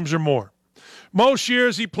 114 games or more. Most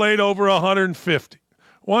years he played over 150.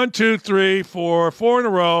 1, 2, 3, 4 in a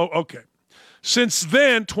row. Okay. Since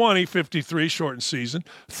then, 53, shortened season,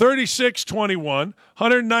 36, 21,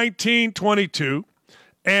 119, 22,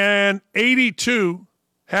 and 82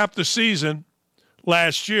 half the season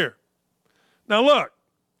last year. Now, look,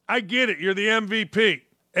 I get it. You're the MVP.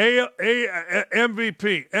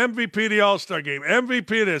 MVP of the All-Star game,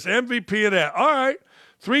 MVP of this, MVP of that. All right,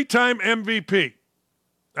 3-time MVP.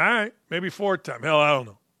 All right, maybe 4-time. Hell, I don't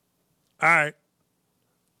know. All right.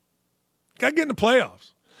 Got to get in the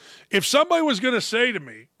playoffs. If somebody was going to say to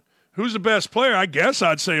me, who's the best player, I guess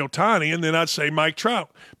I'd say Ohtani, and then I'd say Mike Trout.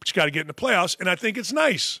 But you got to get in the playoffs, and I think it's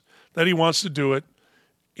nice that he wants to do it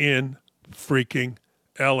in freaking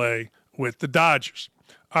L.A. with the Dodgers.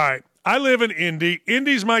 All right. I live in Indy.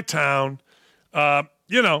 Indy's my town. That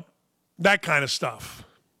kind of stuff.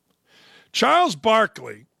 Charles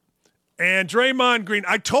Barkley and Draymond Green.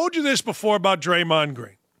 I told you this before about Draymond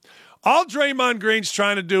Green. All Draymond Green's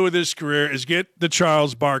trying to do with his career is get the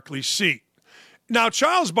Charles Barkley seat. Now,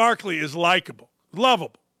 Charles Barkley is likable,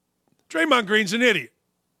 lovable. Draymond Green's an idiot.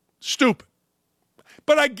 Stupid.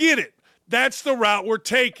 But I get it. That's the route we're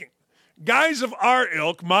taking. Guys of our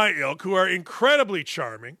ilk, my ilk, who are incredibly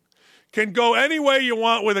charming, can go any way you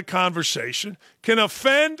want with a conversation, can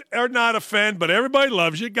offend or not offend, but everybody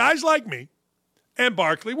loves you. Guys like me and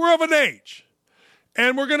Barkley, we're of an age.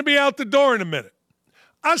 And we're going to be out the door in a minute.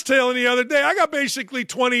 I was telling the other day, I got basically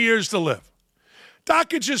 20 years to live.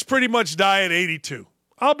 Doc could just pretty much die at 82.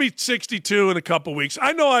 I'll be 62 in a couple weeks.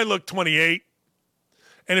 I know I look 28.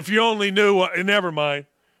 And if you only knew, never mind.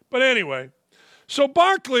 But anyway, so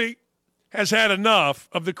Barkley has had enough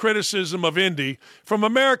of the criticism of Indy from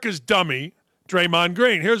America's dummy, Draymond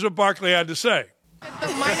Green. Here's what Barkley had to say.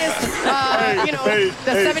 The minus, the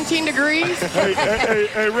 17 degrees.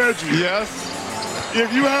 Hey, Reggie. Yes.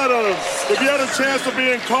 If you had a chance of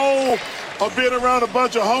being cold or being around a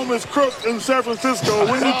bunch of homeless crooks in San Francisco,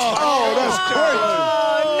 when you that's crazy.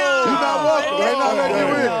 No. You're not welcome. They're not letting you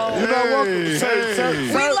in. You're not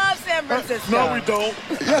welcome. We love San Francisco. No, we don't.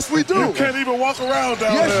 Yes, we do. You can't even walk around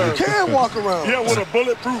down there. Yes, you can walk around. Yeah, with a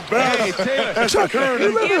bulletproof bag. Hey, Taylor. That's the current.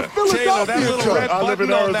 You live in Philadelphia, That little red I live in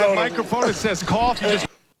button on that Arizona. microphone that says cough.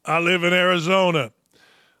 I live in Arizona.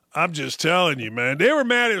 I'm just telling you, man. They were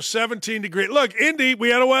mad it was 17 degrees. Look, Indy, we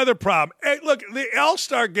had a weather problem. Hey, look, the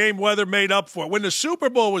All-Star game weather made up for it. When the Super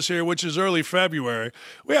Bowl was here, which is early February,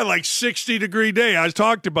 we had like 60-degree day. I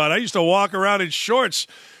talked about it. I used to walk around in shorts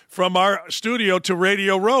from our studio to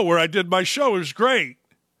Radio Row where I did my show. It was great.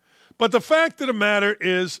 But the fact of the matter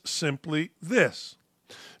is simply this.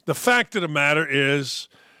 The fact of the matter is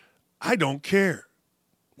I don't care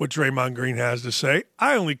what Draymond Green has to say.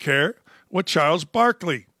 I only care what Charles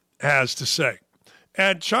Barkley has to say.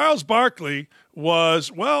 And Charles Barkley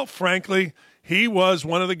was, well, frankly, he was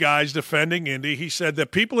one of the guys defending Indy. He said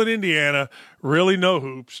that people in Indiana really know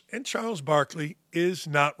hoops, and Charles Barkley is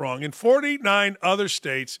not wrong. In 49 other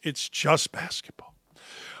states, it's just basketball.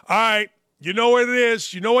 All right, you know what it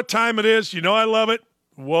is. You know what time it is. You know I love it.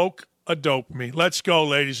 Woke-a-dope me. Let's go,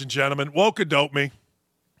 ladies and gentlemen. Woke-a-dope me.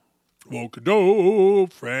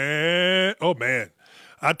 Woke-a-dope, friend. Oh, man.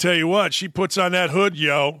 I tell you what, she puts on that hood,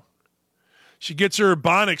 yo. She gets her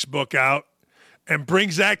Ebonics book out and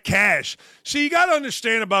brings that cash. See, you got to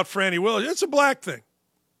understand about Franny Willis. It's a black thing.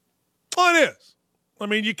 Oh, it is. I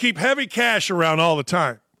mean, you keep heavy cash around all the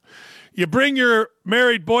time. You bring your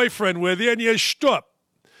married boyfriend with you and you shtup.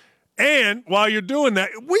 And while you're doing that,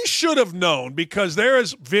 we should have known, because there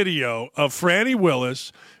is video of Franny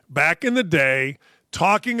Willis back in the day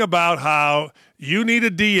talking about how you need a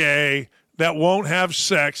DA that won't have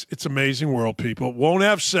sex. It's Amazing World, people. Won't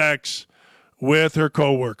have sex with her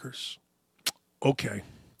coworkers. Okay.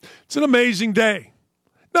 It's an amazing day.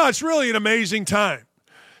 No, it's really an amazing time.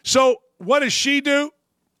 So what does she do?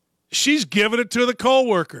 She's giving it to the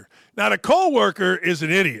coworker. Now, the coworker is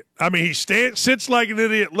an idiot. I mean, he sits like an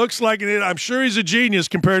idiot, looks like an idiot. I'm sure he's a genius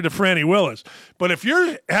compared to Franny Willis. But if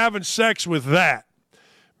you're having sex with that,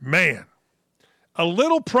 man, a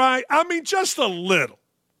little pride, I mean, just a little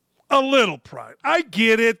pride. I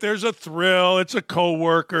get it. There's a thrill. It's a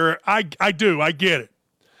coworker. I do. I get it.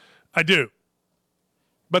 I do.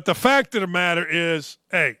 But the fact of the matter is,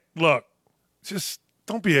 hey, look, just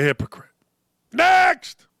don't be a hypocrite.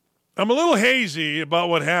 Next! I'm a little hazy about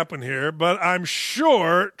what happened here, but I'm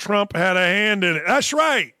sure Trump had a hand in it. That's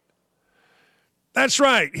right. That's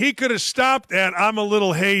right. He could have stopped at I'm a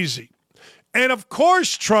little hazy. And, of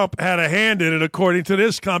course, Trump had a hand in it, according to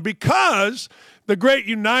this because the great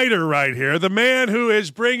uniter right here, the man who is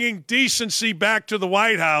bringing decency back to the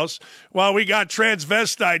White House while we got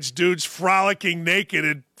transvestites dudes frolicking naked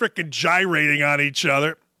and frickin' gyrating on each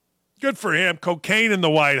other. Good for him. Cocaine in the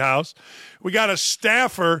White House. We got a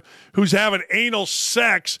staffer who's having anal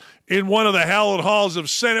sex in one of the hallowed halls of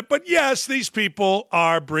Senate. But, yes, these people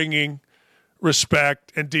are bringing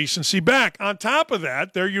respect and decency back. On top of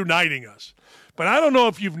that, they're uniting us. But I don't know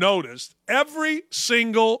if you've noticed, every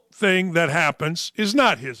single thing that happens is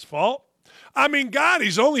not his fault. I mean, God,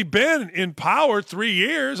 he's only been in power 3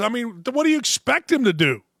 years. I mean, what do you expect him to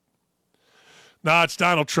do? No, it's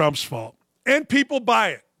Donald Trump's fault. And people buy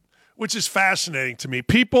it, which is fascinating to me.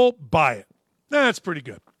 People buy it. That's pretty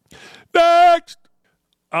good. Next.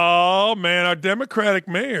 Oh, man, our Democratic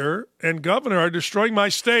mayor and governor are destroying my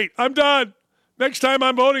state. I'm done. Next time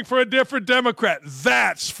I'm voting for a different Democrat.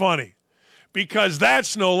 That's funny. Because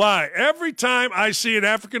that's no lie. Every time I see an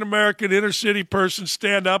African-American inner-city person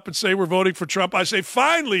stand up and say we're voting for Trump, I say,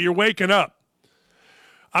 finally, you're waking up.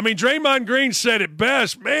 I mean, Draymond Green said it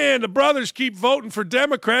best. Man, the brothers keep voting for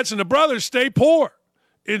Democrats, and the brothers stay poor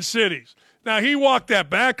in cities. Now, he walked that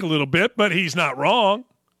back a little bit, but he's not wrong.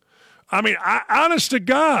 I mean, honest to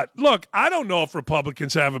God, look, I don't know if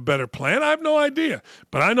Republicans have a better plan. I have no idea.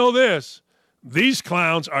 But I know this. These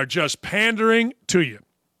clowns are just pandering to you.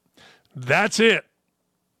 That's it.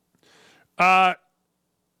 I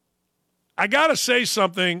got to say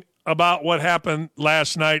something about what happened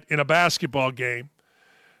last night in a basketball game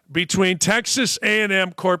between Texas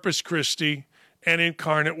A&M Corpus Christi and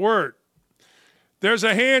Incarnate Word. There's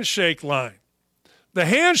a handshake line. The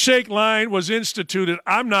handshake line was instituted,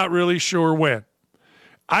 I'm not really sure when.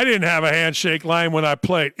 I didn't have a handshake line when I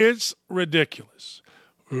played. It's ridiculous.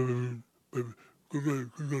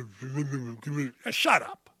 Shut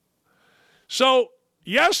up. So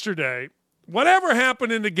yesterday, whatever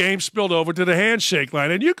happened in the game spilled over to the handshake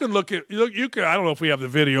line. And you can look at, you can, I don't know if we have the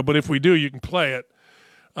video, but if we do, you can play it.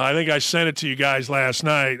 I think I sent it to you guys last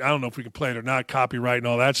night. I don't know if we can play it or not, copyright and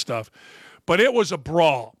all that stuff. But it was a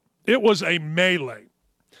brawl. It was a melee.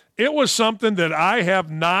 It was something that I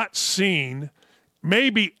have not seen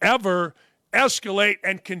maybe ever escalate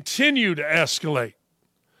and continue to escalate.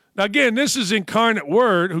 Now, again, this is Incarnate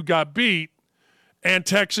Word who got beat and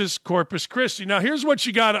Texas Corpus Christi. Now, here's what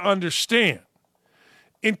you got to understand.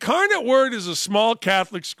 Incarnate Word is a small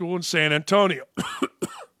Catholic school in San Antonio.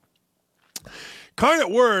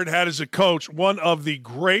 Incarnate Word had as a coach one of the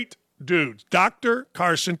great dudes, Dr.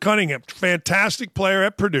 Carson Cunningham, fantastic player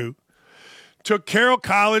at Purdue, took Carroll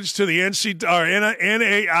College to the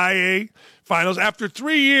NAIA finals. After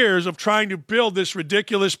 3 years of trying to build this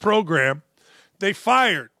ridiculous program, they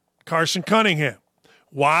fired Carson Cunningham.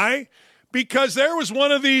 Why? Because there was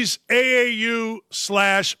one of these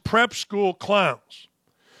AAU/prep school clowns.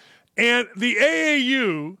 And the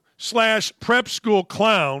AAU/prep school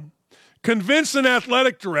clown convinced an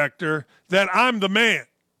athletic director that I'm the man.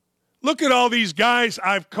 Look at all these guys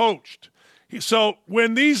I've coached. So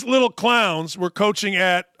when these little clowns were coaching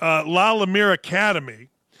at La Lemire Academy,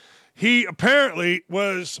 he apparently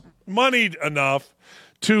was moneyed enough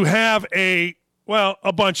to have a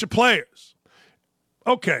bunch of players.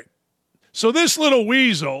 Okay. So this little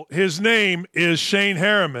weasel, his name is Shane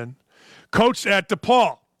Harriman, coached at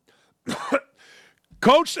DePaul.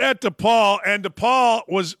 Coached at DePaul, and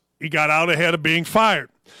DePaul he got out ahead of being fired.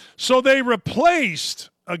 So they replaced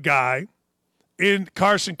a guy in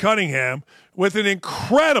Carson Cunningham with an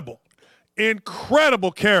incredible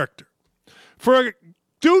character for a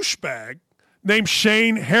douchebag named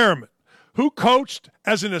Shane Harriman, who coached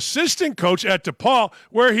as an assistant coach at DePaul,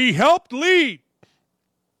 where he helped lead.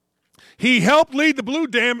 He helped lead the Blue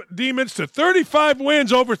Demons to 35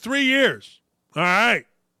 wins over 3 years. All right.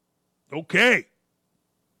 Okay.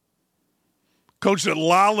 Coached at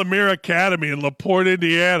La Lamere Academy in LaPorte,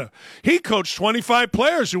 Indiana. He coached 25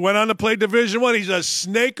 players who went on to play Division I. He's a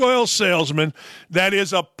snake oil salesman that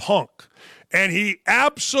is a punk. And he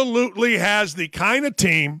absolutely has the kind of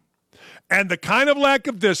team and the kind of lack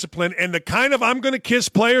of discipline and the kind of I'm going to kiss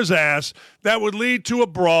players' ass that would lead to a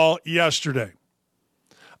brawl yesterday.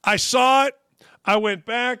 I saw it. I went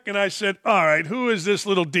back and I said, all right, who is this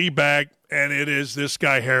little D-bag? And it is this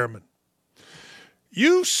guy Harriman.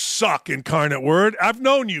 You suck, Incarnate Word. I've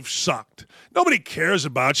known you've sucked. Nobody cares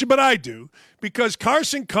about you, but I do, because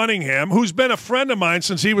Carson Cunningham, who's been a friend of mine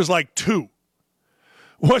since he was like 2,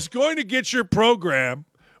 was going to get your program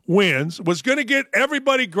wins, was going to get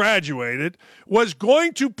everybody graduated, was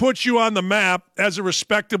going to put you on the map as a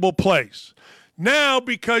respectable place. Now,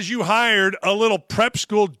 because you hired a little prep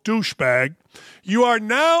school douchebag, you are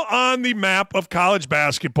now on the map of college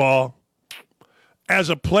basketball as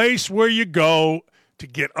a place where you go to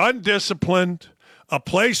get undisciplined, a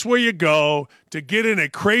place where you go to get in a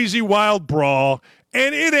crazy wild brawl,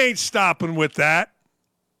 and it ain't stopping with that.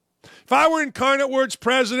 If I were Incarnate Word's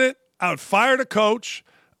president, I would fire the coach,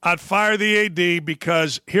 I'd fire the AD,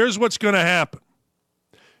 because here's what's going to happen.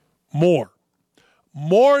 More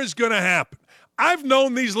is going to happen. I've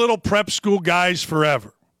known these little prep school guys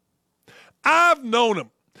forever. I've known them.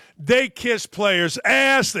 They kiss players'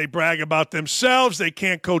 ass. They brag about themselves. They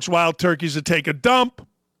can't coach wild turkeys to take a dump.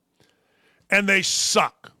 And they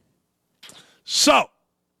suck. So,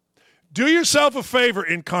 do yourself a favor,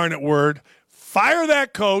 Incarnate Word. Fire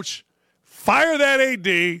that coach. Fire that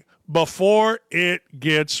AD before it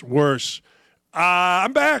gets worse.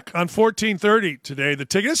 I'm back on 1430 today. The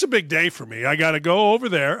ticket, it's a big day for me. I got to go over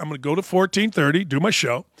there. I'm going to go to 1430, do my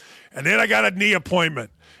show. And then I got a knee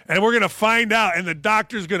appointment. And we're going to find out, and the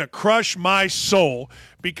doctor's going to crush my soul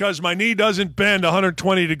because my knee doesn't bend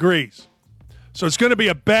 120 degrees. So it's going to be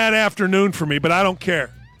a bad afternoon for me, but I don't care.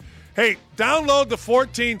 Hey, download the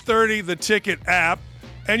 1430 The Ticket app,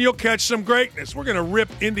 and you'll catch some greatness. We're going to rip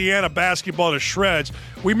Indiana basketball to shreds.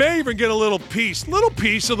 We may even get a little piece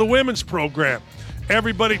of the women's program.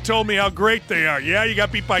 Everybody told me how great they are. Yeah, you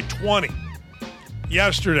got beat by 20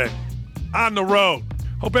 yesterday on the road.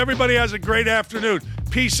 Hope everybody has a great afternoon.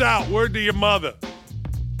 Peace out. Word to your mother.